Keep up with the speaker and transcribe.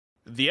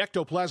The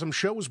Ectoplasm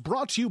Show is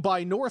brought to you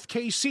by North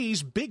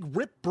KC's Big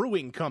Rip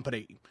Brewing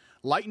Company.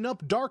 Lighten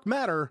up dark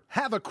matter,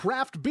 have a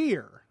craft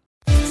beer.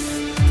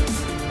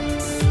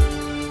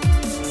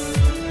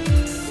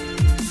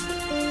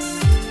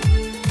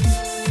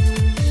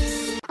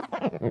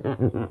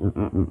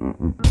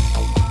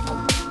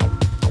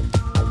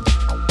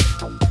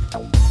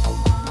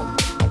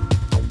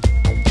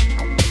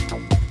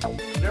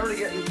 Never to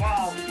get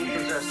involved in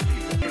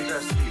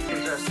possessed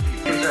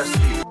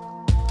people.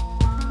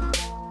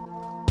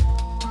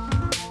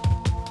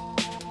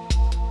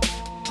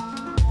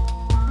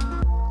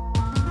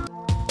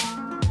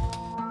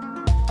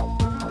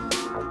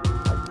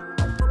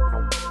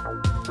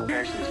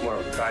 Actually, it's more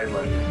of a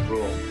guideline than a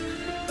rule.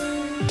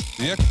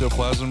 The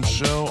Ectoplasm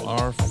Show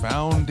are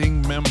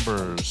founding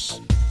members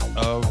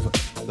of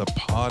the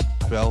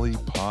Podbelly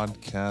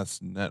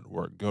Podcast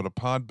Network. Go to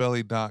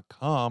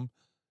podbelly.com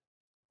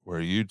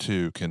where you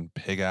too can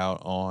pig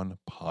out on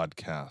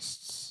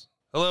podcasts.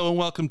 Hello and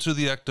welcome to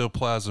the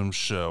Ectoplasm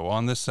Show.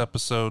 On this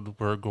episode,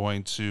 we're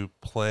going to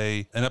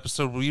play an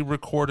episode we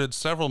recorded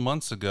several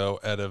months ago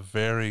at a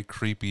very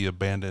creepy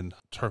abandoned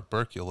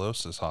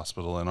tuberculosis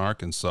hospital in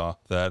Arkansas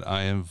that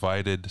I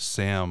invited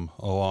Sam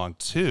along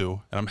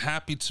to. And I'm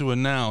happy to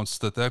announce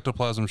that the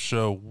Ectoplasm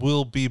Show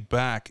will be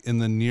back in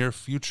the near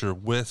future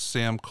with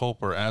Sam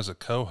Kulper as a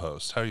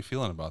co-host. How are you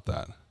feeling about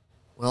that?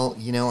 Well,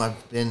 you know,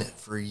 I've been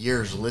for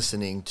years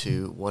listening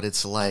to what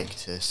it's like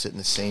to sit in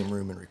the same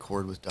room and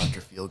record with Dr.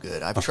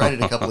 Feelgood. I've tried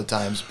it a couple of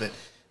times,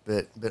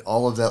 but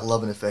all of that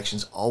love and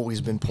affection's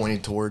always been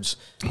pointed towards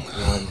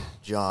one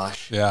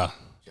Josh. Yeah.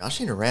 Josh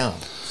ain't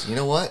around. So you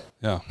know what?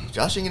 Yeah. If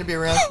Josh ain't gonna be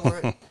around for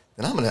it,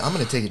 then I'm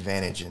gonna take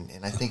advantage,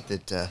 and I think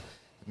that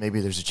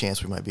maybe there's a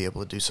chance we might be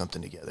able to do something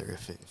together.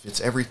 If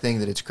it's everything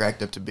that it's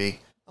cracked up to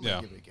be, I'm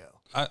gonna give it a go.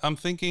 I'm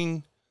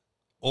thinking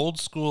old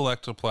school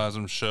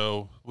Ectoplasm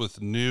Show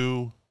with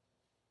new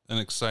and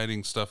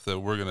exciting stuff that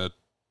we're going to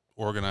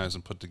organize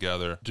and put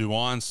together. Do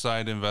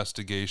on-site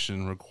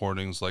investigation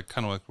recordings, like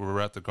kind of like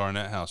we're at the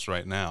Garnett House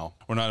right now.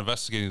 We're not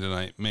investigating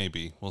tonight.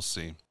 Maybe. We'll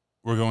see.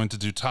 We're going to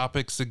do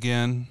topics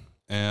again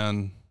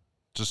and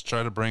just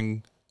try to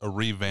bring a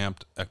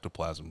revamped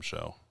Ectoplasm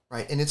Show.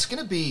 Right, and it's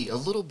going to be a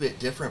little bit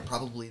different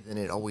probably than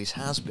it always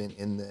has been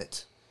in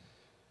that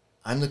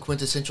I'm the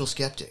quintessential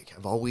skeptic.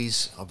 I've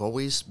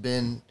always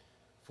been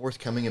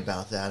forthcoming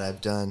about that.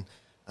 I've done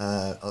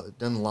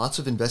lots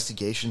of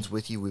investigations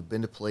with you. We've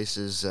been to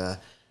places,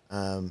 and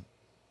I'm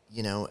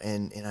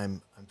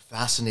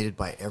fascinated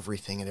by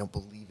everything. I don't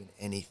believe in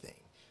anything,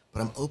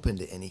 but I'm open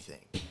to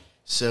anything.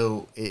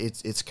 So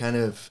it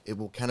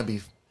will kind of be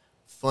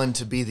fun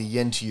to be the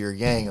yin to your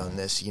yang on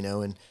this, you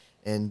know,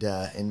 and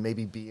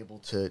maybe be able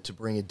to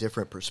bring a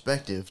different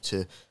perspective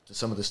to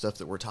some of the stuff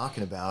that we're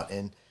talking about.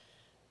 And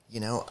you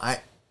know,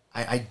 I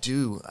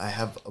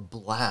have a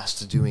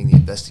blast doing the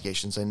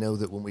investigations. I know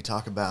that when we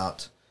talk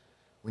about,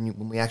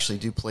 when we actually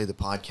do play the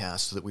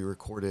podcast that we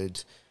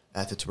recorded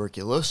at the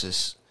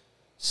Tuberculosis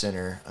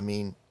Center, I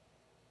mean,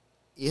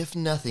 if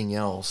nothing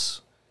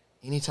else,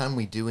 anytime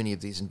we do any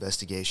of these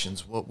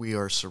investigations, what we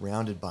are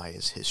surrounded by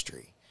is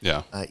history.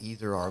 Yeah.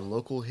 Either our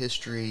local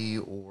history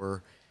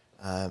or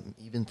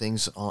even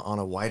things on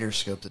a wider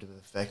scope that have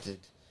affected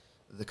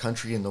the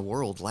country and the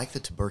world, like the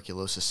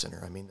Tuberculosis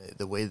Center. I mean,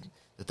 the way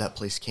that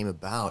place came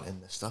about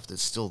and the stuff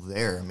that's still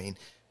there. I mean,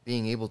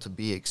 being able to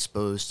be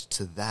exposed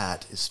to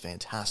that is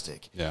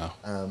fantastic. Yeah.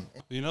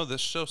 You know,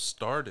 this show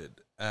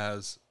started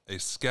as a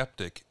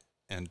skeptic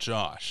and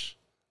Josh.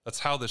 That's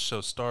how this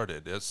show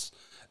started.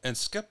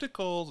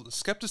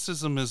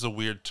 Skepticism is a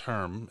weird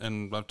term,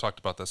 and I've talked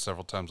about that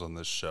several times on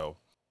this show,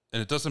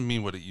 and it doesn't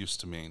mean what it used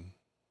to mean.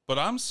 But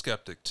I'm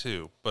skeptic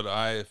too, but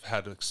I've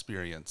had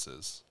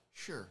experiences.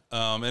 Sure.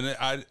 And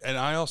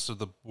I also,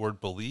 the word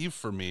believe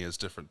for me is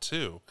different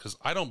too, because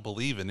I don't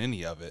believe in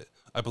any of it.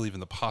 I believe in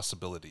the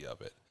possibility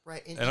of it.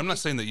 Right. And I'm not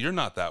saying that you're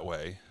not that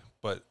way,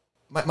 but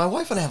my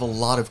wife and I have a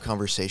lot of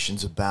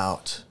conversations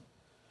about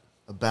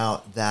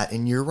that.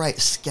 And you're right.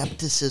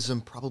 Skepticism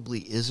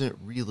probably isn't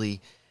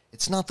really,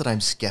 it's not that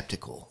I'm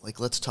skeptical. Like,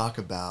 let's talk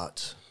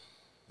about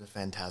the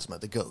phantasma,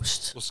 the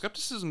ghost. Well,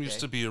 skepticism used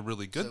to be a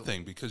really good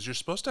thing because you're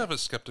supposed to have a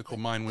skeptical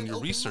mind when you're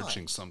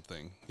researching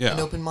something. Yeah. An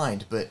open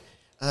mind, but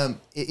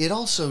it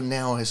also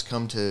now has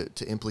come to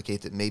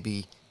implicate that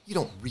maybe you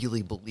don't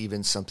really believe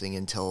in something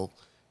until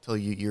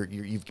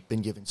you've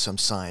been given some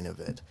sign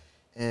of it.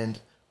 And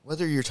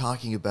whether you're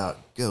talking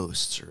about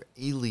ghosts or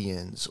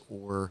aliens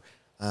or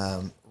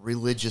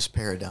religious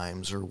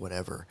paradigms or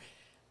whatever,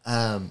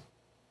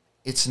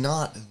 it's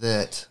not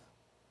that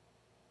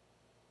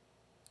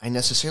I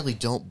necessarily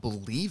don't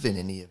believe in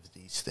any of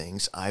these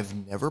things. I've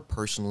never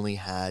personally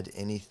had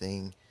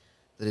anything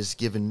that has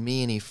given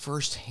me any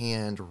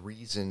firsthand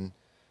reason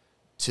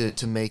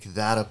to make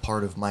that a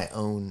part of my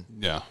own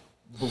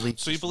belief.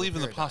 So you believe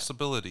in the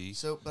possibility.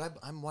 So, but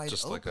I'm wide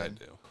just open. like I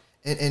do.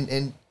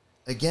 And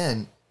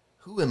again,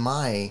 who am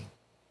I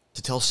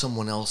to tell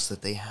someone else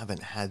that they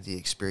haven't had the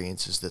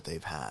experiences that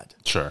they've had?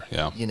 Sure,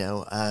 yeah. You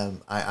know,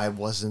 I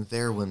wasn't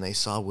there when they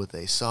saw what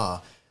they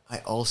saw. I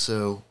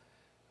also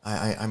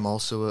I'm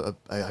also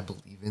I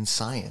believe in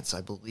science.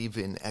 I believe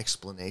in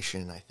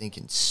explanation. I think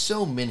in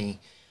so many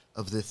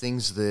of the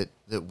things that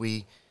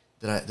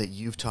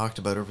you've talked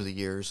about over the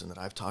years, and that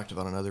I've talked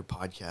about on other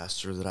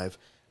podcasts, or that I've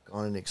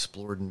gone and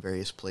explored in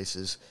various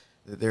places.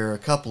 That there are a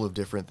couple of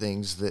different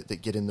things that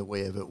get in the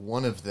way of it.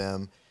 One of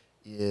them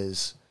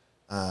is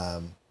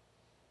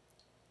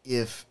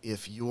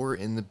if you're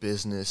in the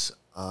business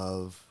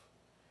of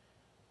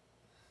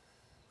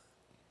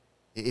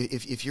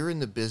if you're in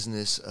the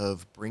business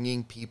of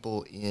bringing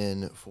people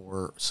in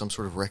for some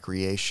sort of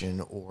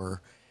recreation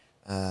or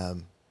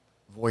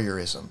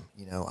voyeurism,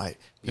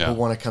 people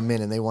want to come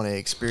in and they want to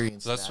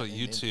experience. That's that. what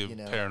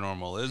YouTube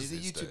paranormal is The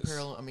these YouTube days.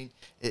 paranormal. I mean,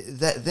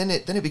 then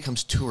it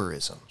becomes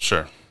tourism.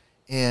 Sure.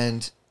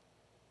 And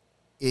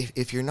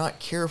if you're not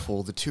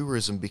careful, the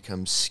tourism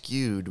becomes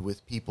skewed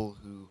with people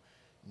who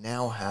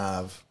now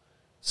have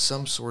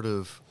some sort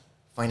of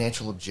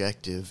financial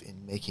objective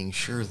in making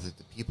sure that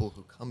the people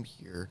who come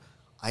here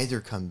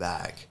either come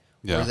back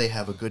or they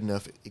have a good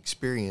enough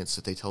experience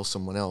that they tell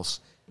someone else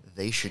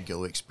they should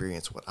go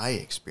experience what I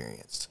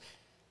experienced.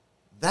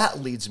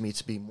 That leads me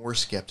to be more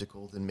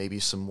skeptical than maybe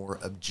some more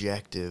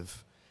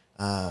objective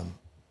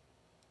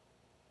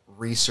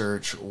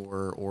research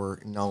or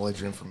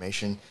knowledge or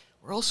information.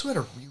 We're also at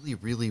a really,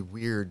 really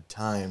weird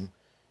time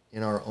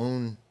in our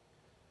own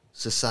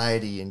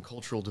society and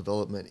cultural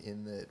development,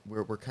 in that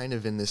we're kind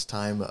of in this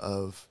time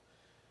of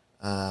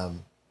the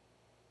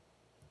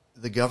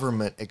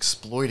government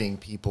exploiting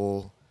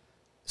people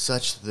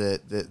such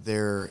that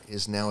there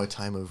is now a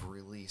time of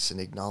release and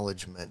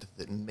acknowledgement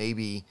that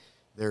maybe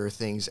there are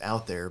things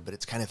out there, but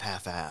it's kind of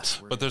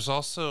half-assed. But there's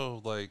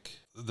also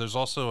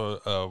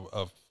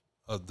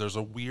there's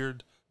a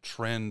weird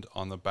trend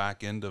on the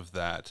back end of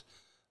that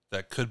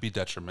could be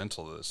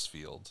detrimental to this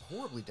field.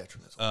 Horribly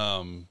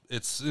detrimental.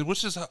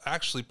 Which is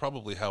actually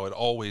probably how it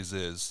always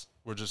is.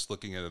 We're just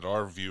looking at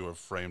our view of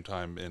frame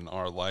time in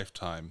our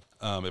lifetime.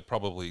 It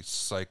probably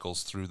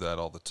cycles through that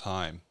all the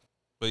time.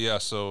 But yeah,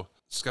 so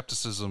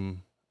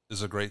skepticism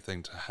is a great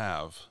thing to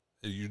have.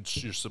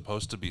 You're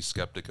supposed to be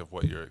skeptic of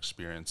what you're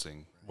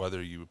experiencing,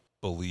 whether you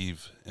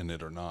believe in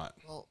it or not.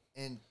 Well,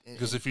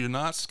 because if you're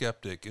not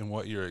skeptic in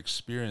what you're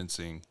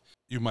experiencing,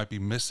 you might be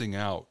missing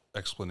out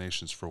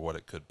explanations for what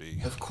it could be.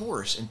 Of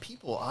course, and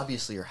people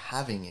obviously are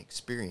having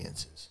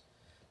experiences.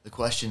 The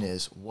question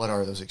is, what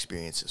are those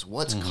experiences?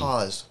 What's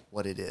caused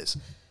what it is?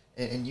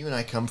 And you and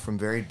I come from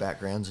varied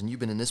backgrounds, and you've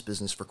been in this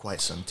business for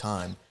quite some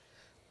time.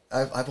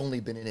 I've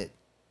only been in it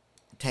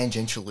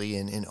tangentially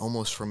and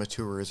almost from a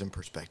tourism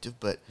perspective,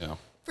 but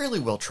fairly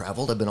well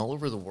traveled. I've been all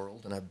over the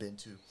world, and I've been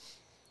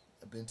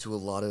to a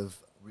lot of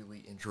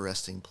really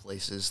interesting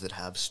places that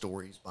have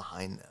stories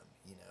behind them.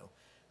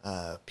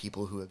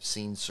 People who have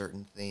seen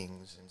certain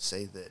things and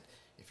say that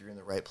if you're in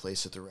the right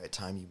place at the right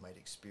time, you might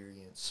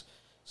experience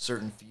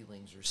certain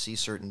feelings or see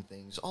certain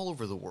things all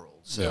over the world.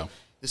 So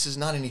this is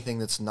not anything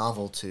that's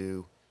novel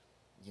to,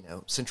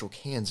 central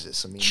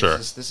Kansas. I mean,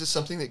 this is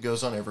something that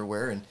goes on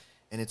everywhere, and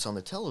it's on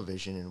the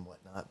television and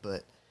whatnot.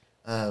 But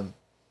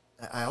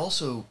I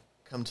also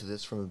come to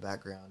this from a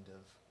background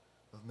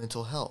of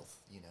mental health.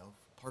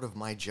 Part of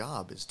my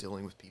job is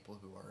dealing with people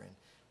who are in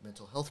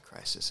mental health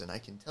crisis, and I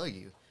can tell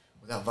you,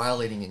 without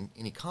violating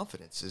any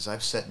confidences,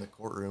 I've sat in the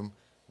courtroom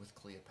with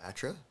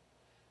Cleopatra.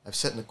 I've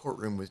sat in the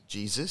courtroom with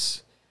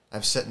Jesus.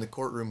 I've sat in the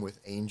courtroom with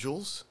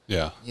angels.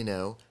 Yeah.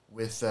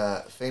 With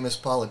famous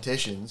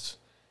politicians.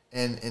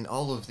 And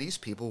all of these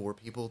people were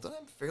people that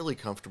I'm fairly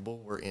comfortable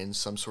were in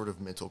some sort of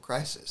mental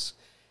crisis.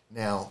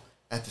 Now,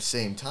 at the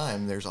same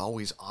time, there's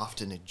always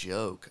often a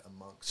joke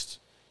amongst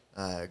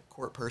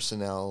court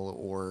personnel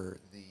or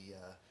the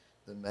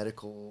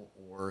medical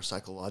or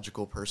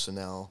psychological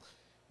personnel.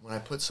 When I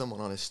put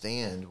someone on a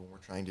stand, when we're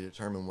trying to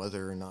determine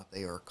whether or not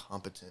they are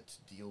competent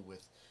to deal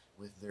with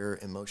their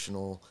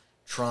emotional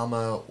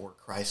trauma or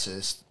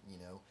crisis,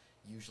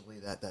 usually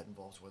that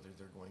involves whether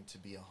they're going to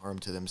be a harm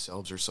to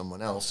themselves or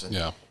someone else. And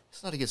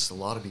it's not against the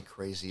law to be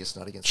crazy. It's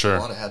not against the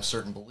law to have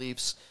certain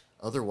beliefs.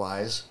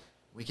 Otherwise,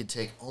 we could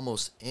take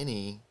almost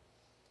any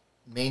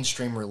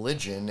mainstream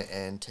religion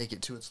and take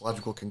it to its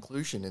logical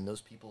conclusion, and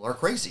those people are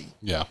crazy.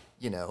 Yeah.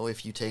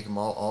 If you take them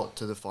all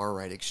to the far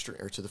right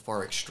or to the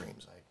far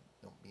extremes. I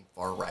don't mean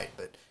far right,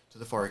 but to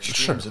the far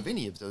extremes of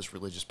any of those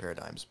religious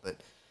paradigms. But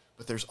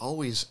there's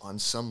always, on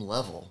some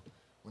level,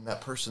 when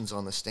that person's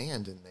on the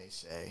stand and they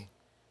say,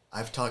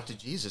 I've talked to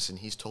Jesus and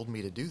he's told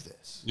me to do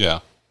this. Yeah.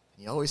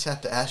 And you always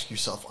have to ask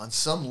yourself, on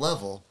some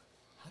level,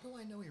 how do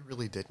I know he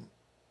really didn't?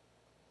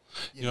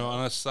 You know,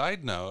 on a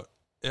side note,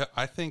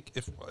 I think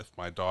if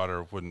my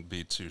daughter wouldn't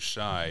be too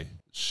shy,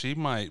 she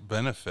might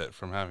benefit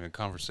from having a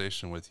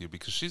conversation with you,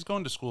 because she's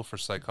going to school for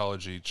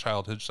psychology,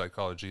 childhood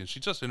psychology, and she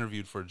just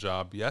interviewed for a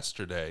job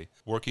yesterday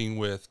working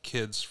with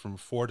kids from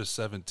 4 to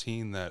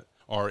 17 that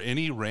are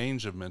any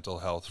range of mental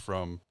health,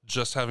 from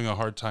just having a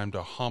hard time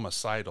to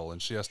homicidal.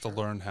 And she has to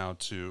learn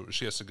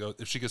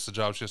if she gets the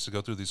job, she has to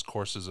go through these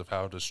courses of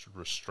how to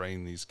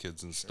restrain these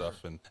kids and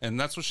stuff. And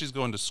that's what she's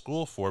going to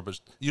school for. But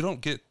you don't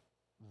get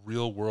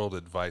real world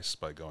advice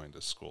by going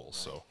to school. Right.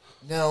 So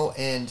no,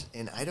 and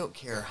I don't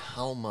care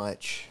how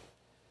much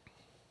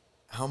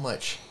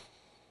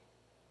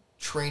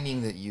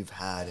training that you've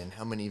had and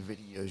how many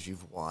videos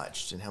you've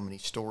watched and how many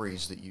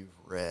stories that you've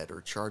read or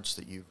charts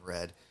that you've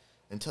read,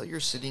 until you're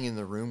sitting in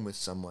the room with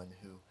someone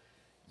who,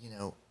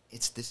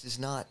 this is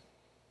not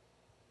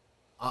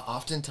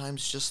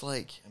oftentimes just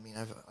like, I mean,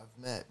 I've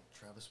met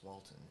Travis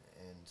Walton,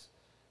 and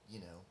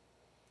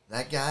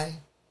that guy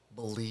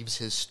believes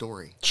his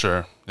story.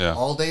 Sure, yeah.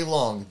 All day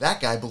long,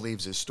 that guy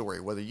believes his story.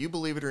 Whether you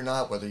believe it or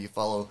not, whether you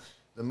follow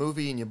the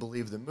movie and you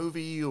believe the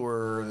movie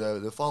or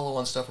the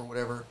follow-on stuff or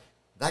whatever,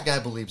 that guy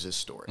believes his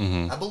story.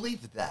 I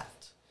believe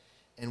that.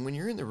 And when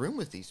you're in the room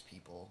with these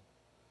people,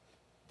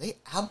 they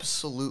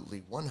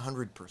absolutely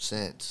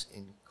 100%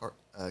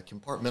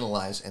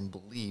 compartmentalize and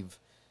believe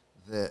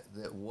that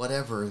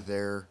whatever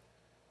they're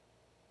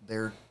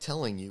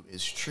telling you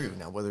is true.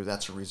 Now, whether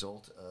that's a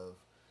result of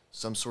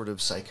some sort of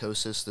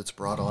psychosis that's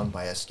brought on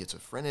by a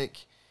schizophrenic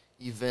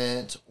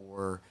event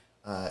or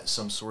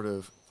some sort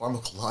of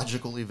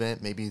pharmacological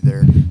event, maybe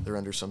they're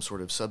under some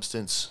sort of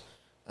substance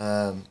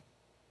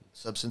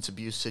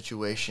abuse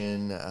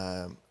situation,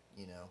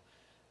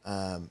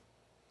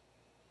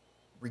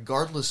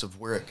 regardless of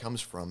where it comes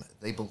from,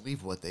 they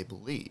believe what they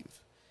believe.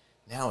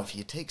 Now, if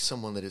you take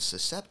someone that is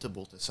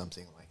susceptible to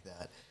something like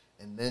that,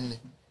 and then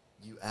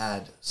you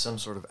add some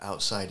sort of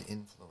outside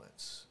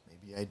influence,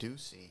 maybe I do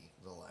see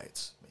the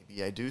lights,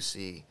 maybe I do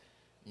see,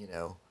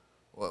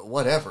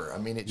 whatever. I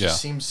mean, it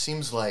just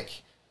seems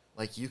like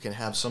you can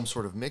have some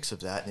sort of mix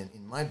of that. And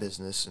in my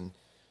business, and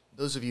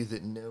those of you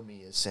that know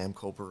me as Sam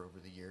Kulper over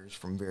the years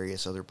from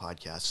various other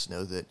podcasts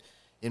know that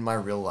in my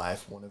real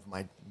life, one of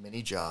my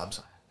many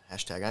jobs,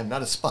 hashtag I'm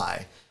not a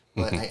spy,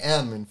 but I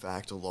am in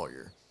fact a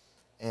lawyer.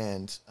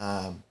 And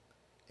I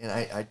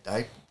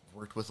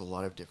worked with a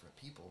lot of different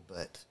people,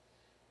 but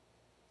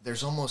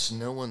there's almost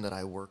no one that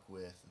I work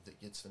with that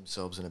gets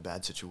themselves in a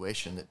bad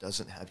situation that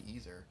doesn't have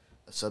either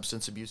a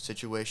substance abuse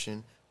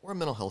situation or a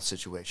mental health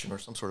situation or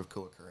some sort of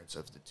co-occurrence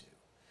of the two.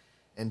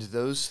 And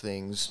those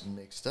things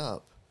mixed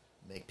up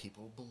make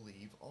people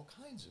believe all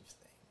kinds of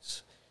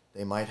things.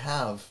 They might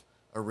have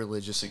a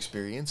religious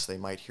experience. They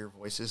might hear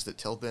voices that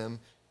tell them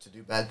to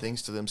do bad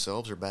things to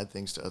themselves or bad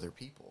things to other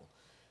people.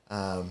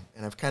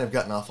 And I've kind of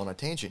gotten off on a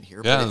tangent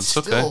here, but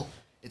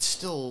it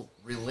still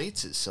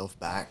relates itself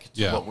back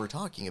to what we're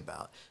talking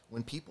about.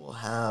 When people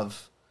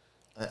have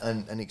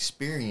an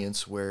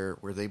experience where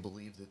they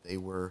believe that they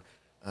were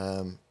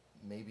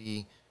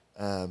maybe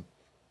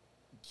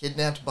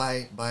kidnapped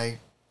by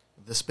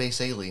the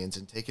space aliens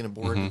and taken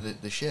aboard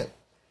the ship,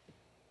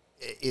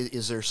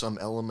 is there some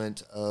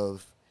element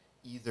of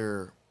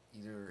either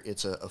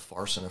it's a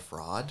farce and a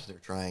fraud, they're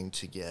trying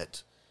to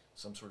get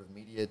some sort of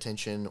media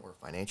attention or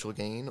financial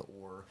gain,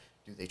 or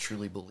do they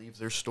truly believe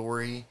their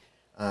story?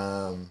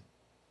 Then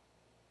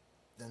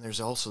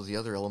there's also the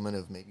other element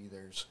of maybe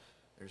there's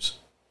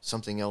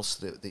something else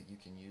that you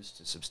can use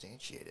to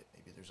substantiate it.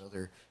 Maybe there's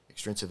other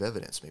extrinsic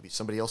evidence. Maybe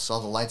somebody else saw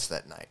the lights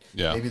that night.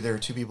 Yeah. Maybe there are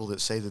two people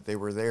that say that they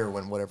were there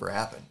when whatever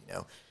happened.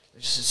 There's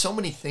just so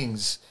many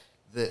things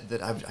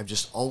that I've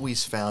just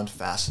always found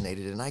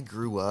fascinated. And I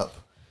grew up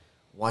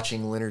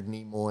watching Leonard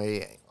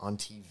Nimoy on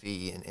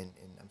TV, and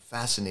I'm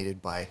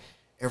fascinated by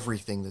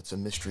everything that's a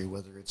mystery,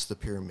 whether it's the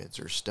pyramids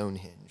or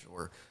Stonehenge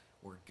or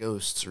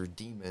ghosts or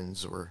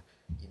demons or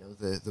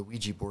the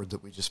Ouija board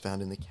that we just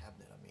found in the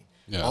cabinet. I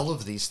mean, all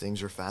of these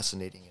things are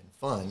fascinating and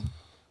fun,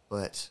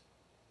 but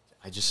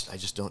I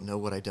just don't know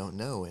what I don't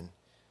know, and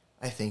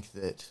I think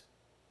that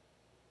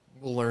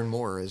we'll learn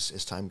more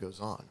as time goes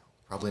on.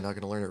 Probably not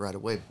going to learn it right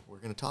away, but we're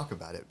going to talk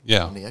about it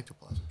on the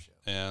Ectoplasm show.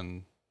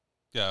 And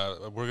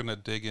we're going to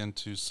dig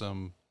into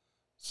some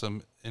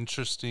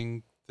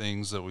interesting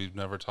things that we've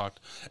never talked.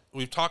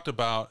 We've talked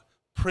about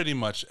pretty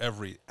much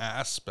every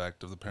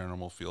aspect of the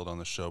paranormal field on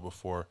the show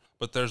before,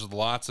 but there's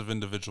lots of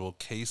individual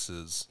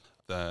cases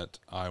that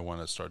I want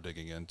to start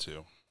digging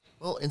into.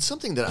 Well, and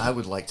something that I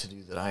would like to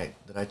do that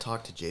I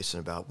talked to Jason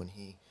about when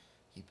he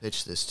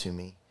pitched this to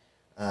me,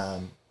 I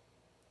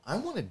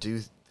want to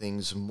do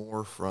things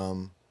more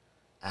from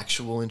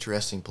actual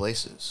interesting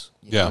places.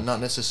 You know, not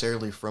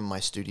necessarily from my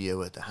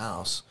studio at the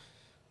house,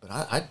 but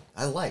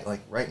I like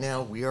right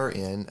now we are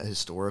in a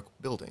historic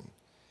building.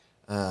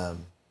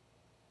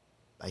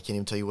 I can't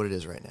even tell you what it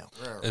is right now.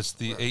 It's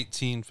the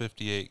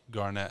 1858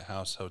 Garnett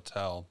House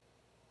Hotel.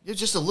 Yeah,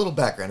 just a little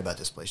background about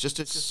this place. Just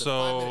a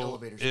 5-minute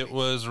elevator space. It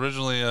was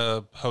originally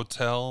a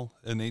hotel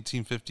in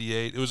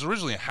 1858. It was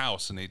originally a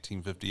house in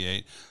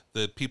 1858.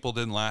 The people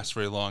didn't last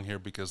very long here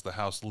because the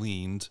house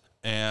leaned,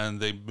 and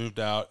they moved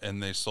out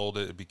and they sold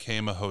it. It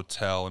became a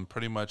hotel, and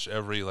pretty much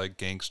every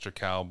gangster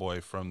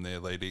cowboy from the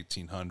late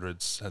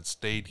 1800s had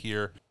stayed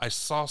here. I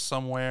saw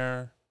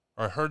somewhere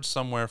or heard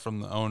somewhere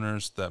from the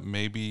owners that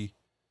maybe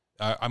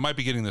I might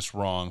be getting this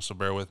wrong, so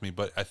bear with me,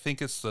 but I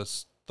think it's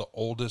the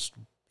oldest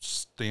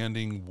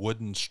standing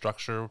wooden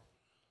structure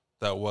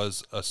that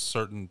was a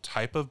certain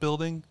type of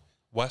building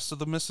west of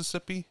the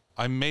Mississippi.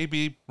 I may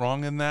be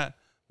wrong in that.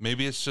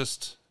 Maybe it's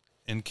just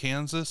in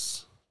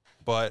Kansas,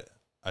 but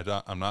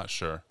I'm not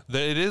sure.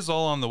 It is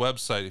all on the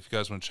website if you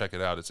guys want to check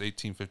it out. It's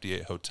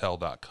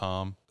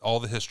 1858hotel.com. All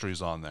the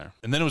history's on there.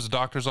 And then it was a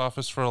doctor's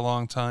office for a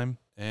long time,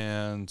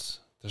 and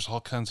there's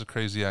all kinds of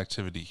crazy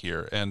activity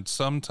here. And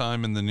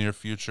sometime in the near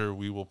future,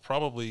 we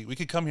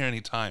could come here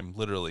anytime,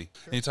 literally.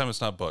 Sure. Anytime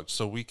it's not booked.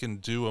 So we can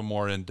do a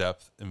more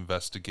in-depth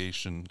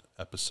investigation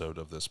episode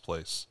of this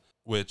place,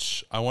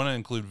 which I want to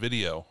include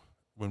video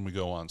when we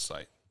go on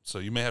site. So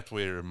you may have to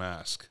wear your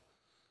mask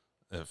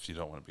if you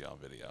don't want to be on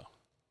video.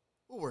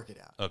 We'll work it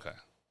out. Okay.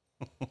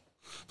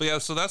 But yeah,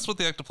 so that's what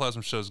the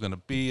Ectoplasm show is going to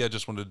be. I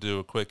just wanted to do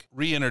a quick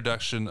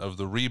reintroduction of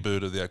the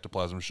reboot of the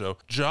Ectoplasm show.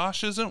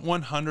 Josh isn't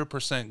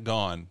 100%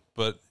 gone,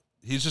 but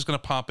he's just going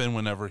to pop in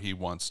whenever he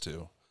wants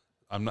to.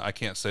 I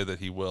can't say that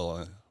he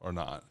will or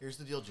not. Here's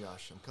the deal,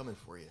 Josh. I'm coming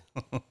for you.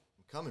 I'm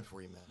coming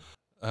for you, man.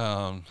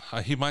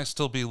 He might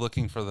still be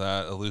looking for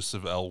that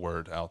elusive L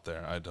word out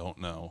there. I don't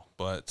know,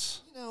 but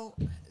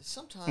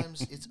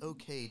sometimes it's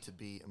okay to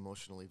be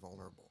emotionally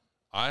vulnerable.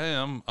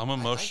 I'm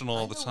emotional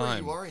all the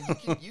time. Where you are,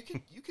 and you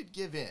could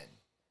give in.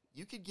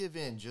 You could give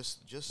in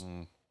just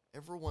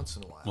every once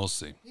in a while. We'll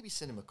see. Maybe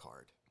send him a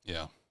card.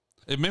 Yeah.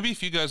 Maybe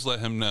if you guys let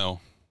him know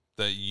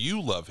that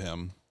you love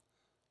him,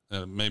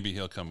 maybe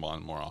he'll come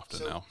on more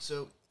often now.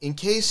 So in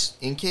case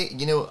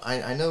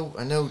I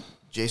know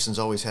Jason's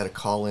always had a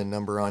call-in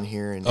number on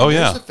here, and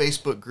there's the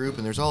Facebook group,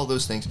 and there's all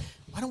those things.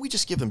 Why don't we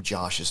just give him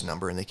Josh's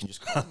number, and they can just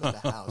call him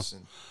at the house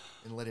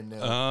and let him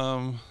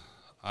know?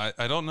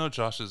 I don't know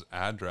Josh's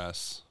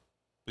address,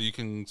 but you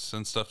can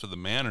send stuff to the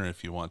Manor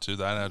if you want to.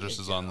 That address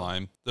is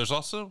online. There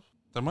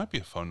might be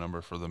a phone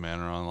number for the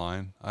Manor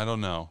online. I don't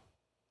know.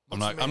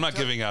 I'm not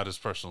giving out his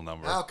personal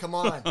number. Oh, come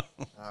on.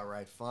 All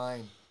right,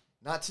 fine.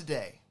 Not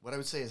today. What I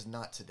would say is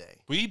not today.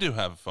 We do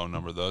have a phone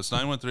number, though. It's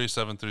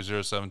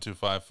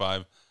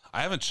 913-730-7255.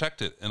 I haven't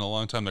checked it in a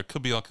long time. There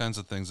could be all kinds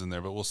of things in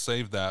there, but we'll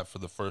save that for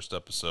the first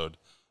episode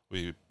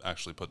we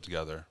actually put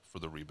together for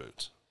the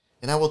reboot.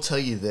 And I will tell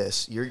you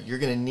this, you're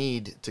going to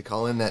need to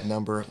call in that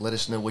number. Let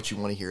us know what you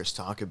want to hear us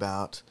talk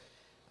about.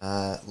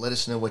 Let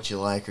us know what you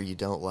like or you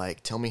don't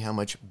like. Tell me how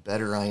much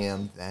better I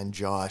am than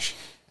Josh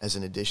as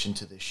an addition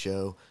to this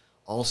show.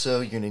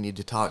 Also, you're going to need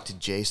to talk to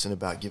Jason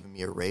about giving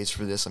me a raise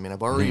for this. I mean,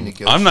 I've already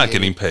negotiated. I'm not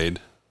getting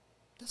paid.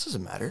 This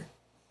doesn't matter.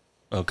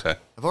 Okay.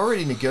 I've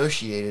already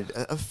negotiated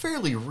a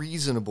fairly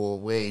reasonable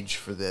wage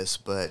for this,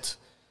 but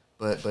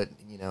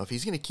if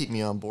he's going to keep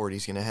me on board,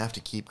 he's going to have to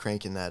keep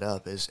cranking that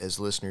up as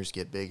listeners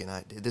get big, and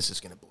this is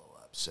going to blow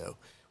up. So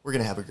we're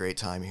going to have a great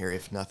time here,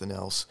 if nothing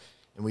else,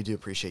 and we do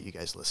appreciate you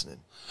guys listening.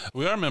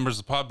 We are members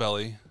of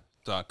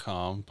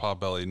podbelly.com,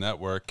 Podbelly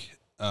Network.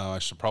 I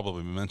should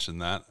probably mention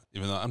that,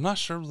 even though I'm not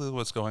sure really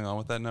what's going on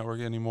with that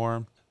network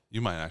anymore.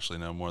 You might actually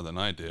know more than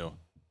I do.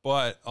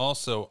 But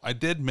also, I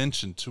did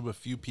mention to a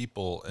few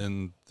people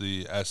in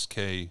the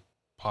SK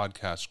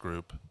podcast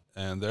group,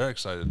 and they're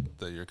excited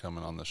that you're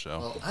coming on the show.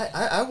 Well,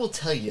 I will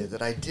tell you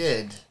that I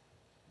did,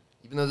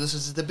 even though this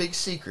is the big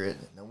secret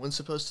that no one's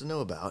supposed to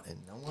know about, and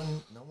no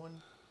one,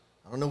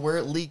 I don't know where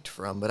it leaked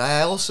from, but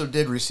I also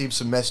did receive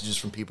some messages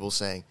from people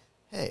saying,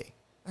 hey,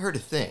 I heard a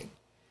thing.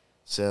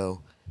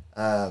 So,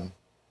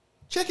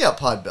 check out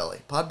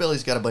Podbelly.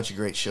 Podbelly's got a bunch of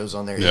great shows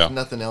on there. Yeah. If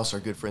nothing else, our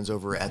good friends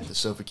over at the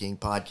Sofa King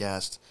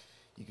Podcast.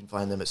 You can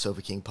find them at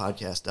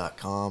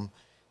sofakingpodcast.com.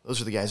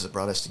 Those are the guys that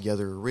brought us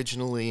together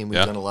originally, and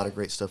we've done a lot of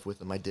great stuff with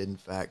them. I did, in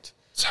fact.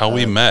 It's how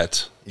we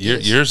met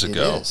years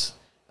ago. It is.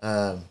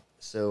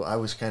 So I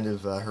was kind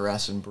of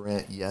harassing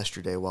Brent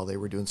yesterday while they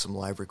were doing some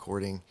live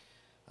recording.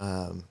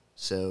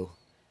 So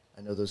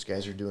I know those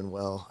guys are doing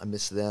well. I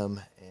miss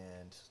them,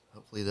 and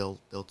hopefully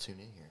they'll tune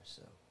in here.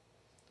 So,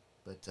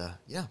 but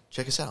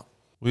check us out.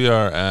 We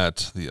are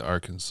at the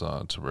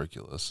Arkansas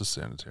Tuberculosis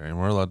Sanatorium.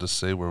 We're allowed to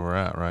say where we're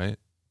at, right?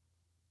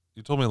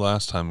 You told me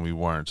last time we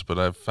weren't, but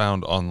I've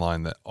found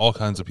online that all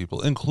kinds of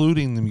people,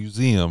 including the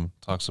museum,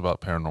 talks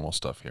about paranormal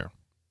stuff here.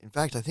 In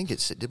fact, I think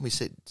didn't we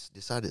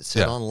decide it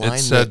said online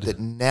said that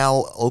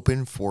now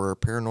open for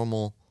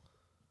paranormal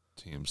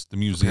teams. The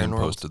museum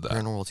posted that.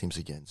 Paranormal teams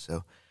again.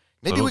 So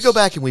maybe we go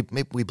back and we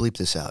bleep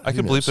this out. I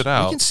can bleep it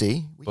out. We can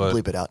see. We can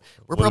bleep it out.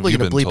 We're probably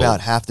going to bleep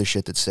out half the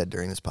shit that's said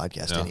during this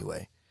podcast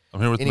anyway.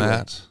 I'm here with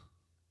Matt.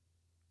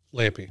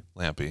 Lampy.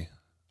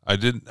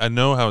 I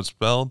know how it's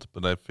spelled,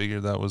 but I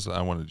figured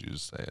I wanted you to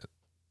say it.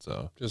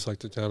 So just like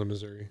the town of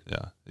Missouri.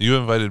 Yeah. You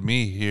invited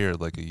me here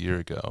like a year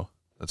ago.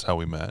 That's how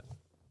we met.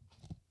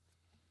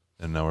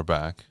 And now we're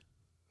back.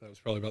 That was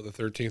probably about the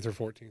 13th or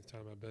 14th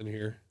time I've been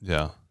here.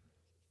 Yeah.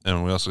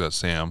 And we also got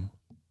Sam,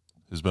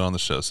 who's been on the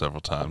show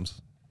several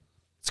times.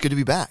 It's good to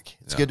be back.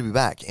 It's good to be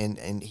back.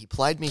 And he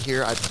plied me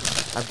here.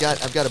 I've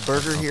got a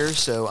burger here,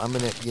 so I'm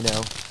gonna,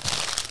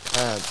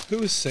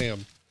 who is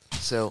Sam?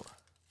 So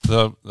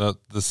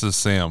this is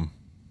Sam.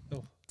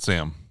 Oh.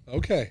 Sam.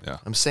 Okay. Yeah.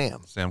 I'm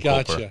Sam. Sam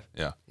Gotcha. Kulper.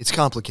 Yeah. It's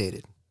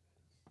complicated.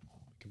 You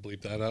can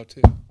bleep that out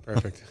too.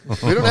 Perfect.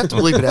 We don't have to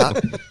bleep it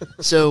out.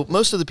 So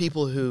most of the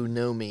people who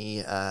know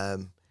me are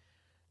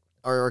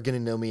going to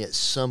know me at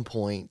some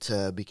point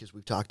because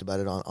we've talked about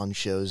it on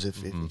shows.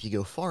 If you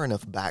go far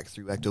enough back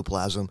through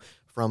Ectoplasm,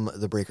 from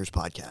the Breakers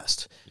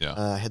podcast. Yeah.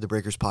 I had the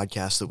Breakers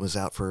podcast that was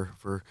out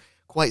for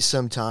quite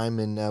some time,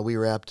 and we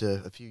wrapped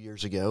a few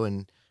years ago,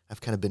 and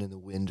I've kind of been in the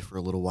wind for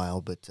a little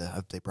while, but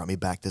they brought me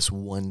back this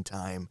one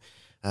time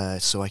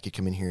so I could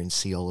come in here and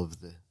see all of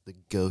the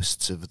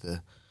ghosts of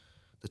the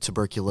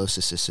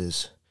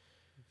tuberculosis.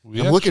 We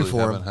I'm actually looking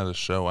for haven't 'em. had a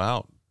show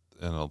out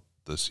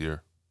this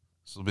year.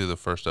 This will be the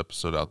first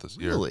episode out this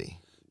year. Really?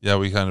 Yeah,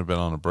 we kind of been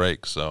on a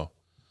break, so.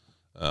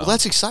 Well,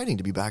 that's exciting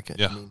to be back.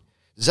 Yeah. I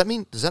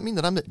mean, does that mean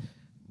that I'm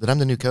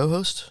the new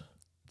co-host?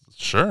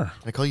 Sure.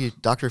 Can I call you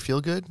Dr.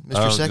 Feelgood,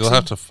 Mr. Sexy? You'll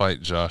have to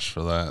fight Josh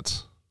for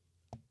that.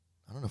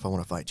 I don't know if I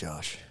want to fight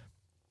Josh.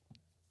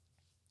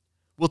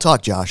 We'll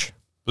talk, Josh.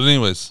 But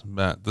anyways,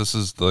 Matt, this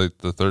is like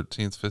the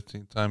 13th,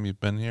 15th time you've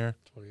been here.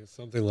 20,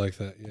 something like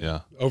that.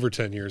 Yeah. Over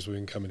 10 years we've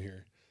been coming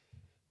here.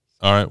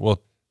 All right.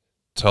 Well,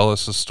 tell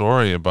us a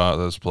story about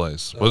this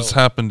place. What's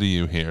happened to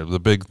you here? The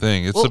big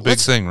thing. It's Well, a big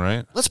thing,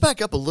 right? Let's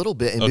back up a little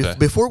bit. And Okay.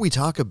 before we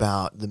talk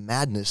about the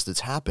madness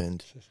that's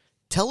happened,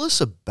 tell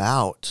us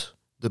about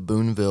the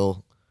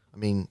Boonville,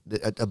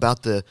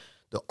 about the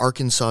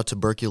Arkansas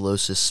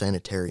Tuberculosis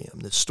Sanatorium,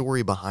 the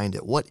story behind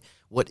it. What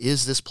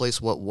is this place?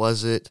 What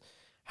was it?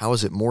 How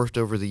has it morphed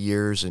over the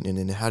years?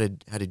 And how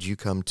did you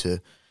come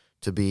to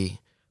be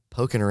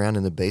poking around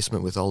in the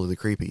basement with all of the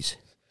creepies?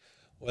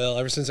 Well,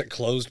 ever since it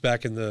closed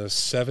back in the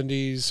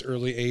 70s,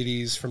 early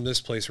 80s, from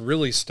this place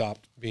really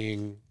stopped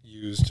being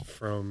used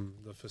from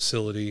the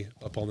facility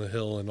up on the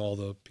hill and all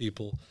the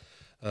people.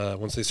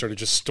 Once they started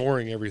just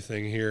storing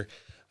everything here,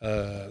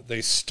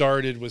 they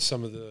started with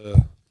some of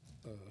the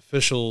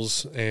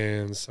officials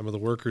and some of the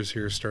workers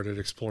here started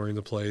exploring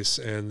the place.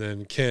 And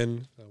then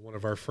Ken, one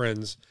of our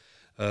friends,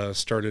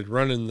 started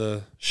running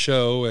the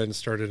show and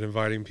started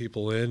inviting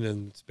people in.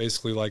 And it's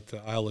basically like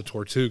the Isle of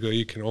Tortuga.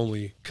 You can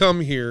only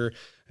come here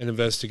and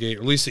investigate.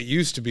 At least it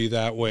used to be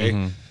that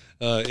way.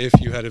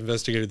 If you had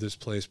investigated this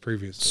place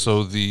previously.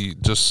 So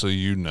just so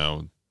you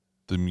know,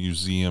 the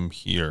museum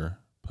here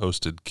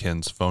posted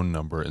Ken's phone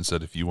number and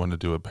said, if you want to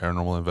do a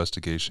paranormal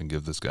investigation,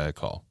 give this guy a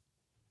call.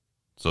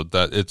 So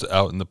that it's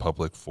out in the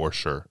public for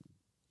sure.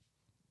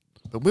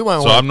 But we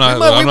might. So I'm not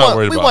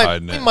worried about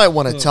hiding it. We might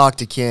want to talk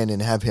to Ken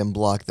and have him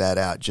block that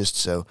out, just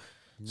so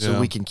Yeah.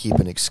 we can keep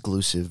an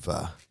exclusive.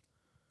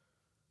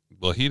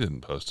 Well, he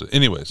didn't post it.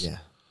 Anyways. Yeah.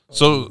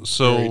 So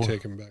Very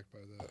taken back by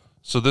that.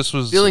 So this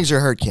was Feelings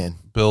are hurt, Ken.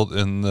 built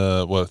in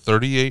the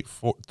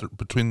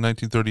between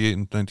 1938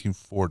 and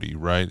 1940,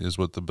 right? Is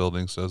what the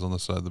building says on the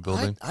side of the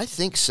building. I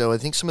think so. I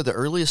think some of the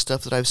earliest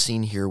stuff that I've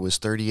seen here was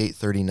 38,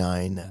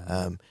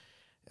 39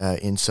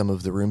 in some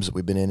of the rooms that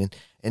we've been in.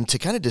 And to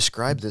kind of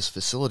describe this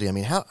facility, I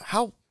mean,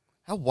 how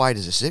wide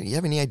is this? Do you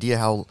have any idea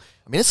how?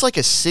 I mean, it's like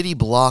a city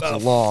block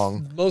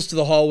long. Most of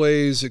the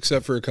hallways,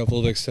 except for a couple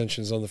of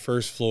extensions on the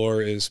first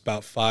floor, is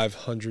about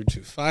 500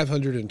 to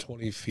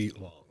 520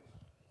 feet long.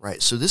 Right.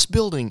 So this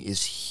building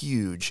is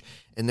huge,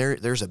 and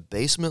there's a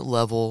basement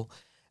level.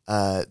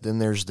 Then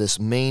there's this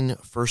main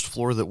first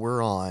floor that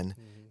we're on,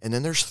 and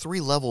then there's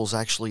 3 levels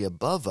actually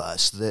above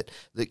us that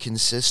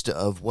consist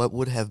of what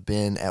would have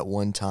been at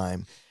one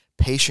time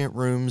patient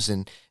rooms.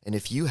 And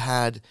if you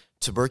had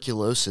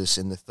tuberculosis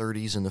in the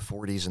 30s and the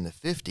 40s and the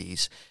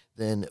 50s,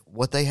 then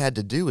what they had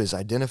to do is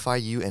identify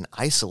you and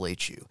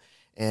isolate you.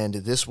 And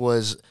this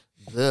was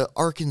the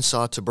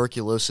Arkansas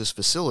Tuberculosis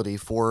Facility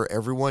for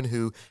everyone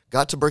who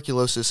got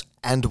tuberculosis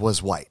and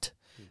was white.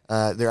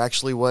 They're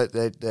actually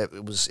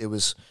it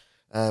was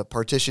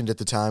partitioned at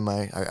the time.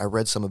 I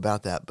read some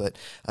about that, but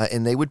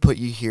and they would put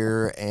you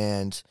here,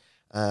 and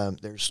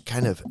there's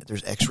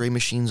X-ray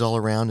machines all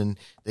around, and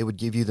they would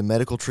give you the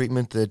medical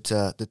treatment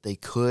that they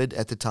could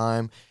at the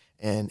time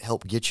and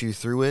help get you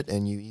through it,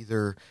 and you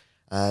either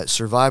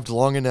survived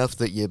long enough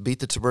that you beat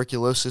the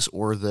tuberculosis,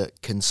 or the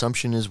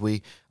consumption, as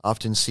we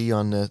often see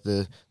on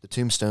the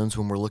tombstones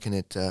when we're looking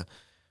at the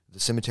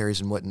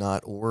cemeteries and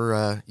whatnot,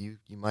 or you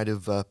might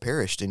have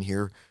perished in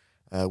here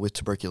with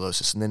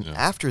tuberculosis. And then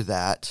after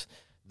that,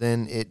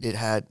 then it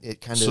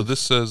kind of... So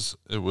this says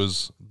it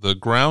was, the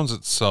grounds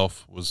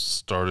itself was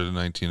started in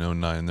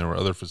 1909. There were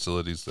other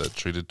facilities that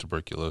treated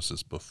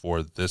tuberculosis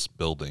before this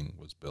building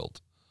was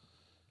built.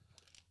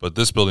 But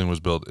this building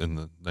was built in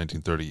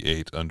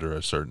 1938 under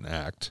a certain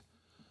act.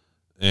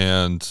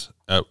 And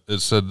it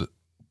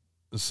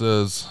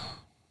says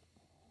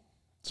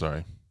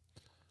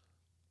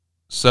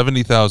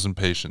 70,000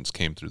 patients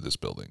came through this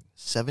building.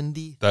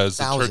 70,000? That is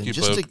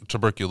the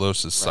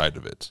tuberculosis side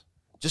of it.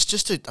 Just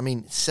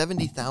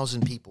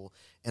 70,000 people.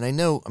 And I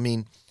know,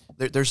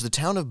 there's the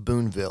town of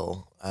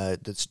Boonville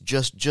that's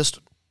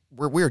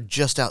we're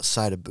just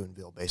outside of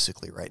Boonville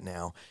basically right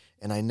now.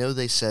 And I know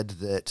they said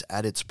that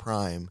at its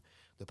prime,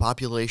 the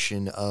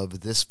population of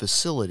this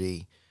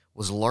facility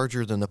was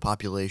larger than the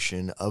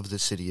population of the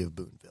city of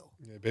Boonville.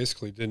 They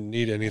basically didn't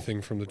need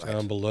anything from the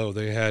town below.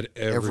 They had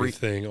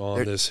everything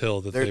on this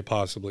hill that they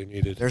possibly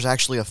needed. There's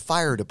actually a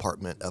fire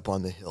department up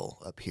on the hill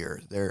up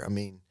here.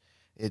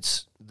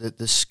 It's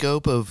the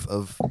scope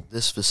of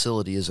this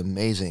facility is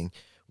amazing.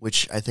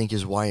 which I think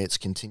is why it's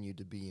continued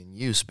to be in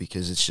use,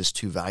 because it's just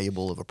too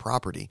valuable of a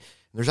property.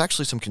 And there's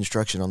actually some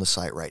construction on the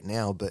site right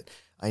now, but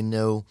I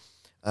know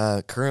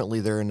currently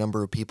there are a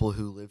number of people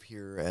who live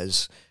here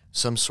as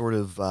some sort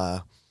of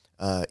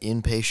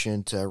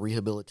inpatient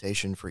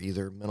rehabilitation for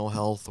either mental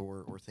health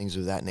or things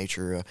of that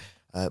nature.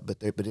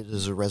 But it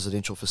is a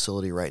residential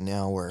facility right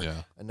now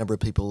where a number of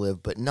people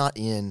live, but not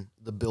in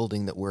the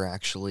building that we're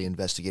actually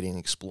investigating and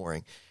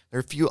exploring. There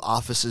are a few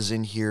offices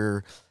in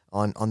here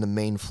on the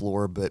main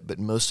floor, but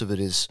most of it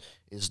is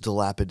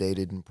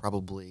dilapidated and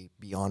probably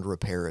beyond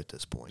repair at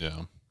this point.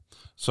 Yeah.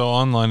 So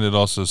online it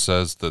also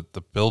says that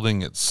the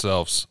building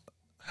itself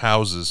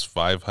houses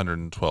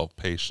 512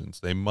 patients.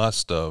 They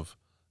must have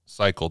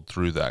cycled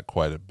through that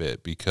quite a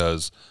bit,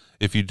 because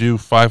if you do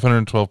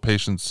 512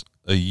 patients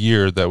a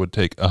year, that would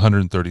take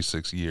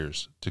 136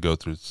 years to go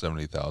through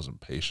 70,000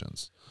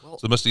 patients. Well,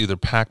 so they must have either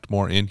packed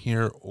more in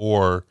here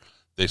or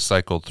they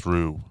cycled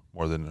through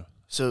more than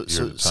So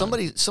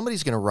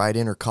somebody's going to write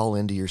in or call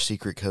into your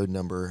secret code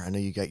number. I know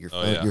you got your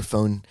phone. Your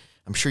phone.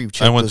 I'm sure you've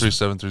checked.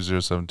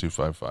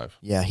 913-730-7255.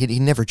 Yeah, he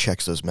never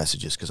checks those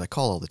messages because I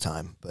call all the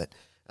time. But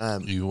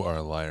you are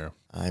a liar.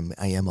 I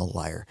am a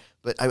liar.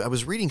 But I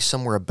was reading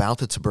somewhere about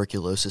the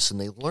tuberculosis,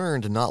 and they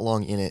learned not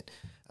long in it.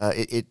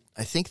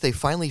 I think they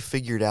finally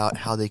figured out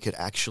how they could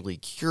actually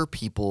cure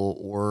people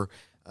or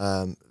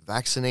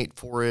vaccinate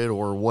for it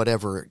or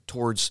whatever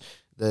towards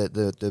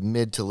the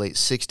mid to late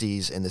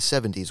 60s and the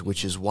 70s,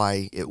 which is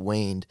why it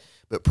waned.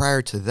 But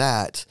prior to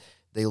that,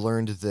 they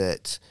learned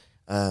that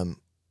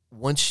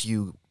once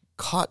you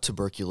caught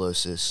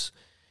tuberculosis,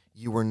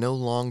 you were no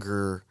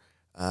longer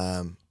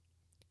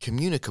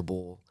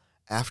communicable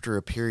after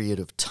a period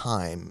of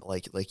time,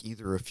 like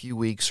either a few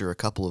weeks or a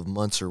couple of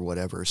months or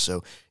whatever.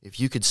 So if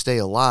you could stay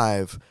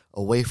alive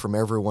away from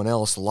everyone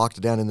else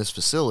locked down in this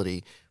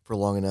facility for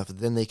long enough,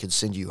 then they could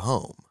send you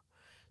home.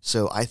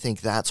 So I think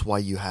that's why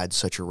you had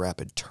such a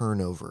rapid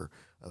turnover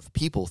of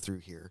people through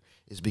here,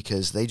 is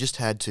because they just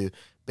had to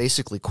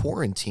basically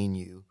quarantine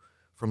you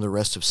from the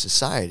rest of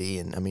society.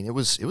 And I mean, it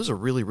was a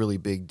really, really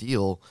big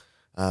deal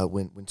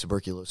when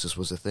tuberculosis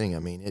was a thing. I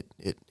mean,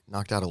 it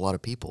knocked out a lot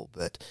of people,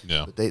 but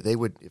they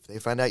would, if they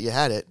found out you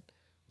had it,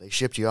 they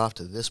shipped you off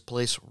to this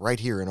place right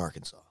here in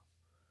Arkansas.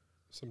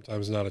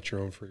 Sometimes not at your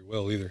own free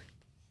will either.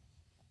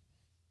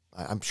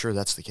 I'm sure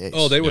that's the case.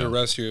 Oh, they would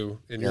arrest you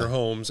in your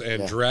homes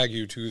and drag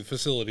you to the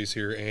facilities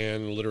here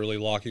and literally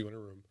lock you in a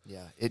room.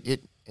 Yeah,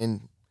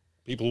 and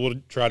people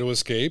would try to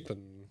escape,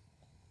 and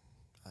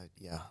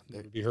they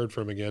would be heard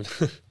from again.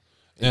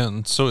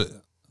 And so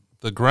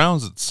the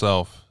grounds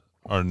itself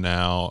are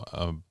now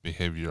a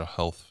behavioral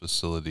health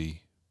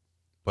facility,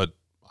 but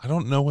I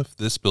don't know if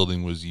this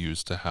building was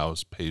used to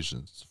house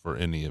patients for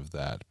any of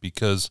that,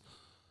 because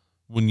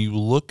when you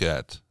look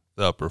at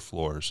the upper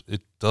floors,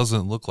 it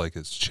doesn't look like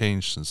it's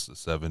changed since the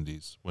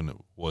 70s when it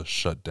was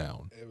shut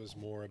down. It was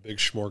more a big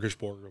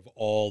smorgasbord of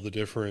all the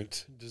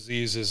different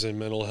diseases and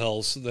mental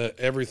health, that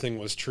everything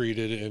was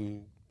treated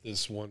in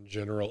this one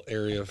general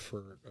area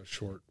for a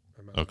short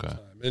amount of time,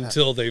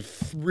 until they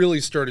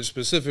really started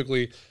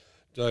specifically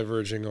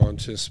diverging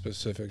onto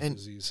specific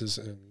diseases.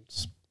 And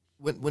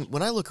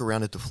when I look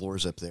around at the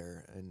floors up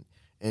there,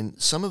 and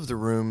some of the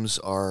rooms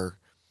are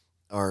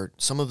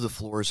some of the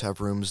floors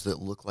have rooms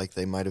that look like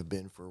they might have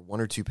been for one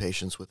or two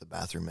patients with a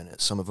bathroom in it.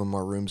 Some of them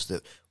are rooms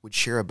that would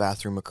share a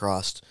bathroom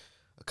across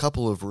a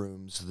couple of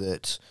rooms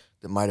that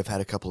might have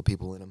had a couple of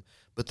people in them.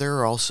 But there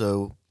are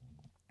also,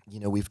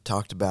 we've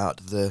talked about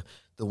the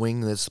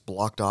wing that's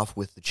blocked off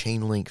with the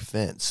chain link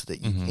fence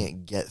that you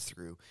can't get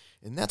through.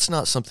 And that's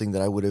not something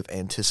that I would have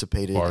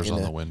anticipated. Bars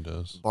on the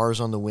windows. Bars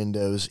on the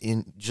windows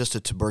in just a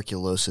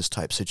tuberculosis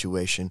type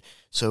situation.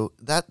 So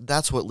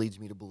that's what leads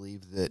me to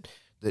believe that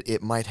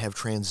it might have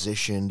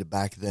transitioned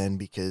back then,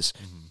 because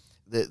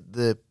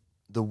the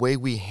way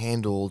we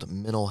handled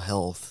mental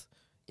health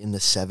in the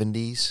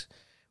 70s,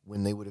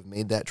 when they would have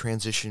made that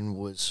transition,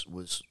 was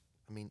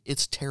I mean,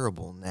 it's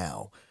terrible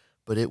now,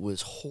 but it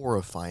was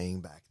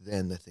horrifying back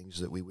then, the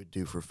things that we would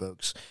do for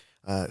folks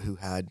who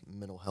had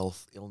mental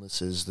health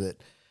illnesses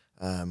that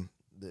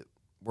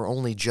we're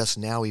only just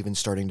now even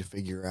starting to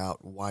figure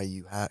out why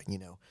you had,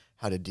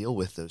 how to deal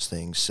with those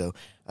things. So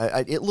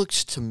it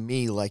looks to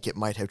me like it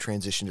might have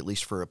transitioned, at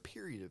least for a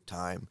period of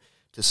time,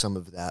 to some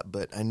of that.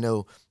 But I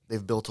know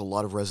they've built a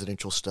lot of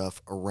residential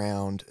stuff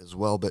around as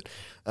well. But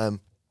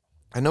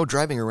I know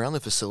driving around the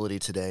facility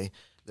today,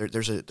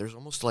 there's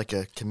almost like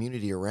a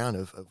community around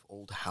of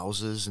old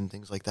houses and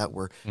things like that,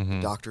 where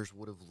doctors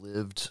would have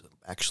lived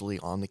actually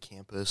on the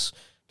campus,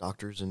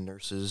 doctors and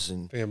nurses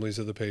and families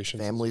of the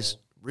patients. Families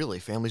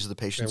of the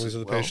patients. Families of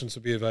the patients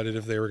would be invited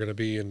if they were going to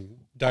be in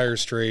dire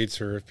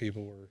straits, or if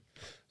people were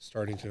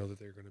starting to know that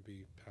they're going to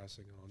be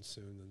passing on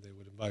soon, then they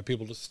would invite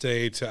people to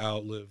stay to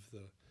outlive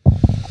the.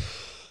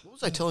 What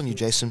was I telling you,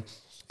 Jason?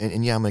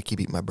 And yeah, I'm going to keep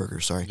eating my burger.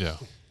 Sorry. Yeah.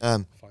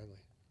 Finally.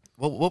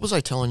 What was I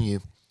telling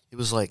you? It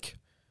was like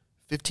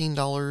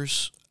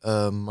 $15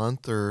 a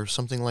month or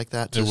something like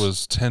that. It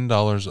was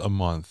 $10 a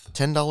month.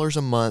 $10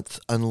 a month,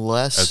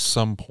 unless at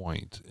some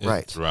point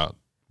throughout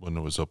when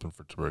it was open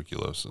for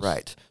tuberculosis.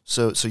 Right.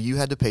 So you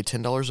had to pay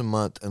 $10 a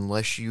month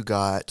unless you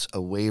got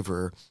a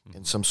waiver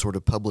and some sort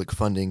of public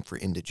funding for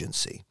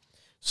indigency.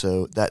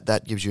 So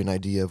that gives you an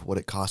idea of what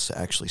it costs to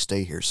actually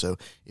stay here. So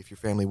if your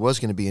family was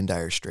going to be in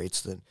dire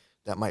straits, then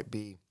that might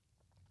be,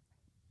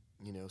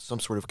 some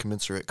sort of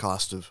commensurate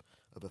cost of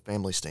a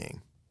family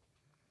staying.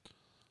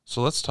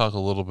 So let's talk a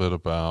little bit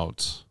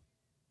about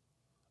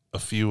a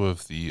few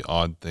of the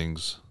odd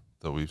things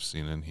that we've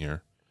seen in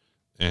here.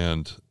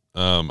 And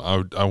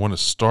I want to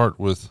start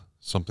with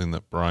something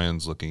that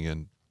Brian's looking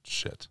in.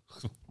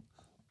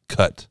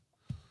 Cut.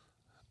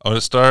 I want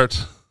to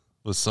start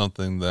with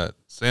something that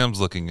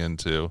Sam's looking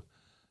into.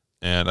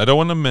 And I don't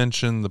want to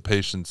mention the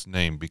patient's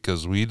name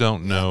because we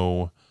don't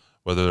know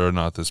whether or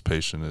not this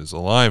patient is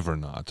alive or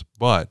not.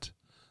 But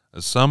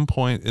at some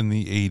point in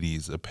the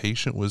 80s, a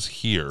patient was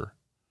here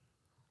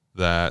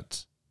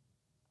that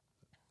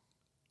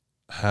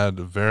had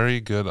very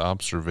good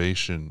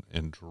observation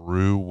and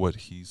drew what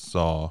he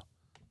saw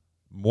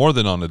more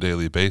than on a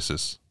daily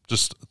basis,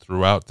 just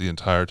throughout the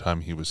entire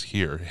time he was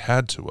here. He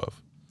had to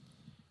have.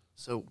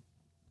 So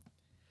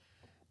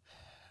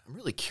I'm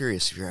really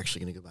curious if you're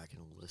actually going to go back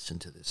and listen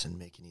to this and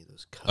make any of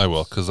those cuts. I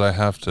will, because I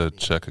have to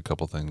check a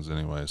couple things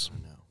anyways. I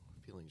know.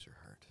 Feelings are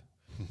hurt.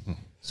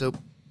 So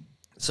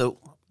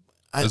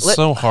it's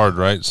so hard,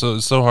 right? So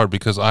it's so hard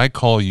because I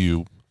call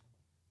you.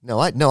 No,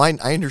 I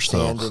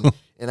understand, So.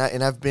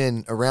 and I've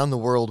been around the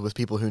world with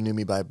people who knew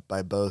me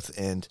by both,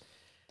 and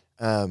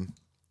I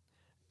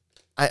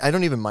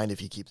don't even mind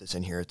if you keep this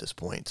in here at this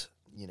point.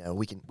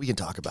 We can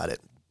talk about it.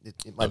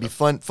 It might be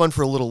fun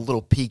for a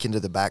little peek into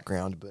the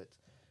background. But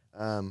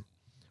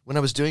when I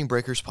was doing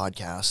Breakers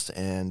podcast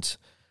and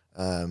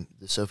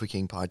the Sofa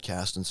King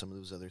podcast and some of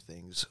those other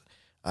things,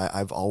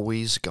 I've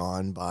always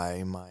gone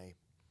by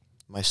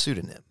my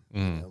pseudonym,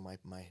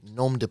 my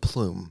nom de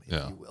plume,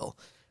 if you will,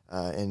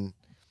 and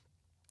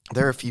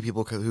there are a few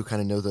people who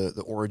kind of know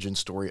the origin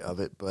story of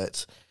it,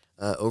 but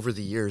over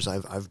the years,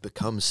 I've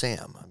become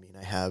Sam. I mean,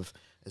 I have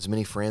as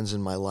many friends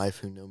in my life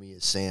who know me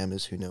as Sam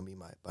as who know me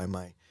by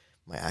my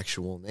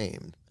actual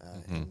name,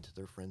 and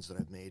they're friends that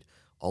I've made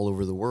all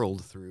over the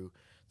world through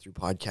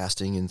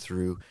podcasting and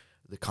through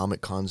the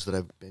comic cons that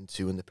I've been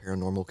to and the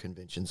paranormal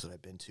conventions that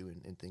I've been to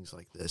and things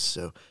like this.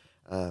 So,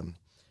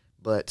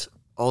 but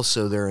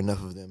also there are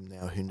enough of them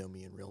now who know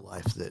me in real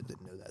life that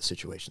know that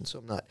situation. So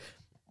I'm not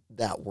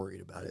that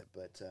worried about it.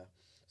 But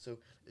so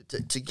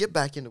to get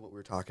back into what we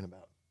were talking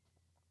about,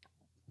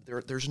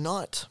 there's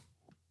not.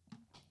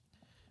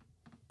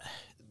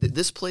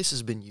 This place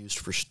has been used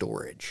for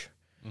storage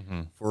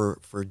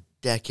for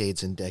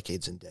decades and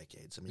decades and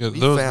decades. I mean,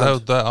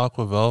 that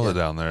Aquavella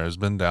down there has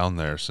been down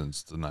there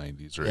since the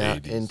 90s or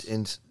 80s.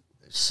 And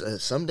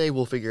someday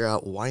we'll figure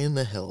out why in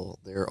the hell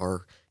there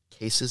are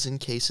cases and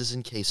cases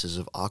and cases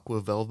of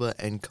Aquavella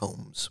and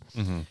combs.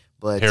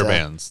 But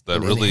hairbands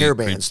that really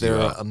hairbands. There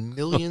are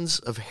millions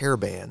of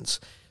hairbands.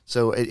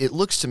 So it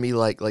looks to me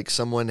like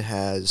someone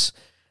has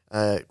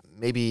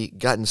maybe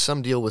gotten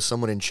some deal with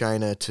someone in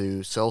China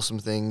to sell some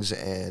things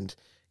and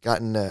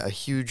gotten a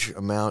huge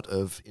amount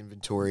of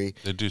inventory.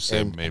 They do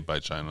say made by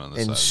China on the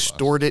side and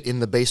stored it in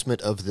the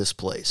basement of this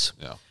place.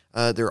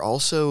 Yeah. There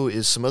also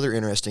is some other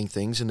interesting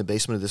things in the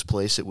basement of this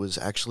place. It was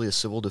actually a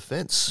civil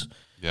defense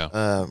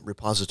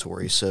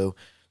repository. So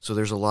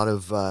there's a lot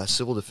of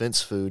civil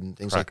defense food and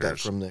things like that,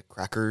 from the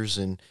crackers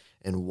and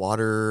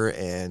water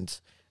and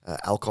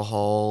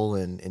alcohol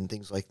and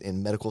things like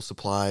and medical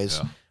supplies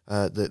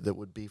that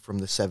would be from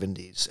the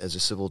 70s as a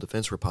civil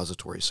defense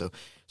repository. So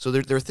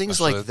there are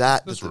things like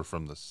that. Those were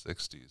from the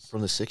 60s.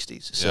 From the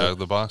 60s. So, yeah,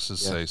 the boxes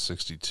say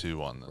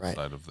 62 on the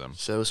side of them.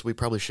 So we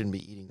probably shouldn't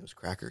be eating those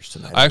crackers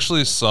tonight. I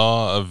actually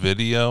saw a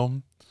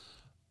video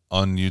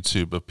on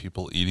YouTube of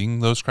people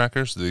eating those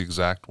crackers, the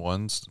exact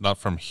ones, not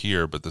from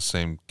here, but the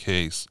same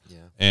case. Yeah.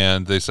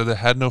 And they said they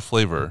had no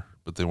flavor,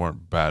 but they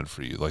weren't bad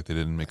for you. Like, they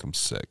didn't make them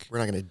sick. We're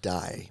not going to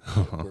die.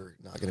 We're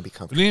not going to be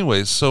comfortable. But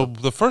anyways, so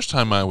the first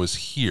time I was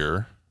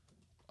here,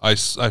 I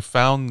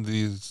found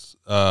these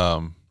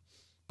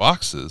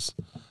boxes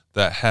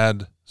that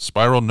had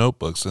spiral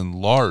notebooks and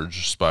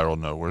large spiral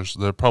notebooks.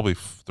 They're probably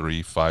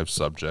 3-5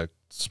 subject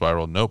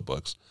spiral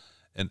notebooks.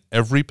 And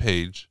every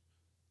page,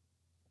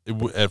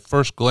 at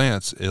first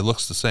glance, it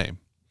looks the same.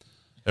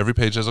 Every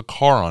page has a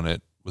car on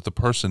it with a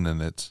person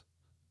in it.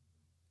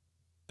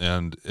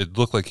 And it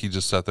looked like he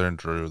just sat there and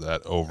drew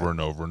that over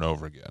and over and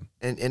over again.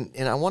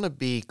 And I want to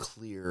be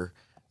clear.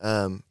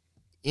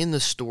 In the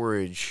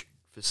storage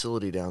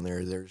facility down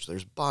there,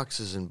 there's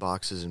boxes and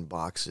boxes and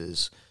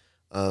boxes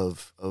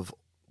of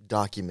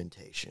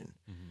documentation.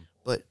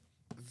 But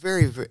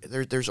very,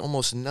 very there's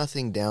almost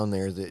nothing down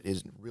there that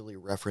is really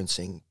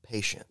referencing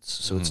patients.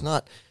 So it's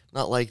not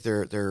like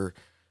their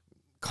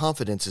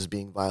confidence is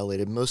being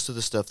violated. Most of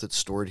the stuff that's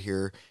stored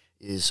here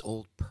is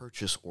old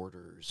purchase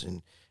orders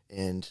and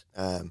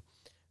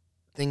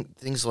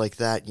things like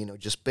that,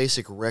 just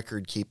basic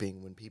record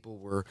keeping when people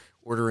were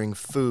ordering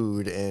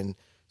food and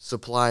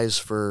supplies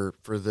for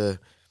the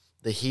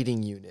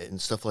heating unit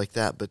and stuff like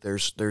that. But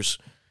there's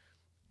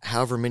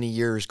however many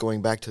years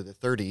going back to the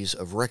 30s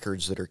of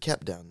records that are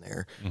kept down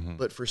there. Mm-hmm.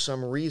 But for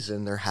some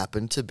reason, there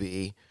happened to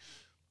be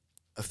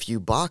a few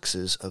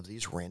boxes of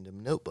these random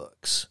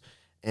notebooks.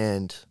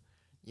 And,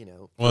 you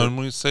know. Well, and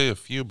we say a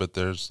few, but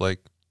there's like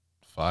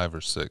 5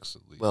 or 6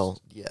 at least.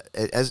 Well, yeah.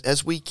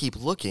 As we keep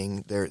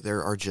looking,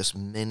 there are just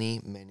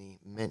many, many,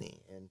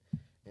 many. And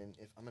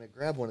if I'm going to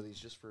grab one of these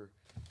just for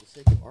the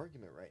sake of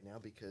argument right now,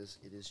 because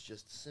it is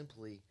just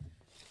simply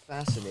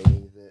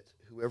fascinating that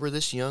whoever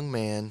this young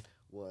man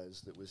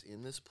was that was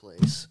in this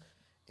place,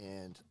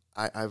 and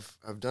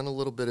I've done a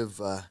little bit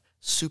of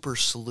super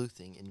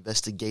sleuthing,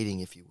 investigating,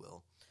 if you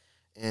will,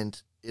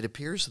 and it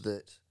appears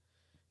that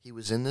he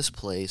was in this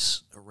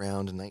place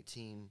around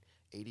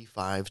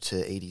 1985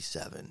 to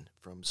 87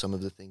 from some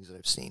of the things that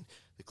I've seen,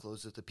 the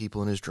clothes that the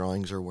people in his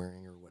drawings are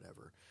wearing or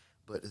whatever.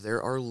 But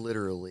there are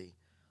literally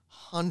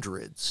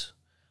hundreds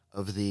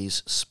of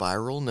these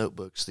spiral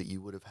notebooks that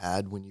you would have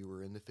had when you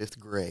were in the 5th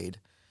grade.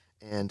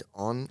 And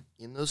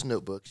in those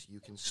notebooks, you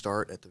can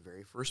start at the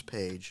very first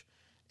page,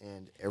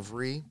 and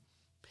every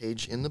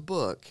page in the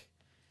book,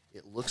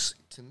 it looks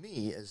to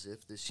me as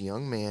if this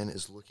young man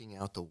is looking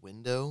out the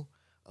window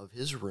of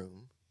his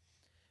room,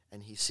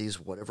 and he sees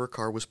whatever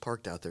car was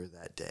parked out there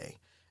that day.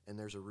 And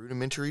there's a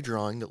rudimentary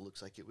drawing that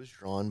looks like it was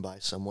drawn by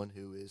someone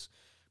who is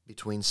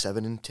between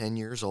 7 and 10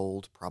 years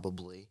old,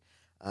 probably.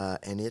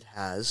 And it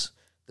has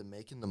the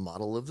make and the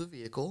model of the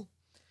vehicle,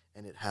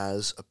 and it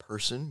has a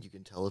person. You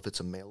can tell if it's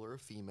a male or a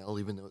female,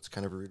 even though it's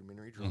kind of a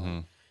rudimentary drawing. Mm-hmm.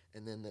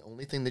 And then the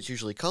only thing that's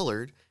usually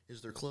colored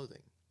is their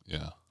clothing.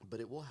 Yeah. But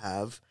it will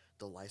have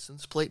the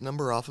license plate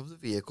number off of the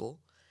vehicle,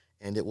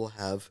 and it will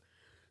have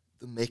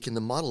the make and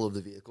the model of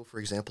the vehicle. For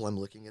example, I'm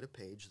looking at a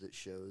page that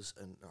shows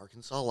an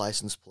Arkansas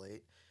license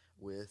plate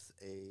with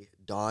a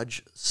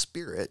Dodge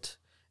Spirit,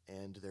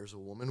 and there's a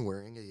woman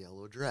wearing a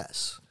yellow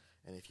dress.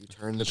 And if you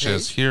turn the She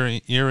page,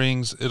 has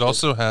earrings. It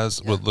also has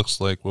Yeah. what looks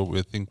like what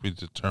we think we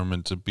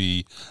determined to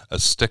be a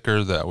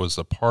sticker that was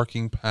a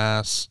parking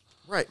pass.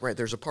 right,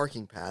 there's a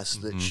parking pass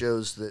that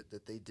shows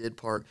that they did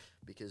park,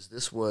 because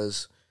this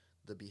was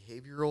the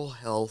Behavioral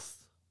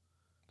Health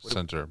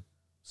Center.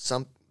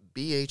 some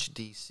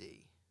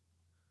BHDC.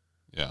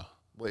 Yeah.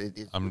 Well,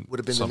 it I'm- would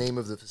have been some- the name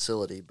of the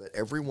facility, but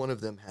every one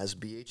of them has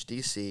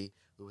BHDC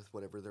with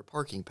whatever their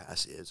parking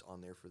pass is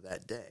on there for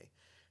that day.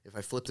 If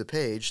I flip the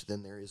page,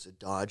 then there is a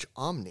Dodge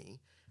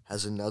Omni,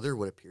 has another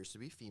what appears to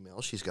be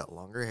female. She's got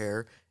longer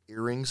hair,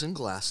 earrings, and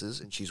glasses,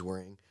 and she's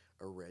wearing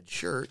a red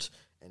shirt,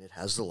 and it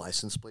has the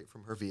license plate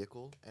from her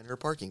vehicle and her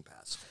parking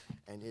pass.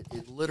 And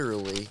it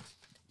literally,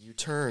 you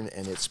turn,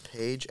 and it's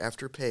page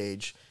after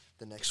page.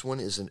 The next one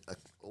is an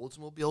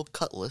Oldsmobile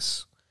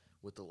Cutlass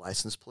with the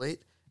license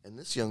plate, and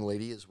this young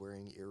lady is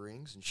wearing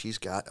earrings, and she's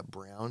got a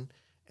brown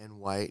and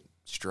white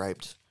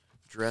striped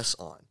dress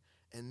on.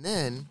 And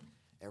then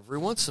every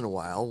once in a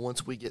while,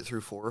 once we get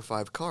through 4 or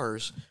 5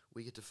 cars,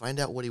 we get to find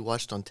out what he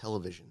watched on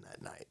television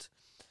that night.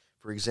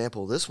 For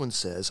example, this one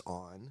says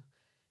on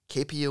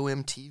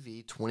KPOM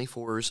TV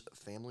 24's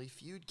Family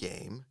Feud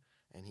game,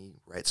 and he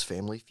writes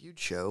Family Feud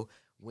show,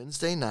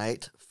 Wednesday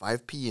night,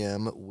 5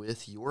 p.m.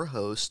 with your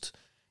host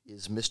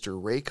is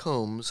Mr. Ray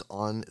Combs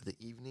on the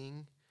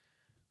evening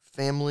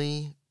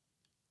families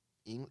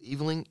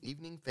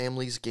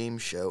game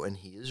show, and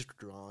he has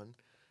drawn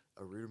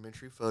a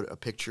rudimentary photo, a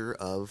picture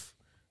of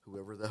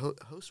whoever the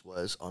host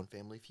was on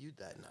Family Feud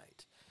that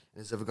night.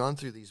 And as I've gone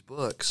through these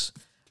books,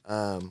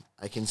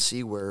 I can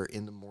see where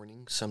in the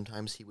morning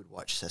sometimes he would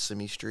watch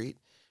Sesame Street,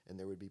 and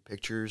there would be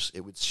pictures.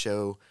 It would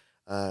show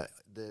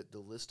the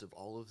list of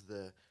all of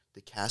the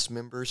cast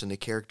members and the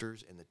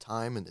characters and the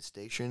time and the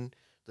station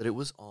that it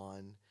was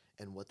on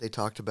and what they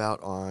talked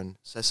about on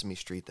Sesame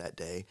Street that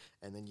day.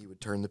 And then you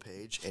would turn the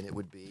page, and it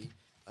would be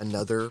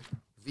another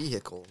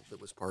vehicle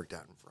that was parked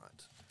out in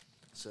front.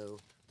 So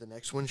the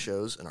next one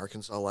shows an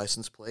Arkansas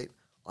license plate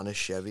on a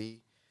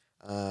Chevy.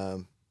 I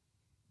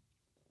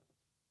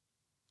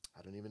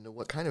don't even know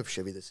what kind of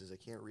Chevy this is. I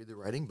can't read the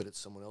writing, but it's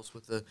someone else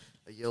with a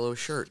yellow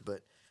shirt.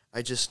 But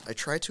I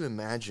try to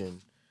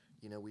imagine,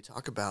 we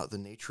talk about the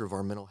nature of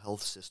our mental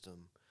health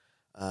system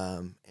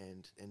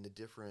and the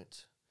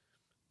different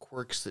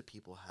quirks that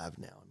people have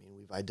now. I mean,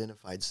 we've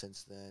identified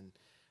since then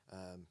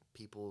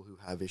people who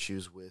have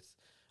issues with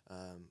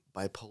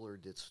bipolar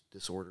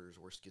disorders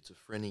or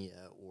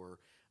schizophrenia or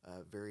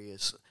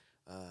various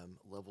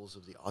levels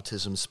of the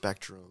autism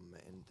spectrum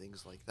and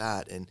things like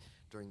that. And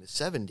during the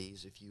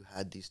 70s, if you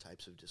had these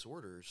types of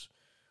disorders,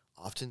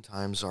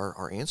 oftentimes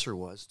our answer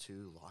was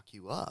to lock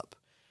you up.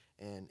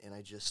 And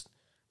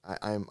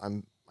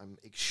I'm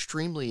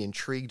extremely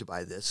intrigued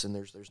by this, and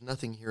there's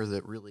nothing here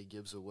that really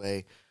gives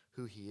away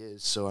who he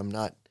is. So I'm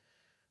not,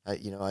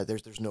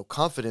 there's no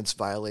confidence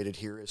violated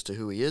here as to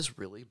who he is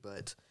really,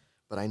 but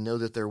I know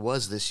that there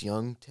was this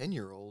young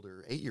 10-year-old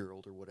or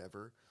 8-year-old or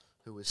whatever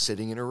who was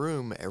sitting in a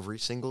room every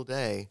single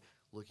day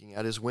looking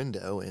out his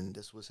window, and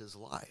this was his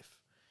life.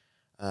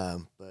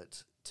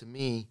 But to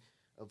me,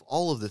 of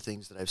all of the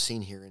things that I've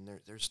seen here, and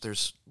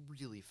there's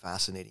really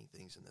fascinating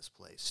things in this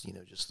place,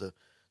 just the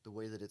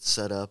way that it's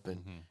set up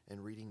and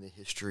reading the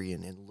history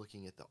and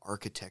looking at the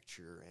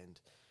architecture and,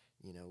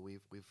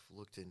 we've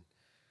looked in,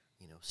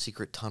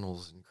 secret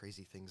tunnels and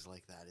crazy things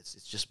like that. It's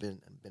just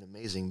been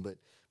amazing.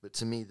 But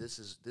to me, this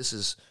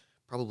is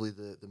probably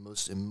the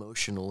most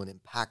emotional and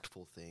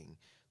impactful thing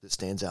that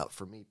stands out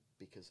for me,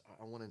 because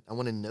I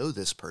want to know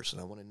this person.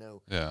 I want to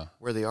know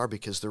where they are,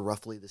 because they're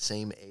roughly the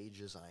same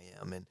age as I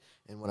am. And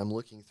when I'm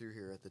looking through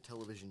here at the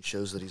television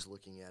shows that he's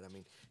looking at, I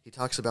mean, he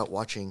talks about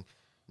watching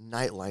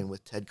Nightline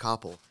with Ted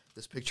Koppel.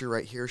 This picture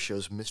right here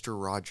shows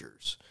Mr.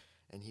 Rogers,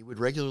 and he would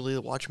regularly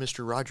watch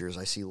Mr. Rogers.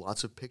 I see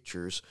lots of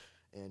pictures,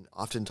 and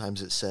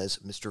oftentimes it says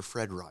Mr.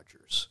 Fred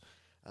Rogers.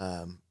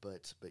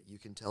 But you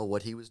can tell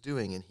what he was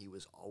doing, and he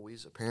was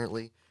always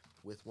apparently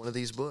with one of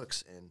these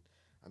books. And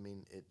I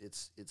mean,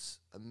 it's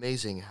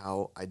amazing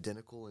how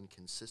identical and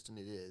consistent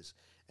it is.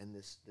 And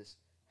this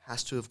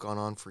has to have gone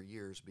on for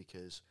years,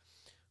 because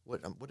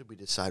what did we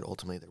decide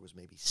ultimately? There was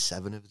maybe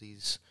 7 of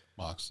these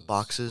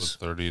boxes,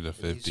 with 30 to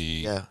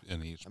 50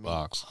 in each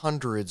box.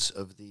 Hundreds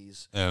of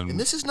these, and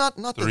this is not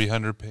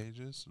 300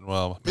 pages.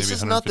 Well, maybe this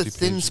is not the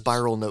thin pages.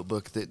 spiral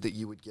notebook that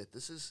you would get.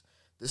 This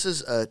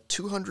is a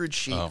 200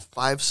 sheet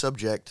 5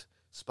 subject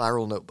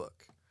spiral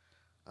notebook,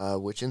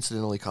 which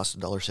incidentally cost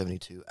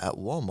 $1.72 at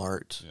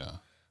Walmart.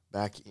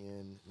 Back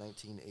in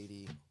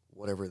 1980,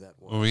 whatever that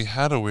was. Well, we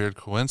had a weird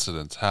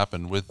coincidence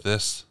happen with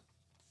this.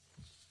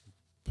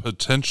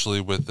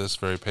 Potentially with this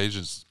very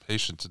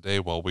patient today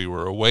while we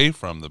were away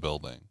from the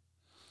building.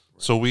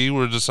 Right. So we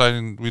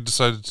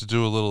decided to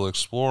do a little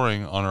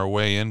exploring on our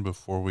way in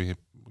before we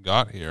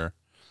got here.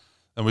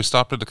 And we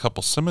stopped at a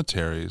couple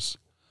cemeteries.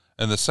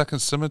 And the second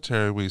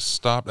cemetery we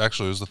stopped,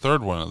 actually it was the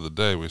third one of the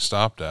day we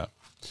stopped at.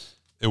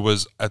 It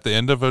was at the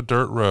end of a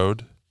dirt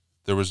road.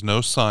 There was no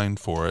sign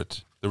for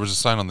it. There was a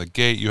sign on the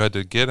gate. You had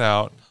to get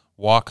out,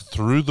 walk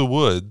through the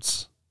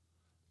woods,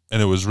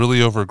 and it was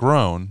really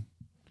overgrown.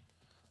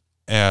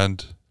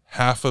 And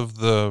half of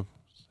the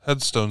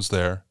headstones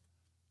there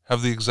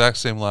have the exact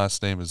same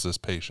last name as this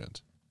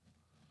patient,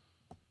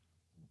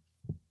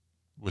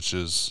 which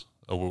is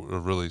a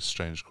really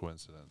strange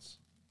coincidence.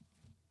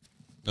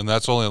 And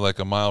that's only like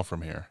a mile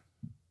from here.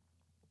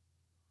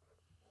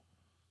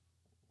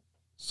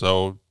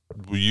 So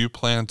will you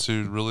plan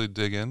to really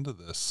dig into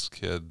this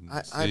kid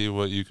and see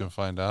what you can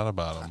find out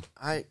about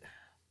him?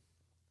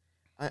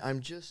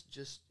 I'm just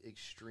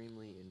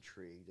extremely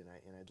intrigued, and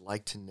I'd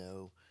like to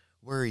know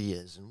where he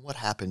is and what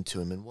happened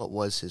to him and what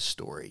was his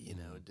story.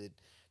 Did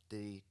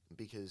he,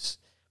 because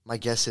my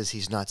guess is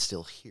he's not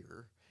still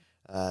here.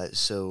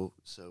 So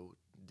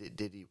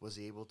was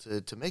he able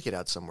to make it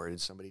out somewhere?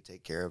 Did somebody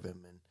take care of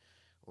him,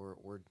 or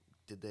were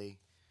they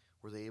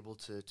able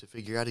to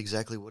figure out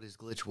exactly what his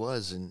glitch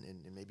was and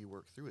maybe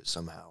work through it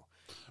somehow?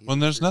 Well,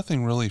 there's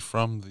nothing really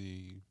from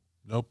the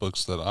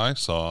notebooks that I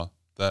saw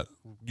that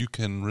you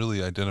can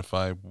really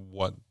identify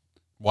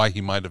why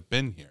he might have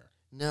been here.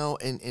 No,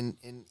 and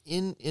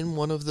in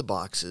one of the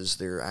boxes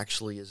there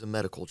actually is a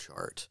medical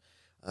chart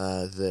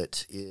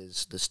that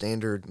is the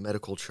standard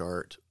medical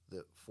chart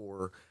that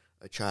for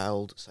a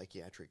child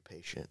psychiatric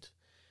patient,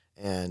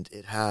 and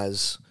it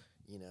has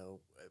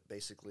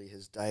basically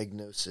his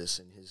diagnosis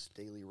and his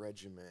daily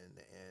regimen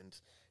and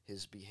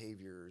his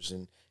behaviors,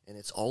 and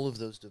it's all of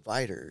those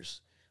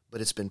dividers,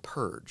 but it's been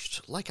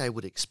purged like I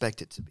would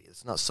expect it to be.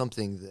 It's not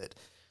something that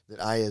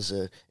I, as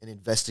an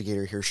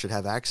investigator here, should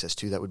have access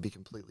to. That would be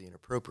completely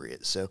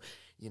inappropriate. So,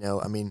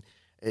 I mean,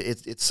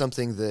 it's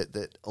something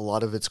that a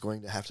lot of it's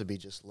going to have to be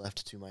just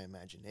left to my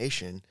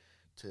imagination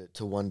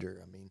to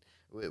wonder. I mean,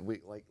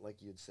 we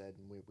like you had said,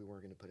 and we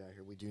weren't going to put out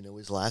here, we do know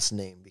his last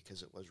name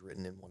because it was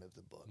written in one of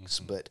the books.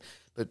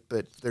 Mm-hmm.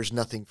 But there's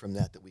nothing from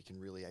that we can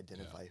really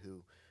identify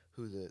who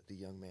the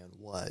young man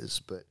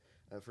was. But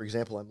for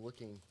example, I'm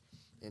looking,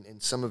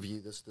 and some of you,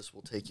 this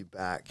will take you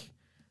back.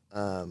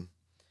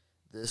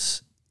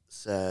 This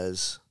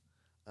says,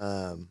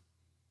 let's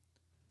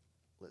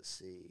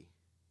see,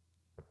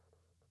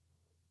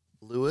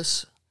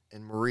 Louis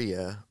and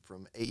Maria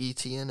from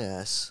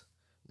AETNS,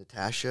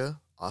 Natasha,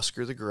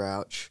 Oscar the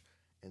Grouch,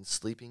 and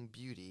Sleeping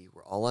Beauty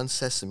were all on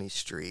Sesame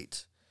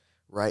Street.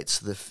 Writes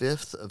the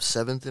 5th of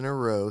 7th in a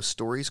row,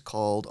 stories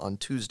called on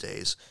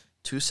Tuesdays,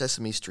 2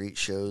 Sesame Street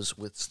shows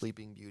with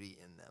Sleeping Beauty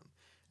in them.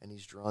 And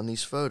he's drawn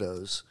these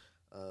photos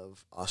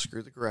of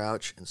Oscar the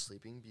Grouch and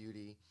Sleeping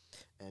Beauty,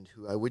 and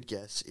who I would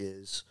guess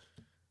is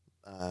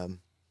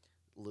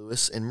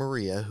Louis and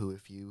Maria, who,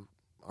 if you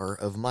are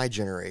of my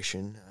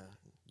generation,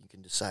 you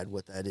can decide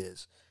what that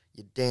is.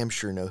 You damn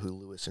sure know who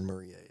Louis and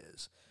Maria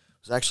is.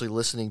 I was actually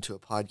listening to a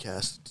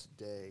podcast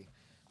today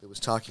that was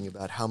talking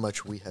about how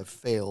much we have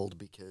failed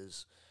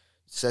because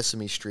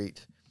Sesame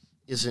Street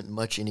isn't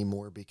much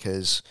anymore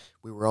because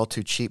we were all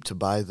too cheap to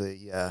buy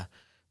the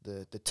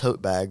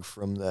tote bag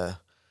from the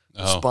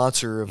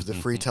sponsor of the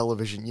free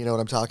television. You know what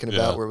I'm talking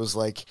about? Where it was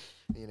like,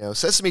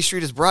 Sesame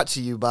Street is brought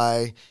to you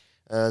by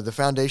the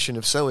foundation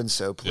of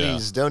so-and-so.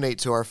 Please donate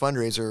to our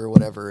fundraiser or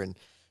whatever. And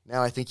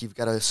now I think you've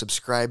got to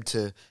subscribe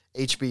to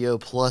HBO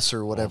Plus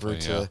or whatever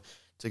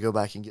to go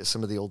back and get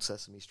some of the old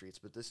Sesame Streets.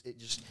 But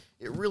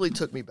it really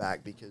took me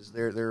back because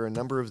there are a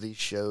number of these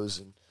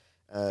shows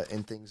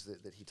and things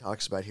that he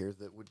talks about here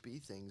that would be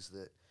things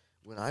that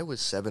when I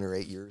was 7 or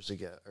 8 years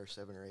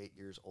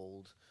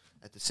old,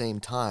 at the same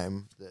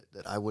time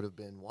that I would have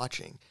been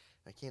watching.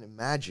 I can't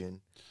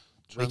imagine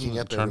waking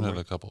up every Turn it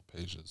morning. a couple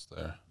pages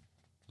there.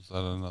 Is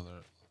that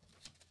another?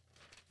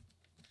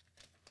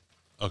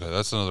 Okay,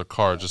 that's another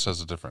car. It just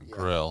has a different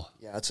grill.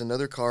 Yeah, it's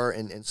another car,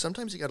 and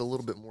sometimes you got a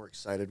little bit more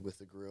excited with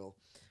the grill.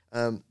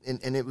 And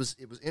it was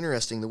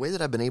interesting. The way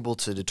that I've been able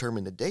to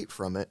determine the date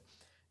from it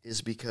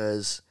is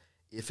because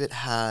if it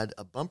had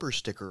a bumper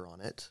sticker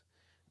on it,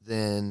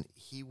 then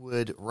he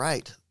would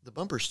write the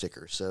bumper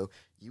sticker. So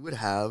you would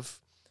have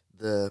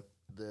the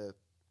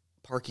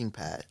parking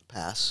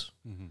pass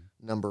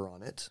number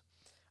on it.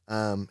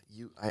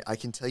 I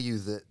can tell you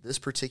that this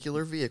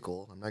particular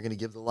vehicle, I'm not going to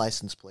give the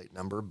license plate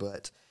number,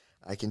 but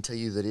I can tell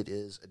you that it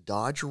is a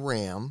Dodge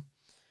Ram.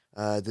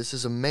 This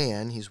is a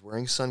man. He's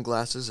wearing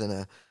sunglasses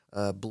and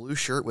a blue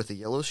shirt with a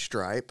yellow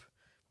stripe,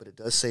 but it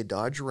does say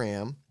Dodge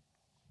Ram.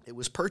 It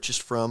was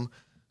purchased from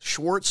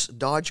Schwartz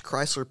Dodge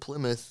Chrysler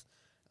Plymouth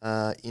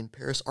in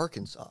Paris,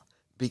 Arkansas,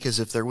 because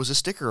if there was a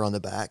sticker on the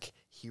back,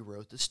 he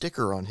wrote the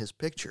sticker on his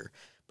picture.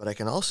 But I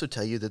can also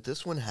tell you that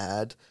this one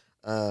had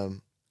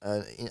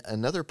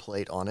another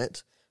plate on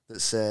it that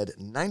said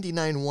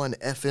 99.1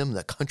 FM,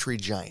 the Country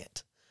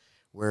Giant,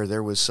 where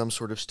there was some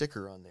sort of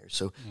sticker on there.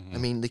 So, I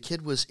mean, the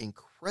kid was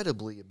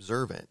incredibly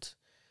observant,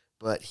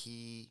 but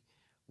he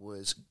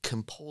was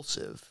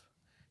compulsive.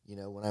 You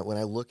know, when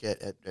I look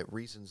at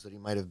reasons that he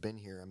might have been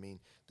here, I mean,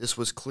 this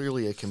was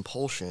clearly a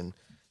compulsion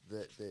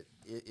that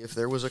if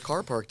there was a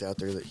car parked out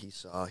there that he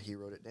saw, he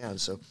wrote it down.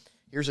 So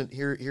here's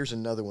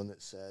another one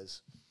that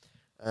says,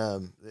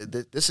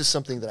 this is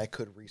something that I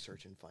could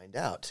research and find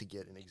out to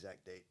get an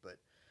exact date, but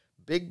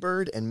Big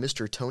Bird and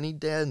Mr. Tony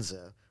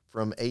Danza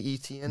from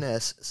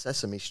AETNS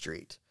Sesame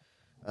Street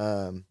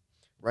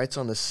writes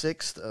on the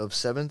 6th of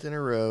 7th in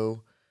a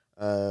row,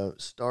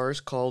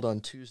 stars called on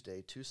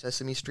Tuesday, 2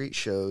 Sesame Street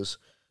shows,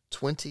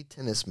 20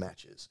 tennis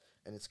matches.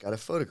 And it's got a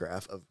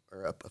photograph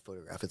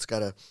it's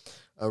got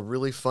a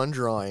really fun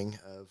drawing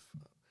of,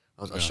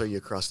 I'll show you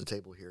across the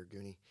table here,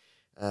 Goonie.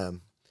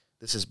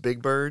 This is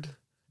Big Bird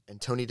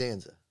and Tony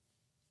Danza.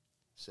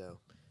 So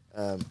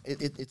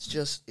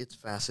it's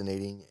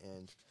fascinating.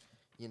 And,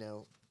 you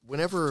know,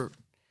 whenever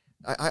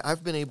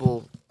I've been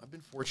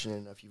fortunate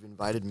enough, you've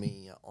invited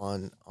me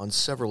on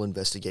several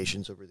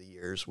investigations over the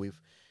years. We've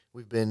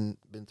been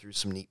through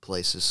some neat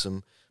places,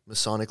 some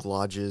Masonic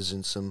lodges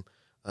and some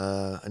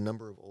a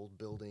number of old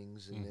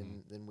buildings,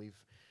 and then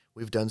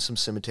we've done some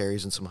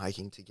cemeteries and some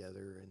hiking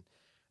together,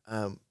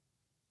 and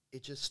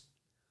it just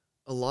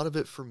a lot of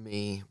it for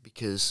me,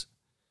 because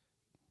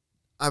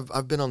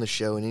I've been on the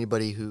show, and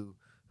anybody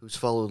who's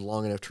followed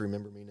long enough to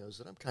remember me knows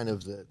that I'm kind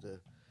of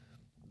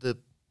the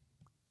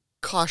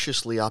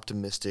cautiously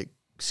optimistic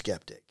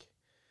skeptic.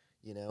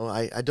 You know,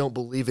 I don't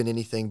believe in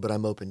anything, but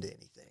I'm open to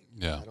anything.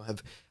 Yeah.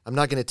 I'm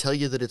not going to tell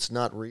you that it's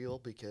not real,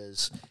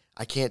 because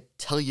I can't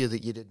tell you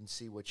that you didn't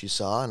see what you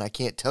saw, and I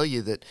can't tell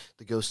you that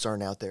the ghosts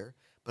aren't out there,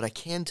 but I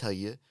can tell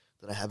you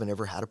that I haven't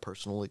ever had a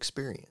personal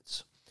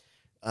experience.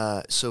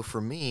 So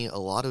for me, a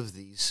lot of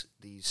these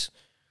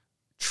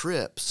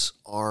trips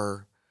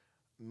are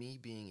me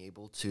being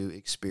able to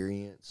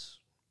experience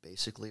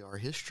basically our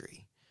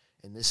history.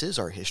 And this is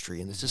our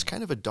history, and this is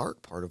kind of a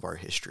dark part of our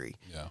history.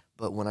 Yeah.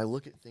 But when I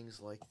look at things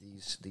like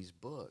these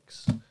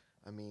books,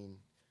 I mean,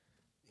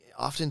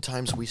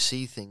 oftentimes we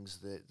see things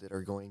that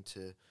are going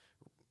to,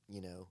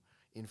 you know,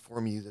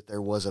 inform you that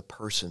there was a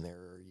person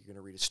there, or you're going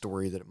to read a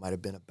story that it might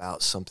have been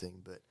about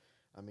something. But,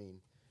 I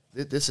mean,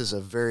 this is a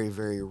very,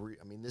 very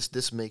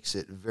this makes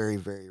it very,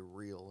 very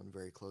real and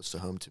very close to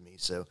home to me.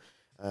 So,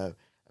 I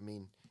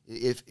mean,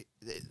 if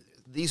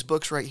these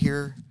books right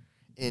here,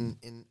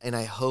 and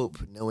I hope,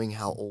 knowing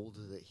how old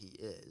that he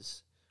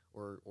is,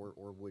 or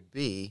would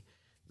be,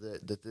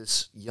 that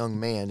this young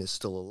man is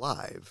still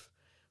alive.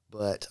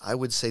 But I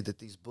would say that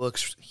these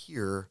books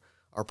here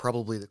are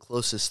probably the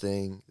closest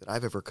thing that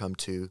I've ever come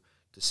to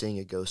seeing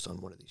a ghost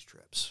on one of these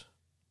trips.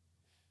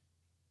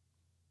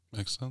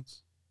 Makes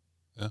sense.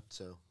 Yeah.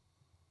 So,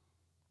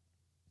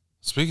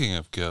 speaking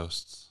of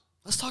ghosts,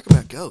 let's talk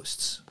about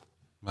ghosts.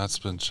 Matt's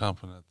been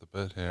chomping at the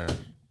bit here.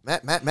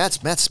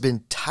 Matt's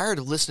been tired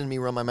of listening to me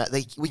run my mouth.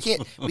 We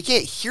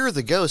can't hear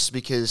the ghosts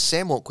because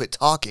Sam won't quit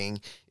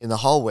talking in the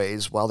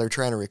hallways while they're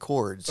trying to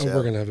record. So. Oh,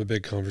 we're gonna have a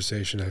big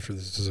conversation after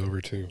this is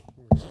over too.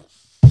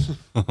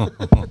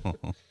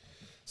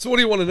 So what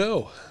do you want to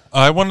know?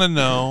 I want to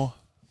know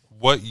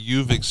what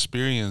you've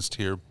experienced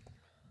here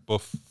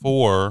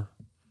before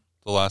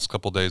the last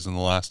couple of days and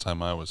the last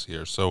time I was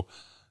here. So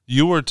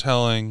you were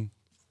telling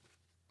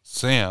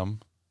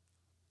Sam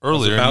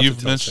earlier, and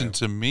you've mentioned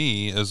to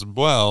me as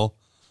well,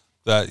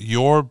 that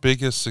your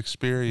biggest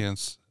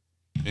experience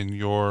in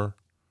your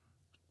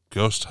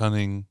ghost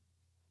hunting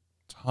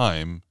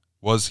time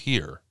was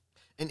here.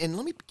 And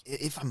let me,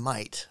 if I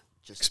might,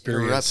 just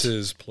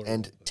experiences plural,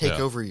 and take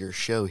over your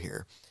show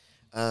here.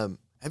 Have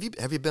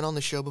you been on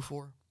the show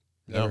before?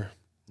 Never.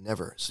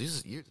 So this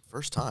is your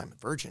first time,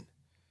 virgin,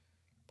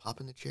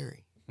 popping the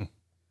cherry,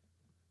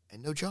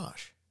 and no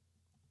Josh.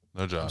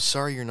 No Josh. I'm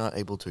sorry you're not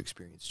able to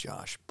experience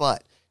Josh,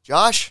 but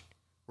Josh,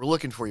 We're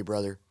looking for you,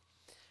 brother.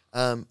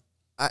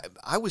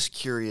 I was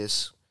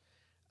curious,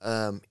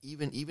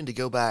 even to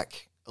go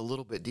back a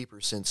little bit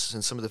deeper, since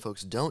some of the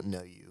folks don't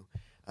know you.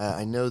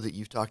 I know that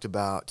you've talked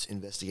about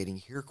investigating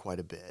here quite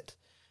a bit,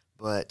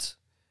 but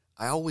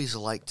I always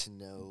like to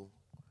know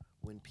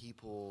when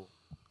people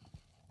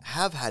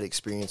have had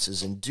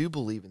experiences and do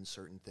believe in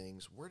certain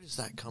things, where does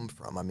that come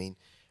from? I mean,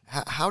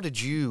 how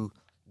did you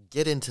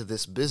get into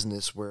this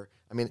business where,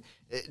 I mean,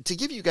 to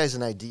give you guys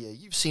an idea,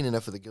 you've seen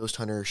enough of the Ghost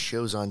Hunter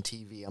shows on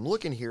TV. I'm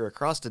looking here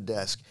across the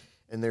desk,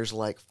 and there's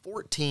like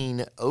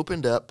 14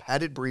 opened up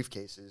padded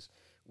briefcases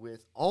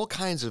with all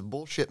kinds of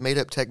bullshit made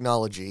up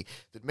technology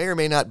that may or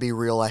may not be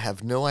real. I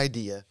have no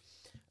idea.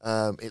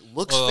 It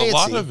looks fancy. A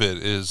lot of it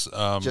is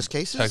just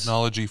cases?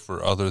 Technology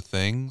for other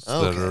things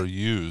that are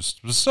used.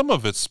 Some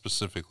of it's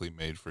specifically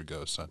made for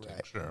ghost hunting,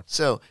 sure.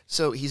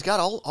 So he's got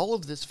all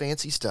of this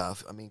fancy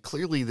stuff. I mean,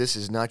 clearly this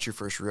is not your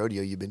first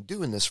rodeo. You've been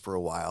doing this for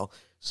a while.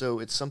 So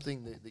it's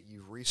something that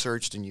you've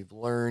researched and you've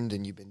learned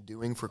and you've been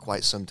doing for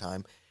quite some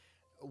time.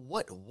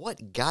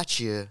 What got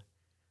you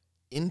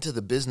into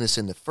the business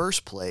in the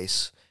first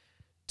place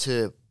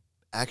to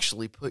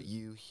actually put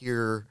you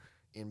here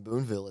in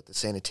Boonville at the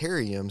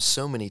Sanatorium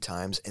so many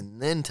times,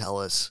 and then tell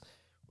us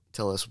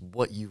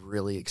what you've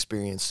really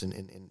experienced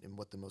and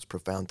what the most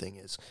profound thing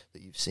is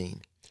that you've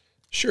seen?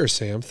 Sure,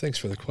 Sam. Thanks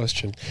for the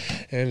question.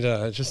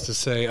 And just to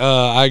say,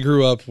 I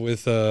grew up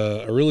with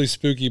a really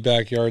spooky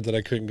backyard that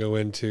I couldn't go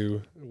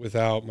into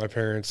without my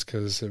parents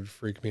because it would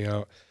freak me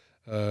out.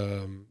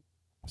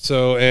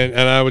 So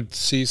I would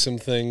see some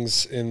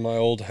things in my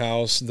old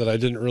house that I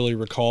didn't really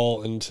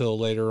recall until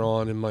later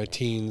on in my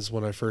teens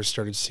when I first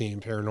started seeing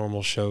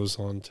paranormal shows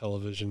on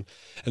television.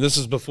 And this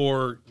is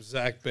before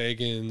Zach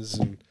Bagans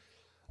and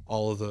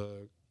all of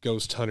the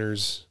ghost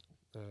hunters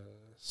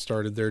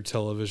started their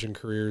television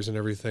careers and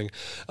everything.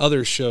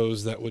 Other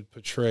shows that would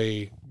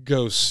portray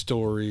ghost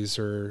stories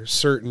or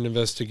certain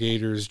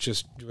investigators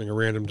just doing a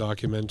random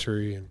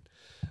documentary and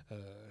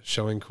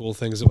showing cool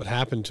things that would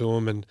happen to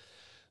them, and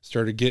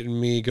started getting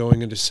me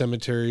going into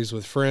cemeteries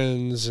with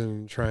friends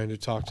and trying to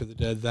talk to the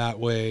dead that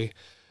way.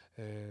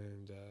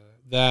 And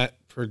that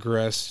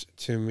progressed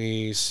to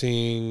me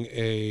seeing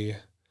a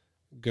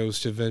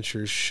Ghost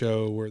Adventures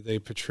show where they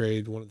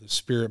portrayed one of the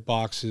spirit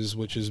boxes,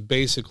 which is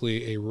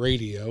basically a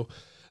radio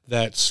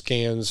that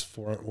scans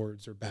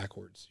frontwards or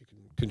backwards. You can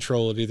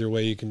control it either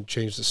way. You can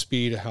change the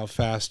speed of how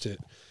fast it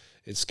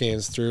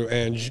scans through,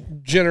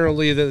 and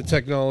generally the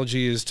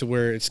technology is to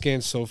where it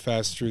scans so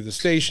fast through the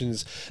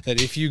stations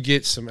that if you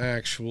get some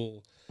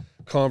actual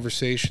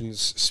conversations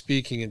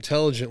speaking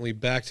intelligently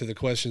back to the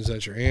questions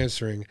that you're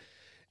answering,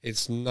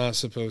 it's not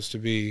supposed to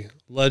be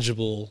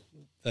legible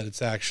that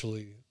it's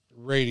actually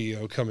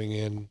radio coming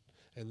in,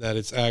 and that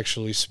it's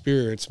actually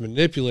spirits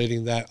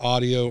manipulating that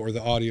audio or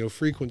the audio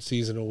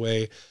frequencies in a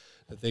way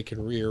that they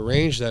can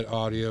rearrange that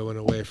audio in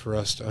a way for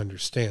us to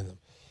understand them.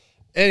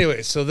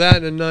 Anyway, so that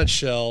in a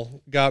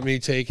nutshell got me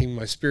taking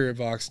my spirit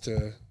box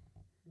to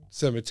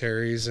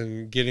cemeteries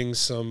and getting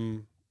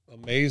some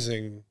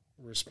amazing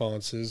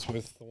responses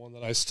with the one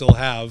that I still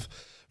have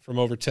from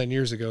over 10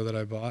 years ago that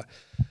I bought.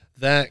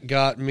 That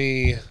got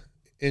me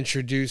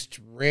introduced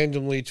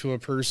randomly to a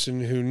person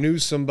who knew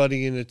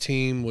somebody in a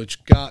team,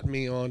 which got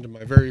me onto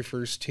my very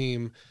first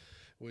team,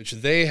 which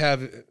they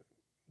had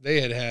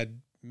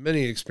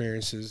many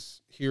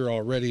experiences here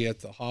already at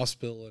the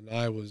hospital, and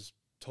I was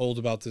told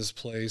about this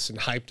place and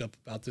hyped up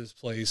about this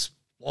place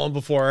long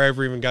before I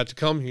ever even got to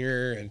come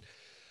here, and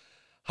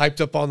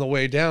hyped up on the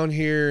way down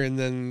here. And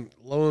then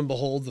lo and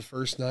behold, the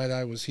first night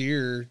I was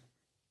here,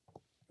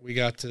 we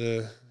got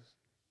to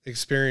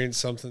experience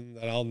something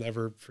that I'll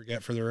never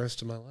forget for the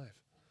rest of my life.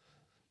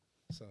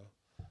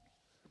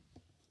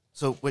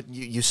 So what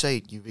you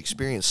say, you've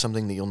experienced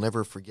something that you'll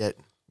never forget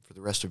for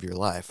the rest of your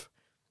life.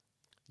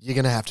 You're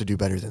going to have to do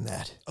better than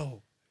that.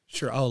 Oh,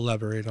 sure. I'll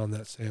elaborate on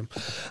that, Sam.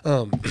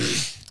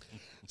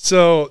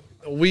 So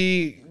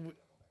the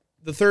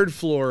third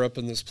floor up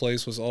in this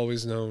place was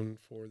always known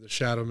for the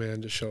Shadow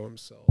Man to show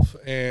himself.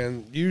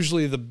 And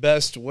usually the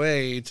best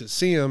way to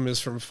see him is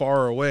from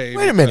far away.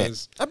 Wait a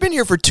minute. I've been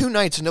here for 2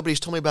 nights and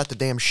nobody's told me about the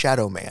damn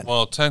Shadow Man.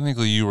 Well,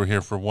 technically you were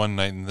here for 1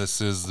 night, and this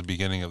is the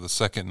beginning of the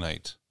second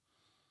night.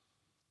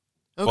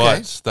 Okay.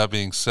 But that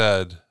being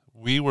said,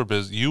 we were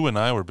busy. You and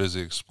I were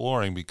busy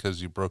exploring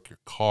because you broke your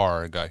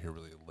car and got here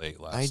really late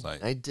last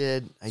night. I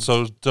did.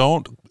 So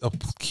don't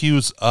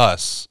accuse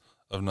us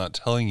of not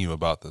telling you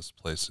about this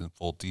place in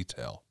full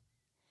detail.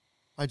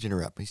 Why'd you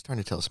interrupt? He's trying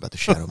to tell us about the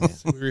Shadow Man.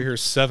 We were here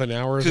 7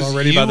 hours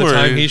already by the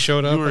time he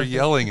showed up. You were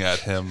yelling at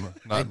him,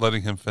 not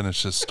letting him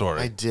finish his story.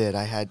 I did.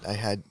 I had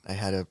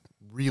a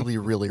really,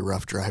 really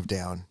rough drive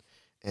down,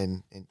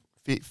 and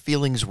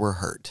feelings were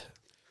hurt.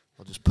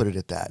 I'll just put it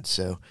at that.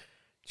 So,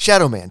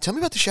 Shadow Man. Tell me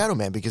about the Shadow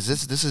Man, because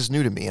this is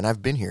new to me, and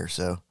I've been here.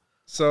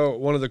 So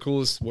one of the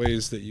coolest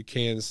ways that you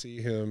can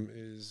see him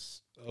is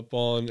up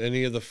on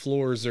any of the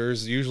floors.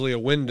 There's usually a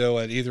window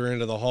at either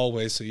end of the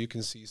hallway, so you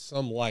can see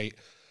some light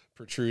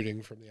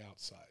protruding from the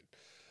outside.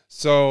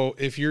 So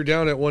if you're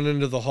down at one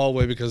end of the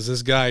hallway, because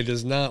this guy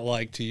does not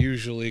like to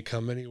usually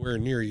come anywhere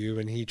near you,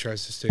 and he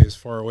tries to stay as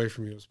far away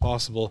from you as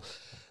possible.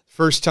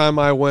 First time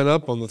I went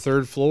up on the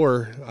 3rd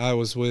floor, I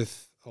was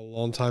with a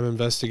longtime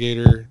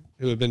investigator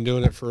who had been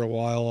doing it for a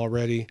while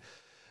already.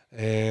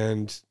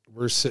 And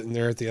we're sitting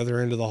there at the other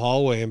end of the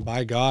hallway, and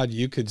by God,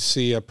 you could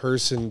see a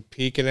person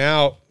peeking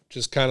out,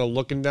 just kind of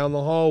looking down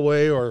the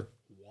hallway or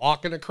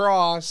walking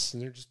across,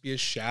 and there'd just be a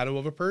shadow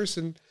of a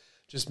person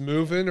just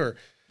moving, or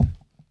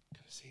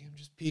see him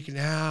just peeking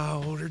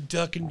out or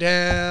ducking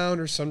down,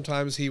 or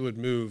sometimes he would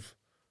move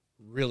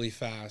really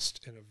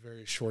fast in a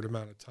very short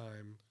amount of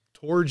time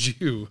towards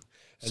you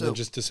and then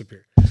just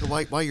disappear. So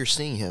while you're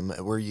seeing him,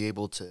 were you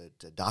able to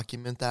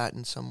document that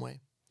in some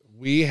way?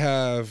 We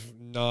have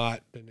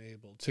not been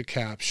able to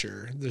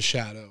capture the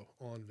shadow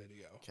on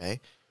video.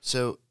 Okay.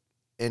 So,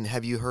 and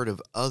have you heard of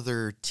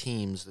other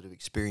teams that have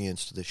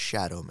experienced the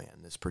Shadow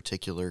Man, this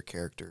particular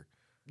character?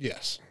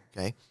 Yes.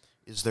 Okay.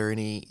 Is there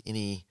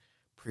any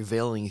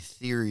prevailing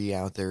theory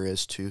out there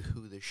as to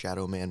who the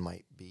Shadow Man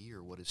might be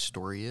or what his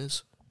story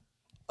is?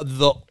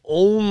 The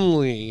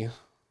only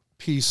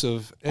piece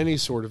of any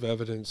sort of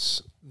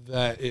evidence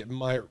that it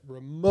might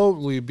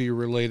remotely be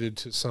related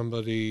to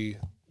somebody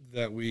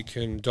that we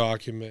can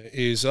document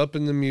is up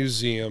in the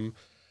museum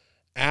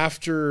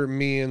after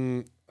me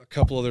and a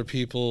couple other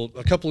people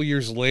a couple of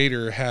years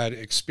later had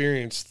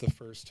experienced the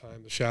first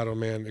time the Shadow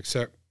Man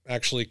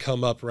actually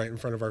come up right in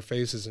front of our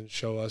faces and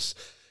show us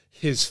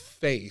his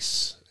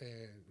face,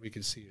 and we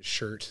could see his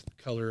shirt,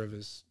 the color of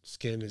his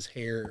skin, his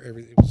hair,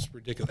 everything. It was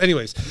ridiculous.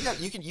 Anyways,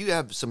 you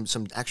have some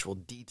actual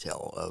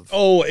detail of.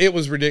 Oh, it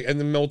was ridiculous, and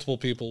then multiple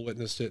people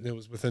witnessed it, and it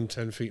was within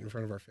 10 feet in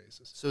front of our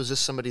faces. So is this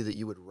somebody that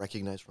you would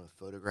recognize from a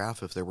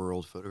photograph if there were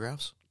old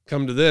photographs?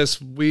 Come to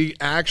this, we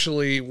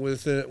actually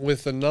with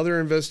another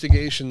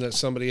investigation that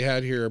somebody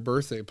had here, a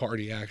birthday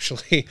party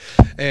actually,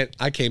 and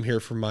I came here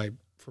for my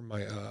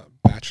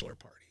bachelor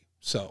party.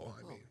 So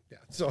I mean, yeah.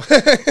 So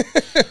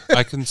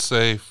I can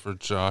say for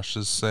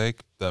Josh's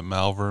sake that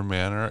Malvern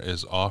Manor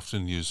is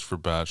often used for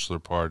bachelor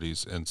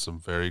parties, and some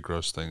very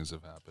gross things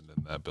have happened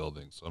in that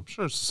building. So I'm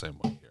sure it's the same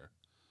one here.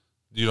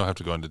 You don't have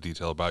to go into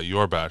detail about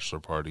your bachelor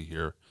party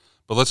here,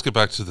 but let's get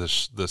back to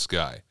this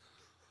guy.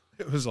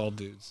 it was all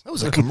dudes. That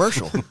was a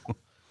commercial.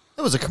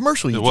 That was a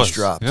commercial you just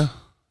dropped. Yeah.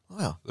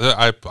 Wow.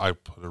 I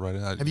put it right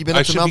in. Have you been up to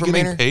I should Malvern be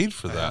getting Manor? paid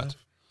for that.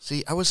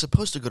 See, I was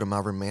supposed to go to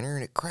Malvern Manor,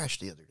 and it crashed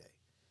the other day.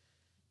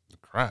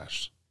 It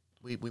crashed.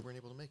 We weren't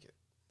able to make it.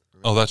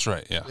 Remember? Oh, that's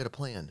right. Yeah. We had a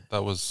plan.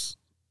 That was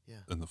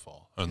in the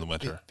fall or in the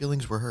winter.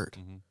 Feelings were hurt.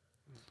 Mm-hmm.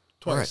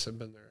 Twice right. I've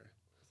been there.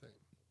 I think.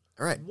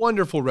 All right.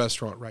 Wonderful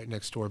restaurant right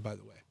next door, by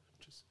the way.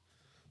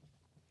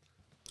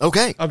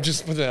 Okay. I'm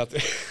just putting it out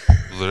there.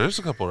 Well, there is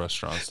a couple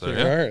restaurants there.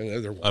 There Yeah. are.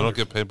 They're I don't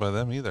get paid by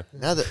them either.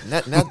 Now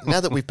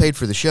that we've paid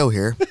for the show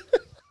here,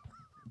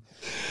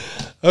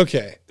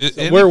 Okay. So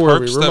Any where were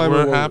we? perks that Remind me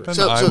were where we happen,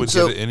 So- I would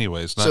so- get it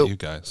anyways, not so- you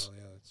guys. Oh,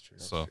 yeah, that's true.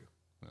 So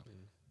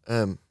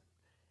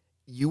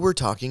you were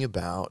talking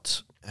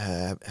about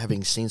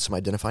having seen some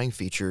identifying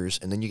features,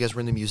 and then you guys were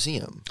in the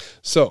museum.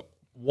 So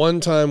one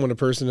time when a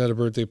person had a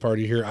birthday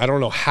party here, I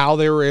don't know how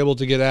they were able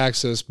to get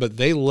access, but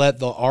they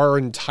let our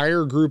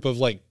entire group of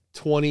like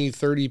 20,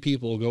 30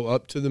 people go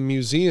up to the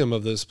museum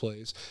of this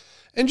place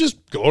and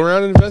just go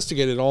around and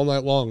investigate it all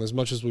night long as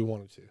much as we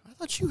wanted to. I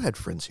thought you had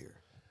friends here.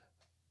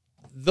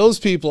 Those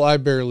people I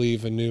barely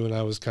even knew, and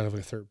I was kind of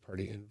a third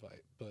party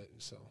invite. But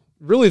so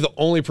really the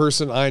only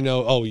person I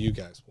know, oh, you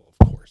guys, well,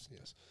 of course,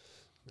 yes.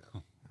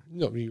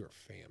 No, you're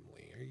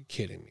family. Are you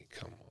kidding me?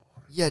 Come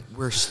on. Yet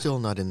we're still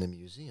not in the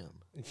museum.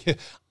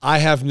 I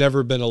have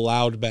never been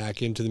allowed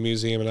back into the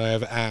museum, and I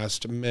have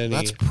asked many.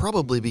 That's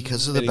probably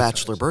because of the many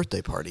bachelor times.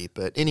 birthday party.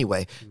 But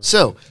anyway,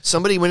 so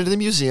somebody went into the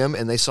museum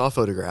and they saw a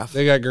photograph.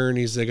 They got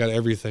gurneys. They got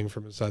everything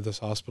from inside this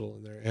hospital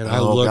in there. And I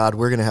Oh looked. God,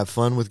 we're gonna have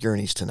fun with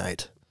gurneys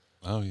tonight.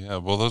 oh yeah.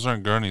 Well, those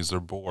aren't gurneys; they're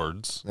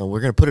boards. No,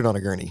 we're gonna put it on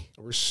a gurney.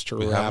 We're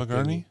strapping We have a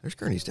gurney. There's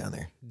gurneys down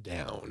there.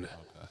 down.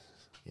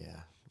 Yeah,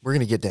 we're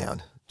gonna get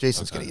down.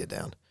 Jason's gonna get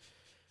down.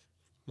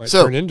 Might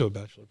So- turn into a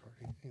bachelor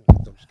party.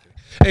 I'm just kidding.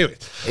 Anyway,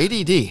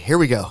 ADD. Here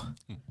we go.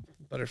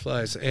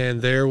 butterflies.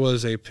 And there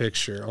was a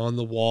picture on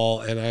the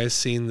wall, and I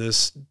seen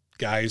this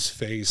guy's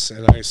face,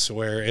 and I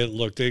swear it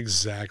looked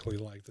exactly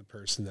like the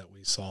person that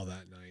we saw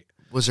that night.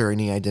 Was there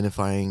any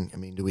identifying? I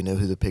mean, do we know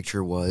who the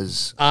picture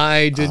was?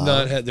 I did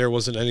not have, there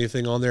wasn't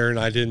anything on there, and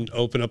I didn't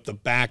open up the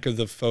back of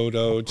the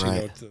photo to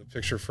Right. the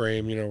picture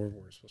frame, where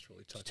we're supposed to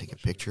really touch Take a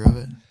much. picture of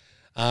it.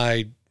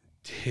 I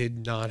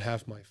did not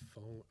have my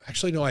phone.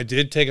 Actually, no, I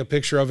did take a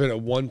picture of it at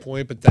one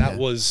point, but that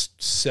was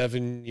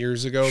 7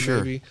 years ago, Sure.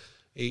 maybe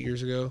 8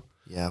 years ago.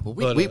 Yeah, well,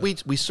 But,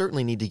 we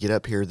certainly need to get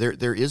up here.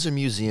 There is a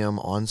museum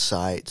on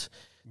site.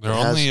 They're It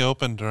has- only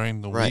open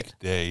during the Right.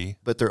 weekday.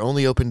 But they're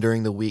only open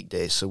during the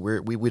weekdays, so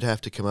we would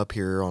have to come up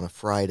here on a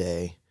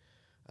Friday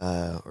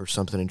or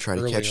something and try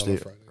to Early catch on a the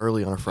Friday.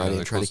 early on a Friday Yeah,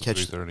 and try to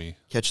catch 3:30.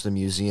 catch the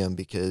museum,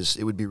 because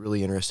it would be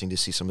really interesting to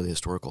see some of the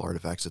historical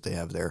artifacts that they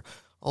have there.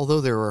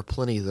 Although there are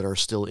plenty that are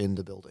still in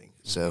the building.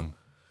 So,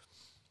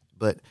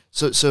 but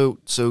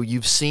so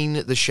you've seen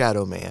the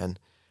Shadow Man.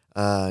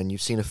 and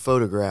you've seen a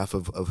photograph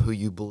of who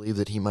you believe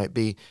that he might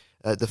be.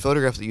 The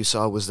photograph that you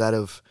saw, was that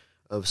of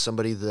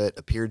somebody that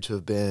appeared to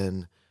have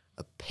been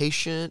a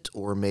patient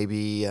or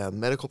maybe a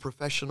medical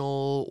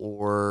professional,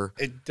 or?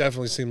 It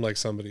definitely seemed like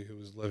somebody who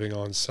was living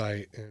on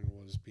site and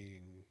was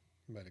being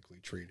medically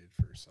treated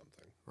for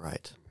something.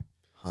 Right.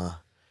 Huh.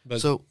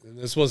 But So, and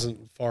this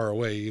wasn't far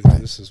away either.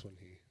 Right. This is when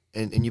he.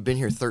 and you've been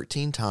here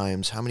 13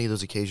 times. How many of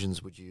those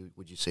occasions would you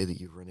say that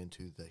you've run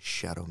into the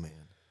Shadow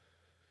Man?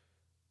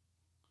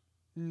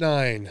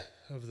 9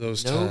 of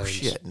those times. No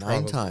shit, 9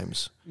 probably.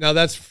 times. Now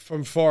that's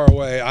from far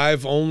away.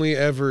 I've only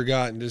ever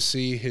gotten to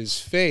see his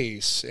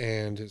face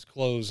and his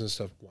clothes and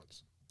stuff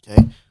once.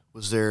 Okay.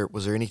 Was there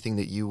anything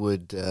that you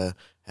would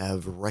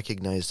have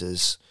recognized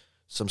as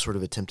some sort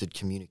of attempted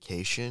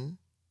communication?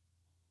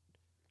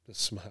 The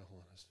smile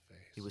on his face.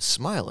 He was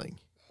smiling.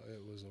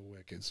 It was a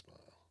wicked smile.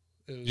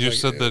 It was You like-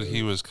 said that it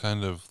he was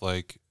kind of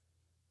like,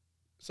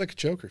 It's like a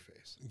Joker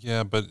face.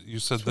 yeah, but you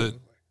said That's what it that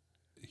looked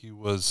like. he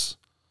was,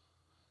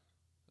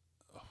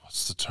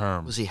 what's the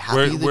term? Was he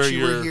happy that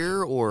you were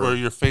here, or? where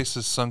your face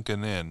is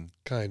sunken in,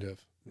 Kind of.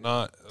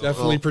 not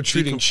Definitely well,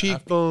 protruding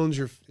cheekbones.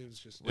 It was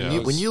just. Yeah.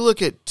 When you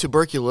look at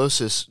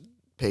tuberculosis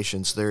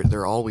patients,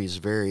 they're always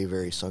very,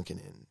 very sunken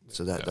in.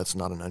 So that's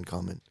not an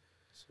uncommon.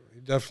 So he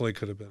definitely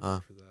could have been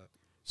there for that.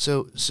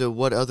 So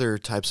what other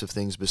types of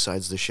things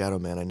besides the Shadow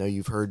Man? I know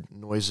you've heard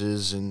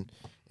noises, and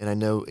I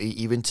know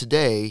even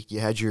today you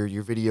had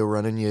your video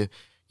running.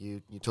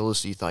 You told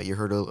us that you thought you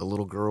heard a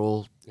little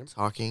girl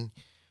talking.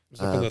 I was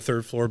up on the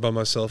 3rd floor by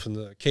myself in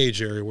the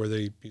cage area where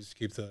they used to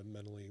keep the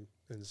mentally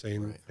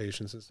insane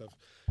patients and stuff.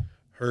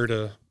 Heard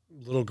a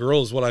little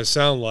girl is what I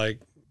sound like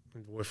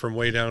from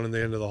way down in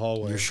the end of the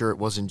hallway. You're sure it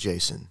wasn't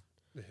Jason?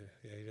 Yeah,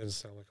 he doesn't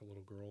sound like a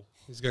little girl.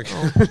 He's got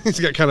he's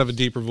got kind of a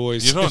deeper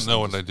voice. You don't know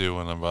what I do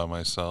when I'm by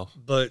myself.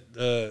 But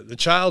the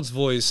child's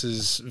voice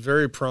is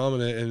very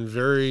prominent and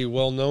very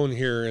well known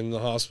here in the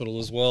hospital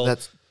as well.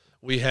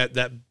 We had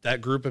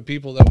that group of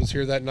people that was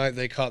here that night.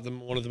 They caught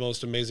them one of the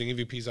most amazing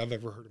EVPs I've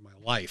ever heard in my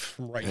life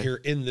from right here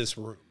in this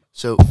room.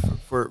 So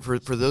for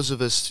those of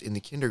us in the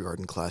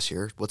kindergarten class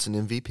here, what's an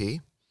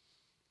MVP?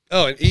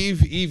 Oh, an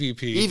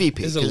EVP. EVP.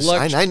 Is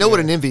 'Cause I know what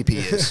an MVP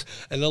is.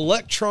 An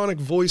electronic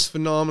voice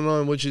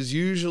phenomenon, which is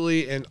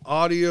usually an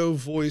audio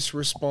voice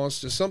response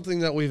to something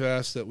that we've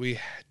asked that we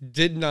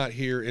did not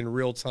hear in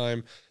real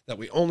time, that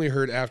we only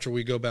heard after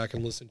we go back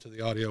and listen to the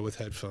audio with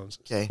headphones.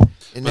 Okay.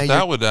 And But now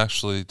that would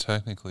actually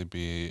technically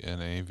be an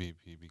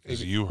AVP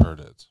because you heard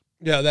it.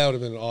 Yeah, that would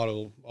have been an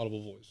audible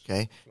voice.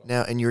 okay.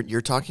 Now, and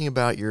you're talking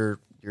about your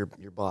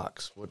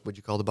box. What would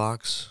you call the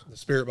box? The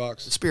spirit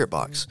box. The spirit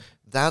box.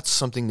 That's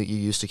something that you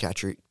use to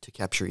capture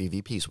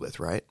EVPs with,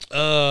 right?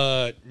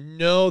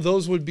 No,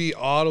 those would be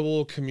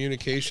audible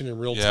communication in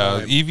real Yeah,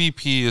 time.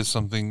 EVP is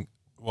something.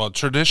 Well,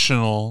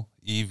 traditional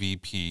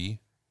EVP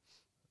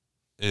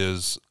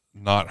is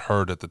not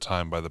heard at the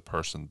time by the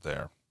person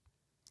there.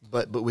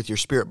 But with your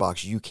spirit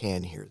box, you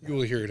can hear that. You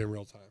will hear it in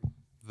real time.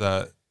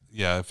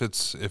 If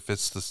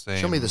it's the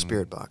same. Show me the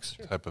spirit box.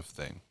 type of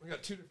thing. We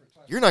got 2 different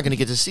types. You're not going to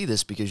get to see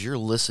this because you're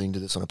listening to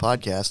this on a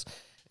podcast.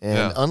 And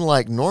Yeah.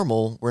 unlike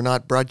normal, we're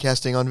not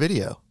broadcasting on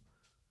video.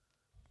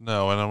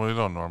 No, and we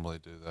don't normally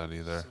do that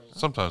either.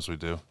 Sometimes we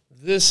do.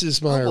 This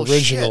is my Oh,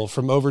 original shit.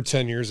 from over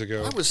 10 years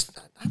ago.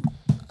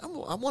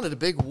 I wanted a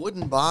big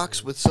wooden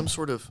box with some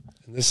sort of.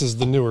 And this is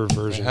the newer We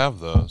version. have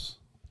those.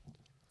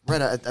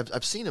 Right,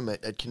 I've seen them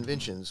at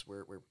conventions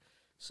where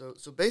so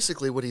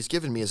basically what he's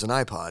given me is an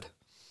iPod.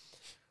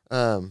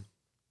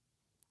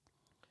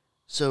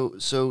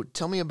 So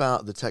tell me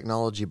about the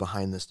technology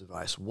behind this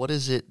device. What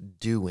is it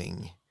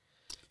doing?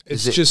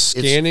 It's just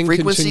scanning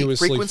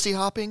continuously. frequency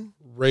hopping?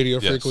 Radio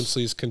Yes.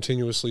 frequencies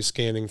continuously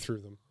scanning through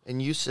them.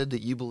 And you said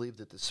that you believe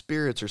that the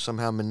spirits are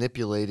somehow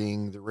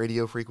manipulating the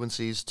radio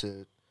frequencies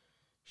to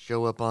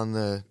show up on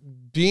the.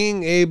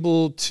 Being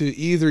able to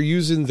either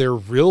using their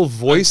real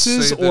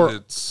voices I'd say or that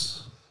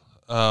it's.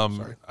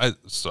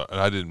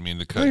 I didn't mean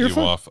to cut you're you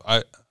fine. off.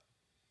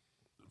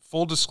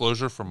 Full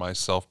disclosure for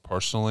myself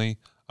personally,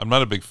 I'm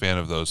not a big fan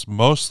of those.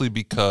 Mostly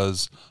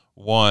because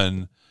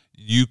and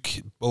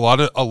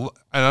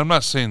I'm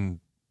not saying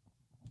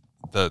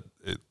that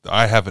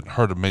I haven't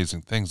heard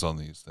amazing things on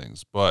these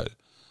things, but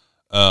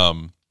a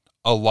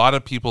lot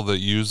of people that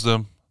use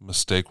them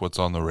mistake what's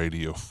on the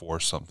radio for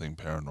something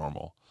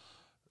paranormal.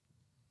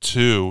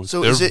 Two,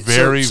 So they're is it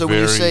very, so very.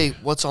 when you say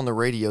what's on the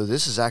radio,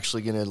 this is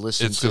actually going to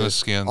listen It's gonna to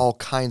scan- all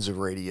kinds of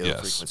radio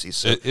Yes. frequencies.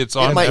 So It's it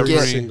on might every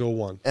get single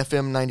one.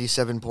 FM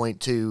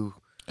 97.2.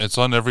 It's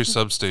on every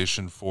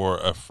substation for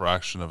a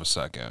fraction of a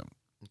second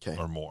Okay.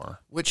 or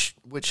more. Which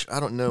I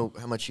don't know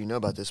how much you know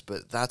about this,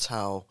 but that's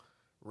how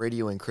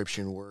radio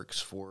encryption works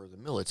for the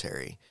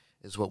military,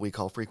 is what we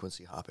call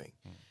frequency hopping.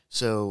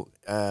 So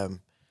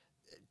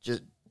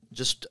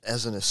just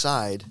as an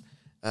aside,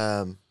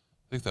 I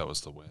think that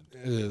was the wind.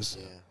 It is.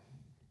 yeah,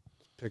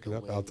 Picking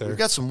up out there. we've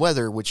got some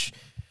weather, which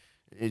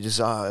it is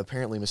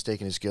apparently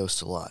mistaken as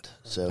ghosts a lot.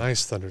 So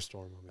Nice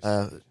thunderstorm.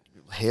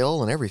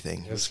 hail and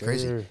everything. Yes, It's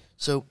crazy.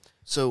 sir.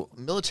 So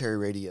military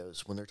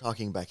radios, when they're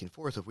talking back and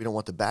forth, if we don't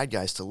want the bad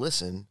guys to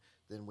listen,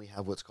 then we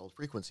have what's called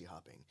frequency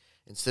hopping.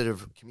 Instead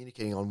of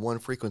communicating on one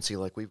frequency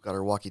like we've got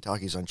our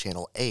walkie-talkies on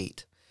channel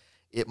 8,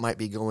 it might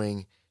be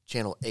going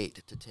channel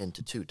 8 to 10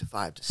 to 2 to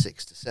 5 to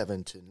 6 to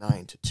 7 to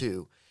 9 to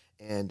 2.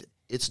 And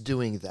it's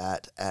doing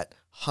that at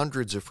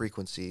hundreds of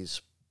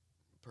frequencies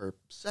per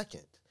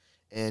second.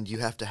 And you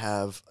have to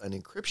have an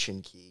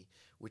encryption key,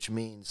 which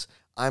means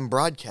I'm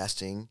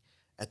broadcasting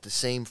at the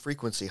same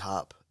frequency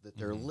hop that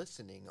they're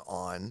listening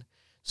on.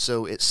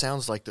 So it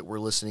sounds like that we're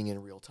listening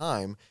in real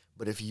time.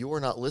 But if you're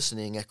not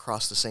listening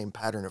across the same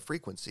pattern of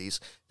frequencies,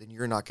 then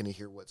you're not going to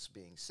hear what's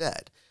being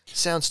said.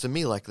 Sounds to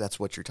me like that's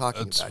what you're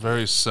talking It's about. It's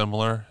very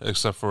similar,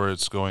 except for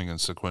it's going in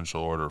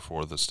sequential order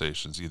for the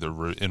stations, either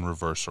in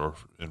reverse or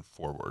in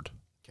forward.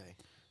 Okay.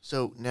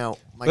 So now,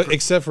 but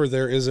except for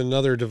there is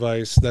another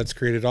device that's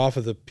created off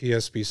of the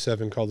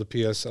PSB7 called the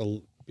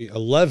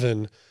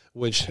PS11,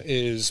 which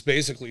is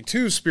basically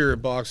 2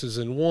 spirit boxes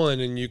in one,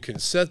 and you can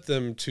set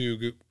them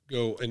to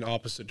go in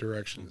opposite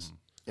directions.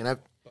 And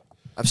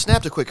I've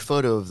snapped a quick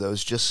photo of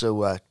those just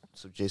so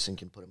Jason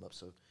can put them up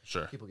so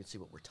people can see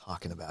what we're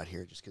talking about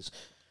here. Just because,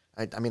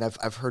 I mean,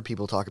 I've heard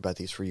people talk about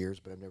these for years,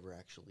 but I've never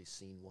actually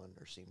seen one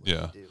or seen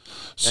what they do.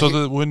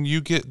 So when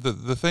you get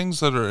the things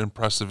that are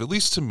impressive, at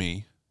least to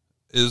me,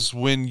 is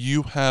when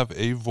you have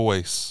a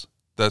voice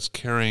that's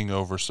carrying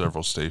over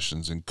several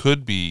stations and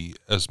could be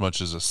as much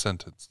as a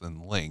sentence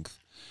in length.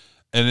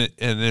 And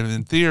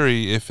in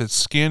theory, if it's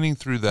scanning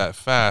through that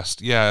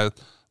fast,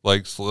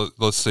 like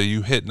let's say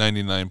you hit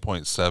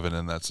 99.7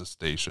 and that's a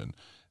station.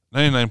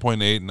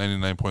 99.8,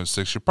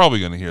 99.6, you're probably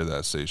going to hear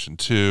that station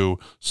too.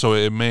 So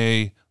it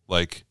may,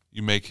 like,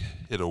 you may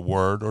hit a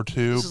word or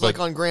two. This is like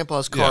on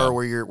Grandpa's car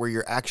where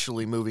you're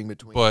actually moving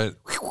between. But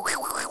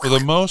for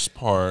the most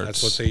part,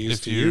 that's what they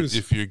used to use.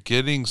 If you're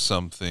getting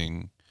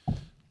something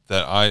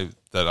that I've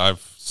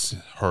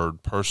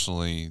heard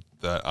personally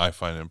that I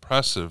find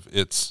impressive,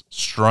 it's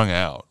strung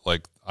out.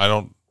 Like, I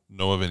don't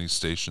know of any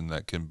station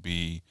that can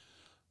be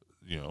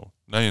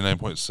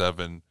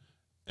 99.7,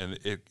 and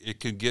it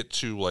can get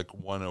to like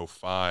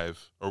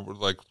 105 or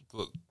like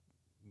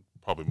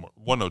probably more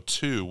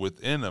 102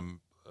 within a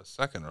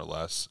second or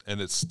less,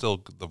 and it's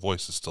still, the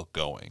voice is still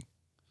going,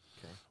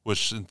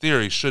 which in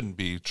theory shouldn't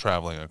be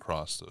traveling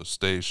across those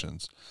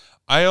stations.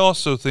 I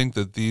also think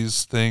that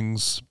these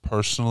things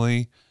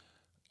personally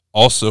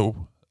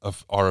also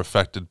are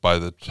affected by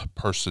the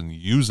person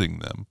using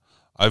them.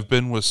 I've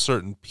been with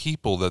certain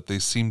people that they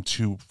seem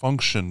to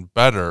function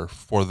better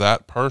for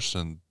that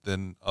person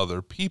than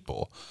other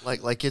people.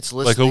 Like it's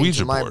listening like a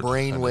to my board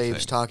brain kind of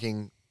waves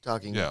thing.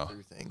 talking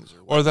through things.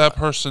 Or that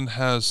person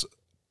has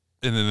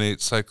an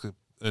innate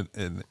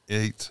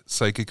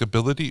psychic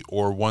ability,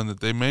 or one that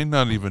they may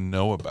not even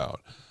know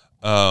about.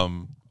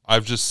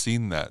 I've just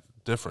seen that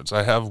difference.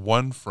 I have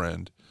one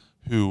friend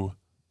who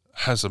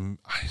has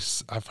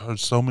I've heard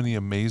so many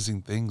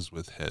amazing things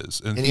with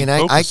his, and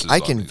I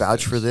can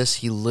vouch for this.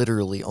 He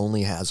literally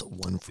only has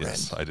one friend.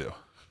 Yes, I do.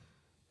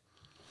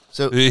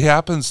 So it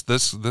happens.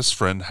 This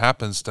friend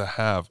happens to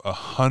have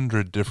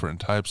 100 different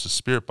types of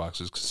spirit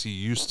boxes because he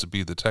used to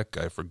be the tech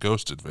guy for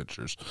Ghost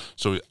Adventures.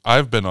 So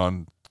I've been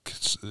on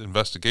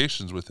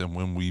investigations with him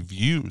when we've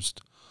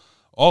used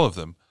all of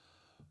them.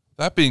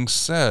 That being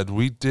said,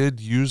 we did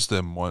use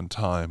them one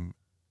time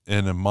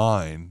in a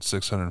mine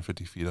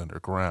 650 feet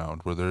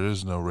underground where there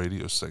is no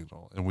radio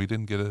signal, and we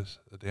didn't get a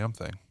damn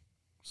thing.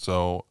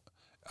 So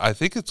I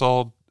think it's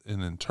all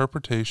an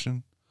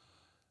interpretation.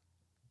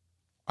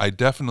 I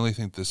definitely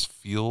think this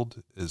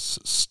field is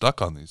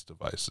stuck on these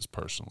devices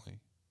personally.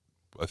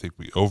 I think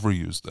we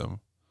overuse them,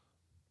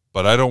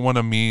 but I don't want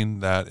to mean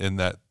that in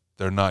that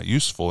they're not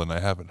useful and I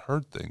haven't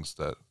heard things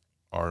that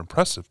are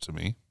impressive to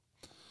me.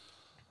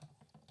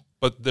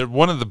 But they're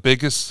one of the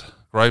biggest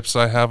gripes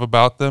I have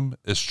about them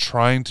is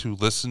trying to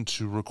listen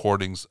to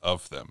recordings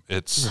of them.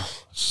 It's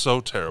so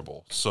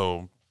terrible.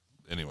 So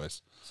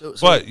anyways,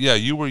 but yeah,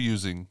 you were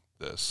using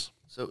this.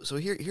 So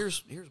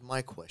here's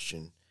my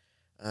question.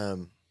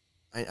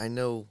 I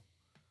know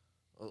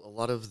a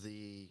lot of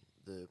the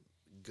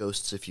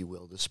ghosts, if you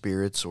will, the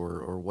spirits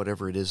or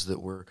whatever it is that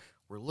we're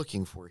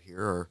looking for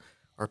here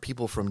are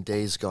people from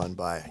days gone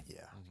by.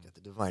 Yeah, got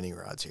the divining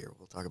rods here.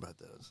 We'll talk about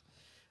those.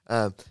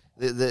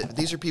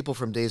 These are people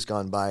from days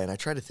gone by, and I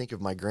try to think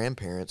of my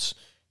grandparents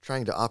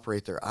trying to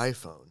operate their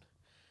iPhone,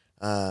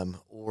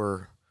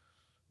 or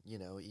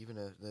even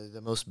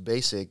the most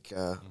basic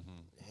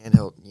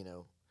handheld,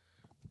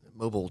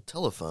 mobile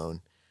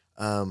telephone.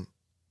 And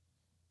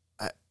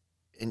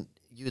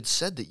you had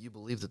said that you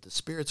believe that the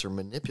spirits are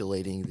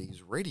manipulating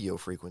these radio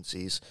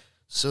frequencies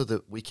so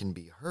that we can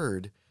be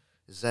heard.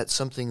 Is that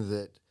something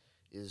that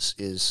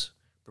is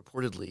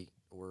purportedly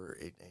or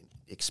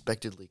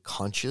expectedly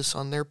conscious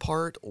on their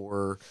part,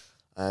 or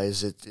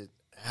is it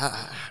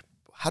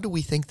how do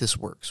we think this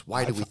works?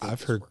 Why do we think I've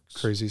this heard works?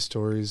 crazy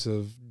stories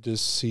of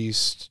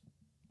deceased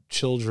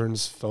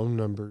children's phone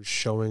numbers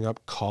showing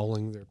up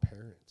calling their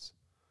parents.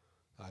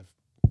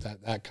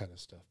 That kind of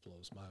stuff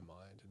blows my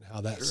mind, and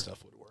how that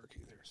stuff would work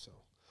either. So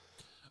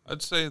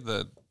I'd say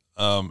that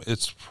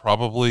it's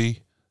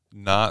probably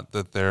not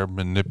that they're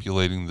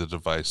manipulating the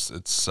device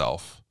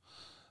itself.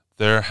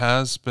 There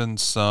has been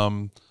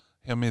some.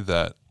 Hand me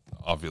that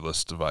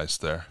Ovulus device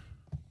there.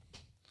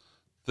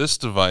 This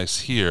device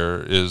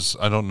here is,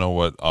 I don't know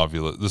what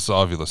Ovulus, this is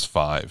Ovulus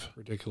 5.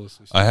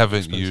 Ridiculously I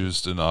haven't expensive.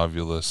 used an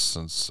Ovulus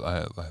since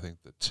I think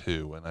the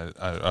 2, and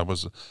I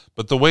was,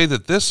 but the way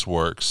that this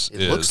works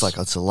It looks like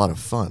it's a lot of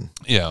fun.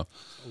 Yeah.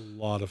 A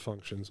lot of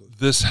functions.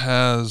 This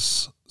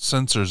has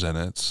sensors in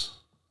it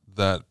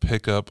that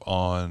pick up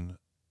on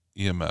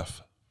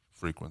EMF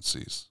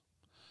frequencies.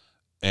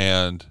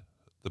 And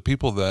the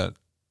people that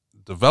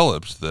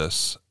developed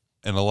this,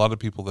 and a lot of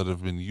people that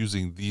have been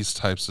using these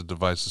types of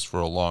devices for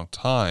a long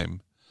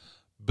time,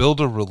 build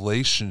a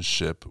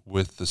relationship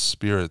with the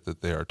spirit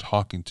that they are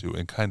talking to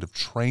and kind of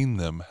train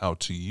them how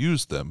to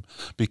use them,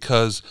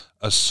 because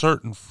a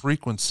certain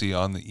frequency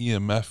on the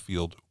EMF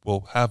field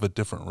will have a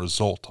different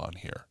result on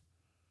here.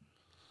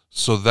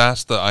 So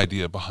that's the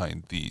idea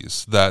behind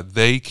these, that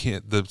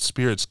the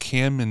spirits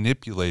can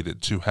manipulate it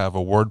to have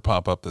a word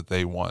pop up that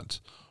they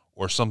want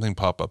or something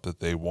pop up that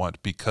they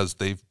want, because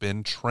they've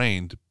been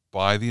trained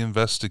by the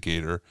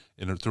investigator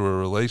through a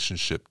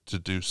relationship to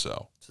do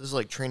so. So this is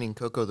like training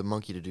Coco the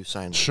monkey to do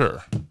sign language.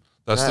 Sure.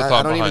 That's the I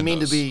thought don't behind even mean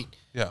those. to be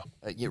Yeah.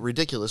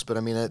 ridiculous, but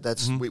I mean,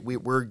 that's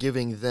we're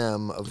giving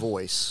them a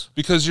voice.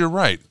 Because you're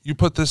right. You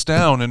put this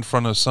down in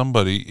front of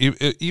somebody,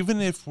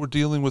 even if we're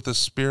dealing with a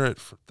spirit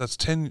that's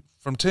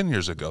from 10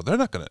 years ago, they're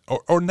not going to,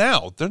 or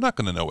now, they're not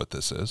going to know what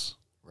this is.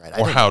 Right.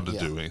 Or how to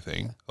do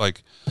anything.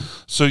 Like,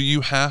 so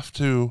you have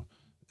to,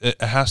 it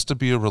has to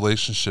be a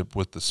relationship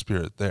with the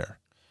spirit there.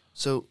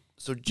 So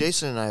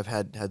Jason and I have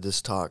had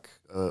this talk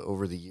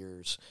over the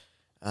years.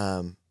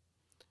 The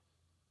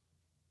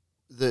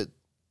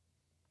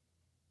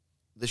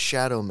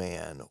shadow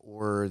man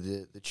or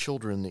the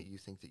children that you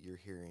think that you're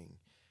hearing,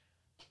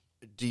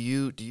 do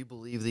you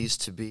believe these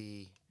to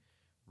be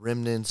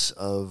remnants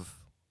of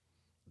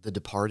the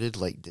departed,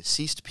 like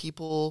deceased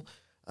people?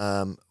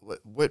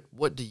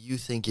 What do you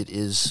think it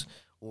is,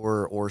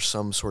 or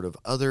some sort of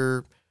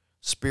other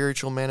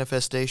spiritual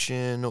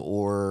manifestation?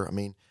 Or I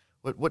mean,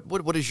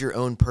 what is your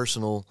own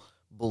personal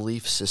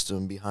belief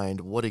system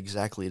behind what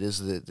exactly it is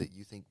that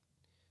you think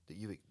that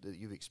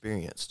you've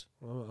experienced?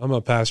 Well, I'm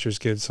a pastor's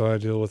kid, so I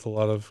deal with a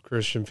lot of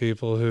Christian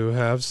people who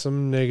have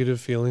some negative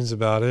feelings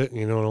about it.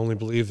 And only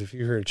believe if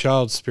you hear a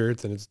child spirit,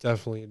 then it's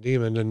definitely a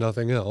demon and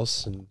nothing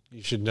else, and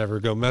you should never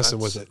go messing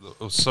with it.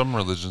 Some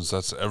religions,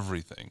 that's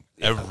everything.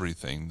 Yeah.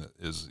 Everything that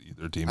is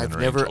either demon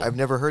or angel. I've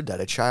never heard that.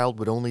 A child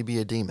would only be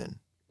a demon.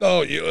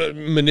 Oh, you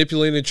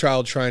manipulating a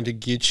child, trying to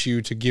get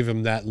you to give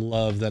him that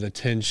love, that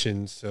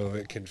attention, so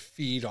it can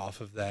feed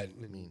off of that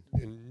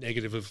and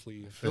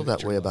negatively. I feel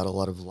that way about a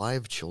lot of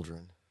live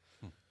children.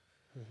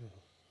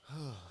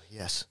 Oh,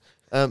 yes.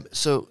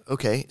 So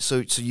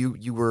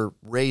you were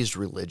raised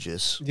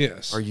religious.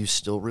 Yes. Are you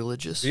still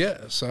religious?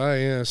 Yes,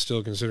 I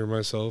still consider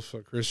myself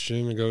a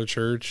Christian and go to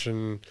church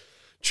and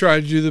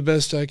try to do the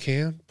best I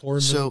can.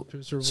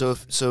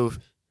 So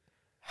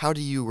how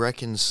do you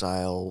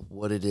reconcile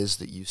what it is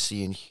that you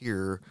see and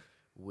hear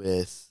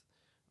with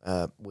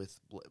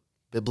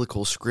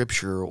biblical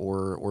scripture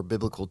or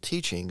biblical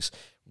teachings?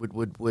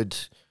 Would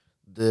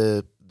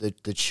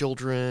the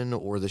children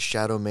or the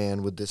shadow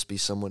man, would this be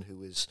someone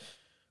who is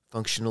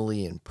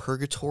functionally in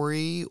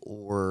purgatory?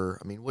 Or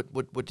I mean,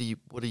 what do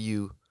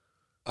you?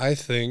 I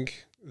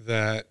think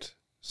that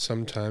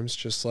sometimes,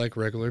 just like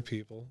regular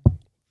people,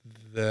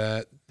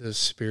 that the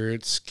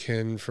spirits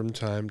can from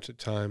time to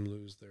time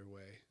lose their way.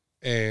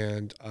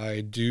 And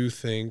I do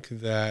think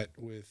that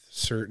with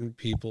certain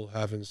people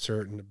having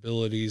certain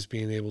abilities,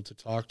 being able to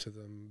talk to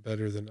them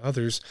better than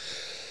others,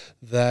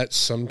 that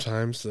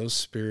sometimes those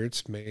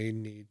spirits may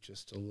need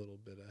just a little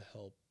bit of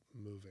help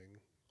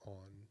moving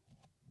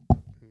on.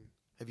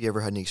 Have you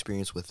ever had any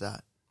experience with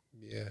that?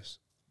 Yes.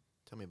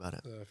 Tell me about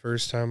it. The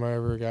first time I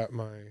ever got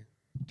my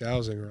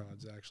dowsing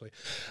rods, actually.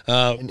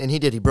 And he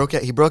did. He broke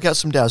out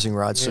some dowsing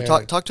rods. Yeah.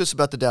 So talk to us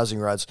about the dowsing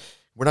rods.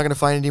 We're not going to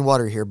find any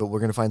water here, but we're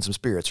going to find some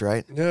spirits,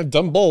 right? Yeah, I've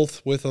done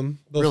both with them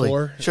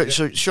before. Really?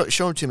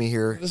 Show them to me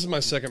here. This is my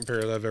second pair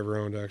that I've ever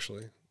owned,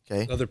 actually.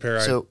 Okay. Another pair.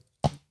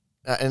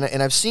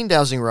 And I've seen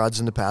dowsing rods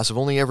in the past. I've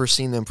only ever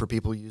seen them for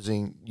people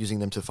using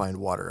them to find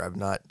water. I've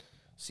not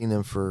seen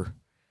them for.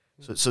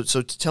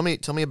 So tell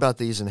me about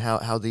these and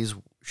how these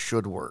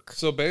should work.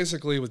 So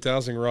basically, with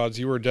dowsing rods,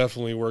 you are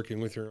definitely working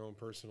with your own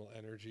personal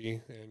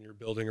energy, and you're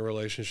building a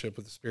relationship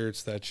with the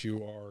spirits that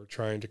you are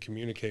trying to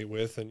communicate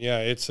with. And yeah,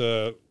 it's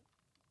a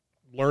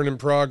learn in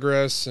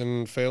progress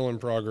and fail in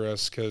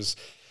progress, because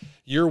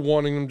you're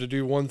wanting them to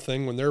do one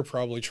thing when they're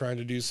probably trying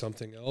to do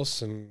something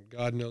else, and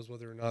God knows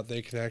whether or not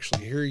they can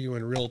actually hear you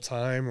in real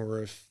time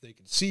or if they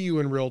can see you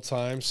in real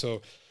time.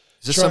 So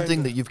is this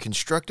something that you've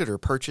constructed or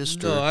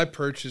purchased? No, I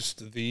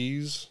purchased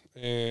these,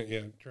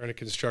 and trying to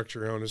construct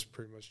your own is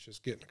pretty much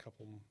just getting a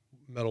couple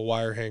metal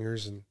wire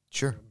hangers and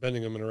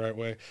bending them in the right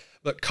way.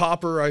 But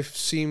copper, I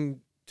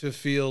seem to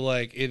feel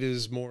like it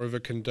is more of a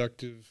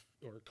conductive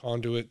or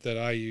conduit that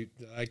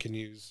I can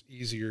use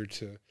easier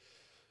to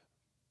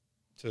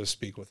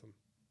speak with them.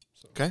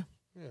 So, okay.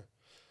 Yeah.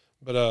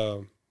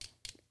 But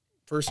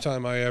first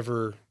time I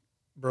ever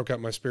broke out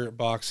my spirit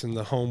box in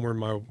the home where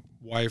my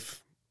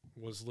wife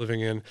was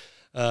living in.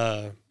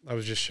 I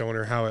was just showing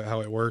her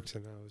how it worked,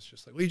 and I was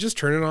just like, well, you just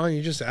turn it on,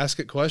 you just ask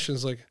it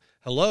questions like,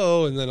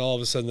 hello, and then all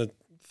of a sudden the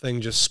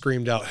thing just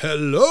screamed out,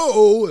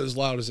 hello, as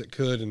loud as it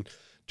could, and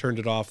turned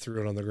it off,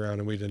 threw it on the ground,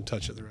 and we didn't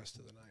touch it the rest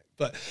of the night.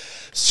 But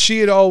she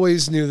had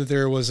always knew that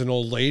there was an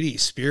old lady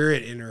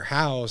spirit in her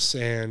house,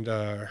 and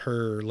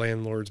her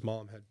landlord's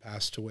mom had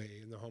passed away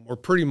in the home, or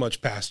pretty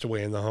much passed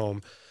away in the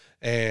home.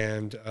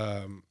 And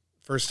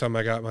first time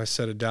I got my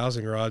set of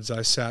dowsing rods,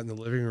 I sat in the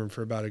living room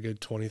for about a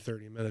good 20,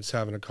 30 minutes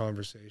having a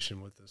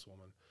conversation with this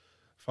woman,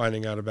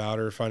 finding out about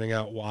her, finding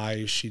out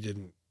why she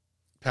didn't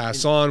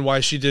pass on, why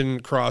she didn't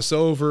cross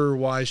over,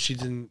 why she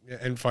didn't,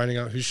 and finding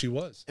out who she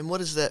was. And what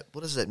does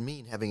that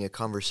mean? Having a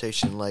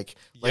conversation like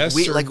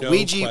Yes or no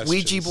Ouija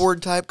questions.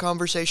 board type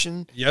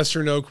conversation? Yes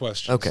or no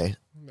questions. Okay.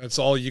 That's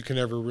all you can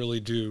ever really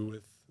do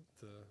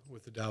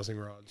with the dowsing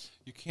rods.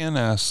 You can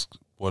ask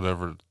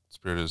whatever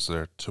spirit is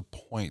there to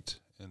point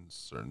in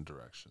certain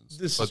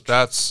directions. But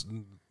that's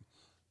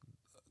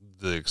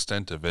the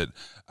extent of it.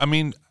 I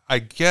mean, I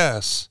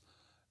guess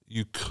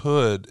you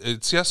could,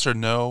 it's yes or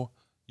no.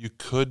 You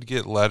could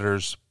get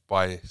letters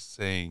by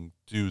saying,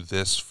 do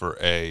this for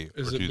A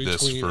or do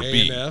this for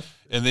B. And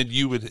F? And then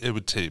it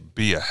would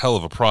be a hell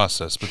of a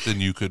process, but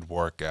then you could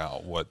work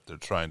out what they're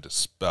trying to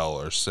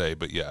spell or say.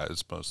 But yeah,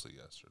 it's mostly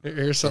yes or no.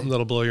 Here's something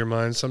that'll blow your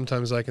mind.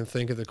 Sometimes I can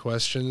think of the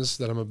questions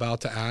that I'm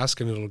about to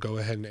ask, and it'll go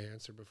ahead and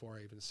answer before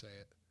I even say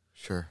it.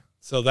 Sure.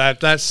 So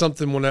that's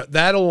something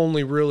that'll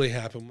only really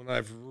happen when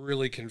I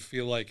really can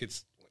feel like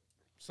it's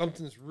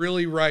something's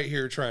really right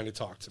here trying to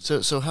talk to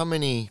me. So how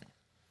many?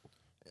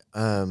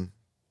 And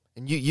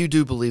you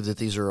do believe that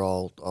these are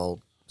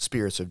all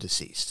spirits of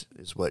deceased,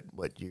 is what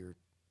you're.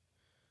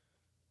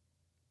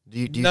 Do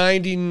you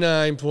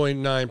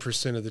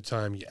 99.9% of the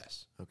time,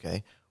 yes.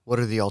 Okay. What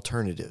are the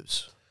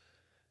alternatives?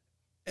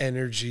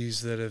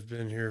 Energies that have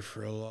been here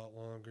for a lot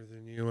longer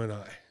than you and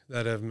I,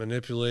 that have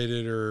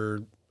manipulated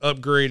or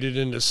upgraded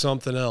into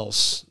something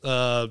else.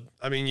 I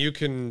mean, you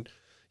can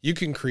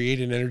create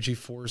an energy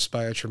force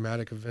by a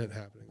traumatic event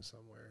happening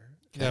somewhere.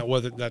 Okay. Now,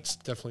 whether that's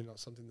definitely not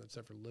something that's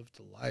ever lived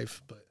to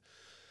life, but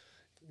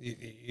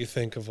you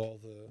think of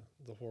all the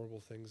horrible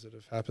things that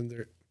have happened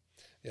there.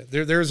 Yeah,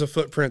 there's a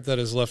footprint that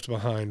is left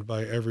behind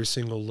by every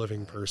single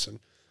living person.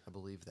 I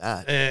believe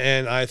that.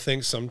 And I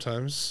think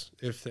sometimes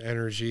if the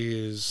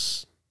energy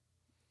is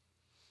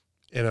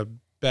in a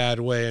bad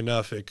way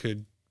enough, it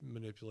could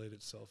manipulate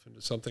itself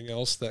into something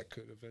else that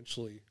could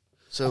eventually.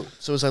 So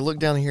as I look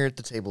down here at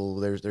the table,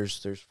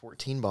 there's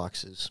 14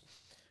 boxes.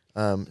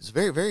 It's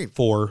very, very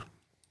 4.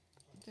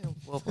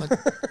 Well,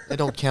 I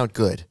don't count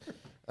good.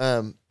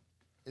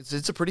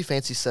 It's a pretty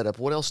fancy setup.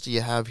 What else do you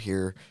have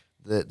here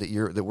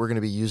that we're going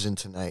to be using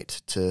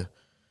tonight to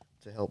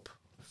help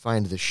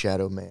find the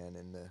shadow man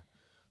and the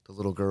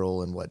little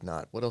girl and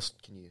whatnot? What else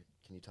can you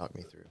talk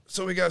me through?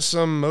 So we got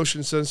some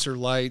motion sensor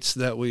lights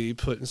that we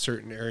put in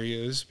certain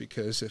areas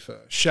because if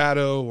a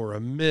shadow or a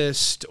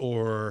mist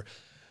or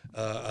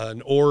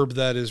an orb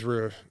that is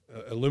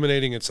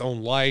illuminating its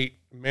own light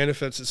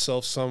manifests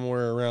itself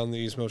somewhere around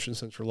these motion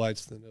sensor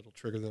lights, then it'll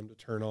trigger them to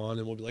turn on,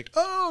 and we'll be like,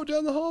 oh,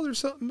 down the hall there's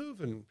something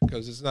moving,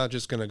 because it's not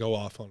just going to go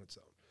off on its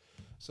own.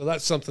 So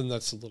that's something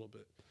that's a little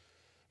bit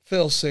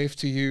fail-safe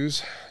to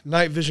use.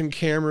 Night vision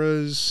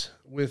cameras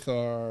with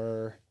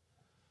our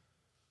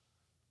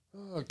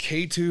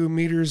K2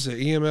 meters, the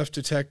EMF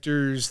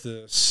detectors,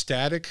 the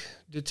static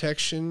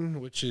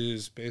detection, which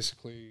is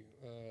basically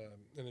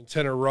an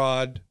antenna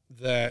rod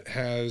that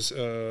has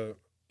a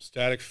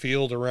static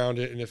field around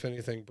it, and if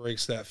anything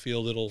breaks that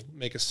field, it'll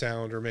make a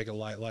sound or make a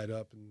light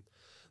up, and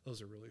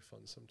those are really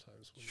fun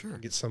sometimes when you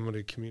can get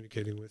somebody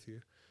communicating with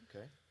you.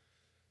 Okay.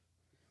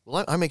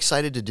 Well, I'm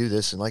excited to do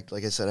this, and like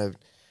I said,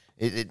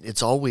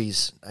 it's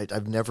always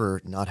I've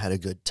never not had a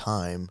good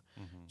time,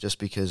 just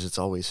because it's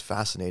always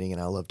fascinating,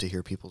 and I love to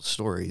hear people's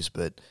stories.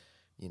 But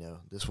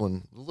this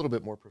one a little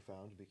bit more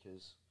profound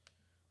because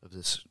of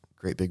this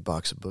great big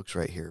box of books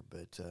right here.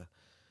 But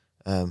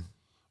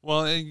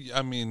well,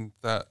 I mean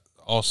that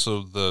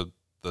also the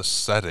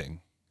setting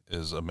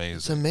is amazing.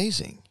 It's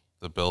amazing.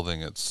 The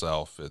building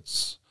itself,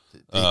 it's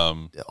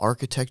the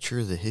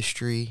architecture, the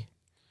history.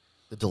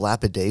 The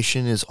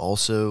dilapidation is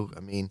also,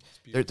 I mean,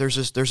 there's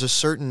a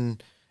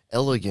certain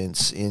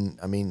elegance in,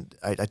 I mean,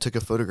 I took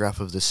a photograph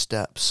of the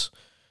steps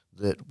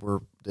that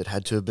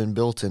had to have been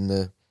built in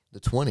the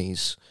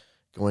 20s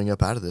going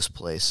up out of this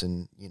place,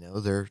 and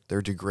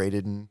they're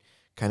degraded and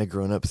kind of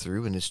grown up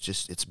through, and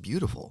it's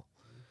beautiful.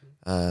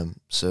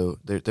 So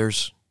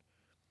there's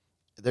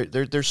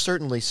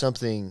certainly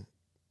something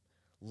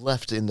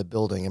left in the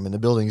building. I mean, the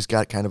building's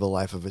got kind of a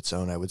life of its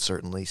own, I would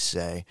certainly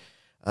say.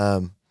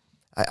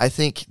 I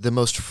think the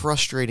most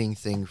frustrating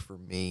thing for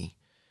me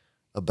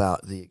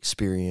about the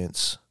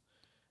experience,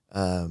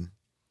 2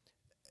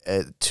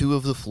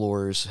 of the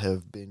floors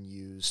have been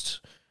used,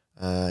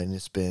 and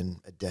it's been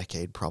a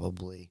decade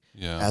probably,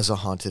 as a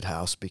haunted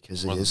house,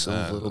 because it is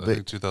a little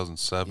bit.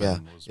 2007. Yeah,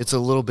 it's a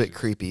little bit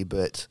creepy,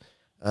 but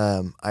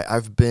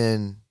I've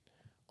been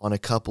on a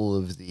couple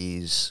of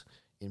these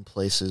in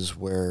places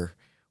where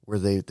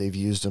they've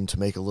used them to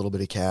make a little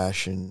bit of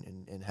cash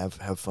and have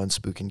fun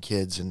spooking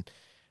kids. And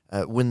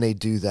when they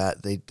do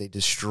that, they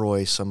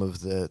destroy some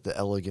of the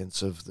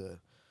elegance of the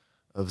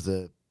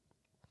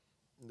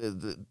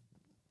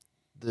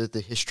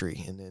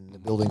history and then the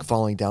building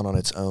falling down on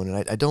its own.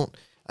 And I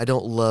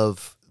don't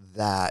love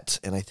that,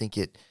 and I think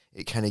it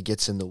kind of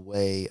gets in the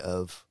way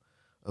of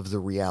the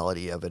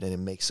reality of it, and it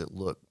makes it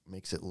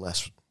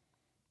less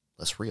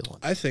real.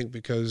 I think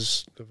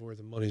because of where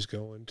the money's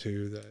going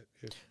to, that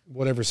if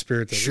whatever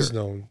spirit that is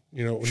known,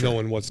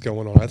 knowing what's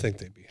going on, I think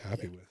they'd be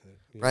happy with it.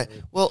 Right.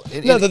 Well,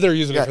 not that they're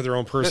using it for their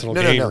own personal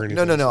gain or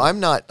anything. No. I'm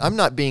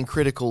not being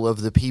critical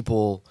of the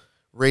people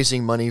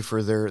raising money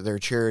for their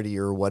charity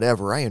or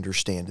whatever. I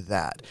understand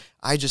that.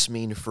 I just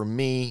mean, for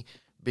me,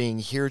 being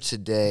here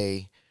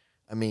today,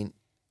 I mean,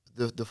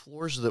 the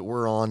floors that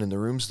we're on and the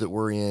rooms that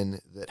we're in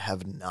that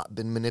have not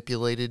been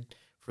manipulated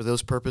for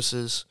those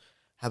purposes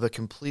have a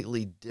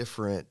completely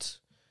different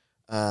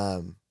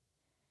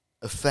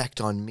effect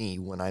on me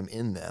when I'm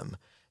in them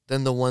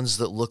than the ones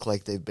that look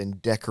like they've been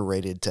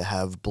decorated to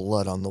have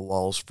blood on the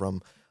walls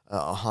from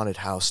a haunted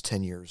house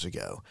 10 years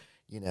ago.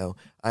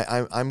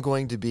 I'm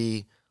going to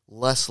be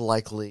less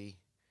likely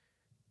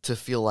to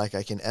feel like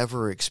I can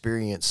ever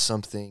experience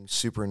something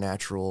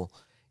supernatural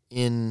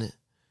in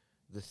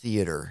the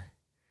theater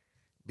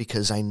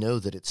because I know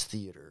that it's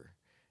theater.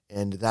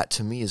 And that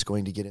to me is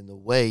going to get in the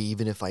way,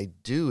 even if I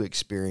do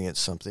experience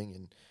something.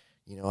 And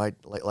I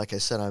like I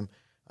said,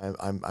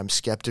 I'm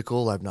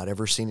skeptical. I've not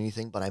ever seen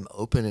anything, but I'm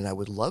open, and I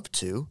would love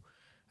to.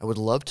 I would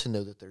love to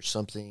know that there's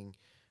something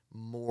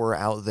more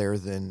out there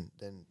than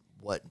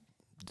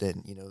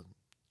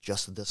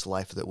just this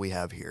life that we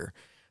have here.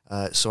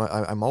 So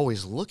I'm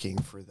always looking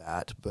for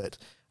that. But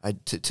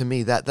to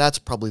me, that's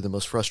probably the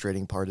most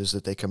frustrating part, is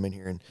that they come in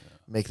here and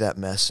make that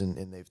mess,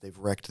 and they've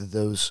wrecked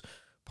those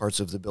parts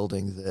of the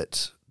building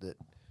that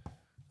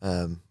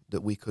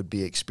we could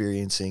be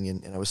experiencing.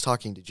 And I was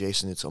talking to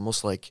Jason. It's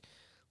almost like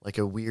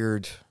a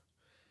weird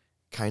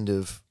kind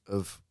of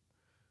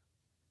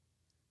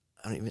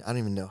I don't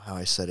even know how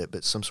I said it,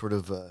 but some sort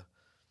of a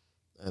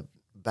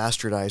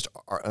bastardized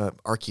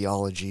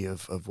archaeology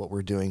of what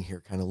we're doing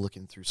here, kind of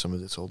looking through some of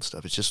this old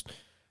stuff. It's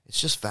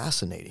just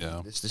fascinating.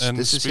 Yeah. This and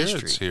is spirits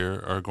history.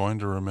 here are going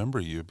to remember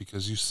you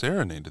because you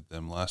serenaded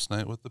them last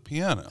night with the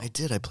piano. I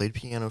did. I played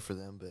piano for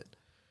them, but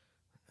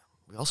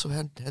we also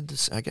had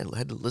to. I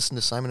had to listen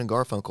to Simon and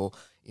Garfunkel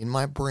in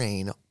my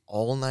brain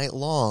all night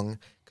long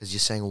because you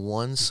sang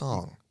one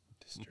song.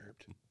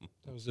 Disturbed.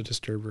 That was the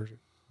Disturbed version.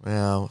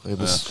 Well, it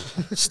was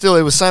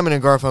it was Simon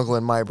and Garfunkel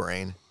in my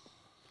brain.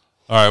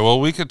 All right. Well,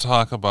 we could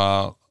talk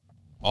about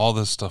all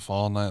this stuff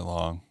all night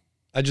long.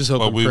 I just hope,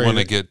 but we want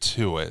to get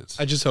to it.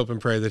 I just hope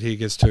and pray that he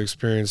gets to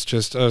experience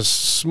just a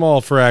small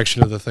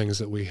fraction of the things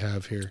that we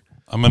have here.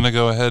 I'm going to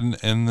go ahead and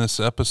end this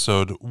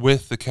episode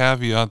with the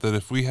caveat that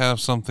if we have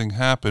something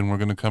happen, we're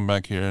going to come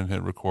back here and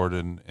hit record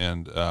and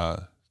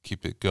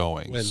keep it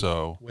going.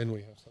 When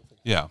we have something.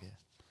 Yeah.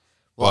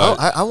 Well,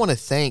 I want to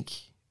thank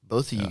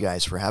both of you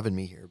guys for having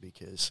me here,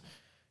 because,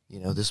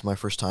 this is my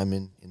first time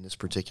in this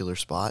particular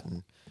spot,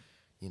 and,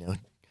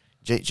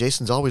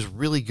 Jason's always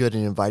really good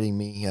in inviting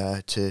me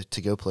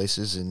to go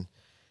places, and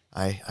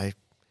I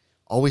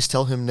always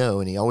tell him no,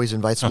 and he always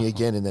invites me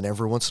again, and then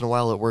every once in a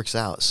while it works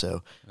out.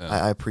 So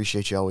I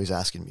appreciate you always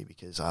asking me,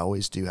 because I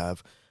always do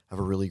have a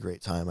really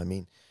great time. I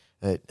mean,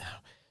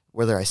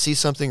 whether I see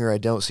something or I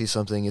don't see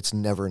something, it's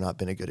never not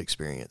been a good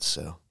experience.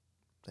 So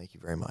thank you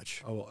very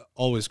much. I will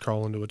always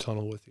crawl into a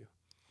tunnel with you.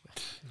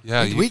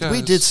 Yeah,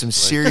 we did some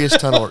serious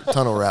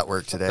tunnel rat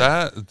work today.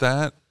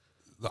 That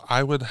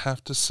I would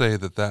have to say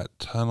that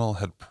tunnel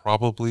had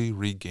probably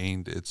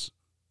regained its,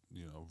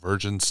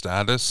 virgin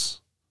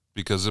status,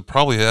 because it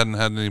probably hadn't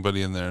had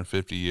anybody in there in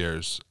 50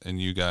 years, and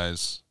you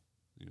guys,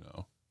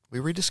 we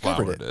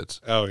rediscovered it.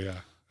 Oh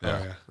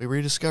yeah. We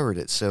rediscovered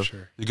it. So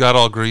sure. You got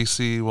all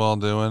greasy while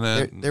doing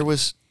it.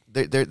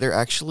 There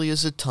actually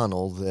is a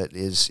tunnel that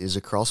is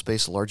a crawl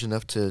space large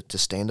enough to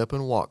stand up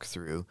and walk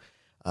through,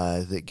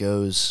 that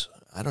goes,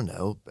 I don't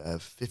know,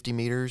 50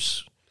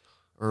 meters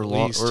or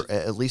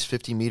at least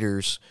 50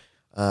 meters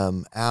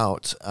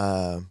out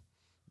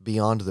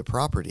beyond the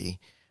property.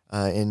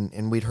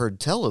 And we'd heard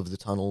tell of the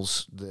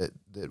tunnels that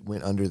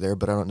went under there,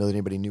 but I don't know that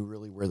anybody knew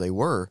really where they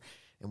were.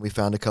 And we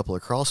found a couple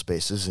of crawl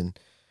spaces and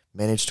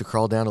managed to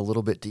crawl down a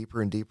little bit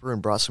deeper and deeper,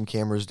 and brought some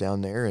cameras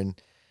down there, and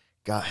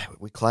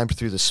we climbed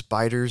through the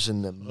spiders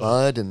and the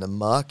mud and the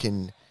muck,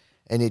 and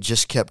it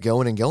just kept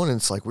going and going. And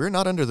it's like, we're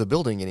not under the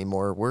building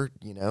anymore. We're,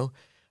 been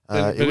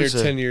here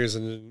 10 years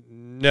and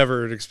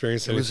never had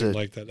experienced anything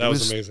like that. That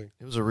was amazing.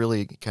 It was a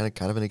really kind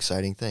of an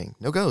exciting thing.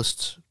 No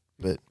ghosts,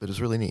 but it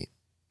was really neat.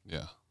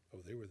 Yeah. Oh,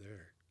 they were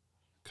there.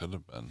 Could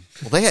have been.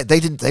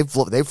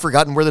 Well, they've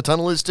forgotten where the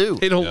tunnel is too.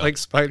 They don't like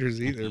spiders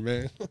either,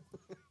 man.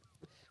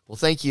 Well,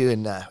 thank you,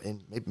 and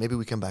maybe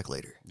we come back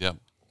later. Yep.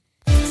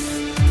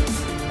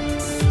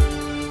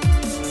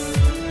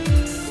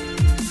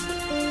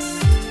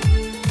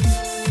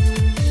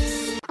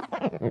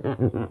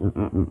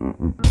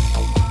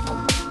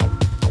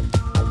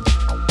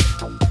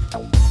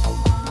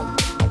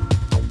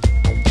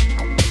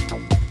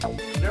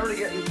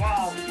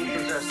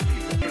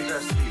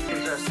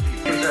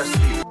 Possessed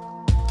people.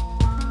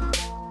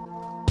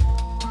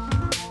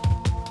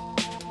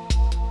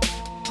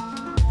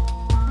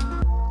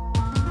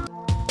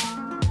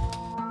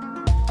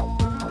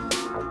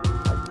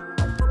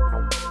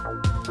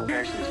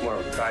 Actually, it's more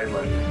of a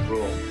guideline than a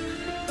rule.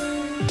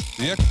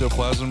 The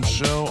Ectoplasm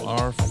Show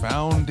are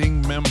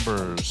founding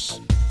members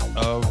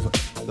of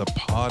the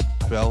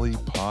Podbelly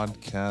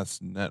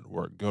Podcast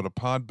Network. Go to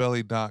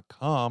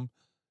podbelly.com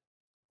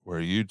where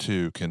you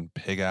too can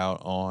pig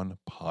out on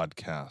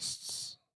podcasts.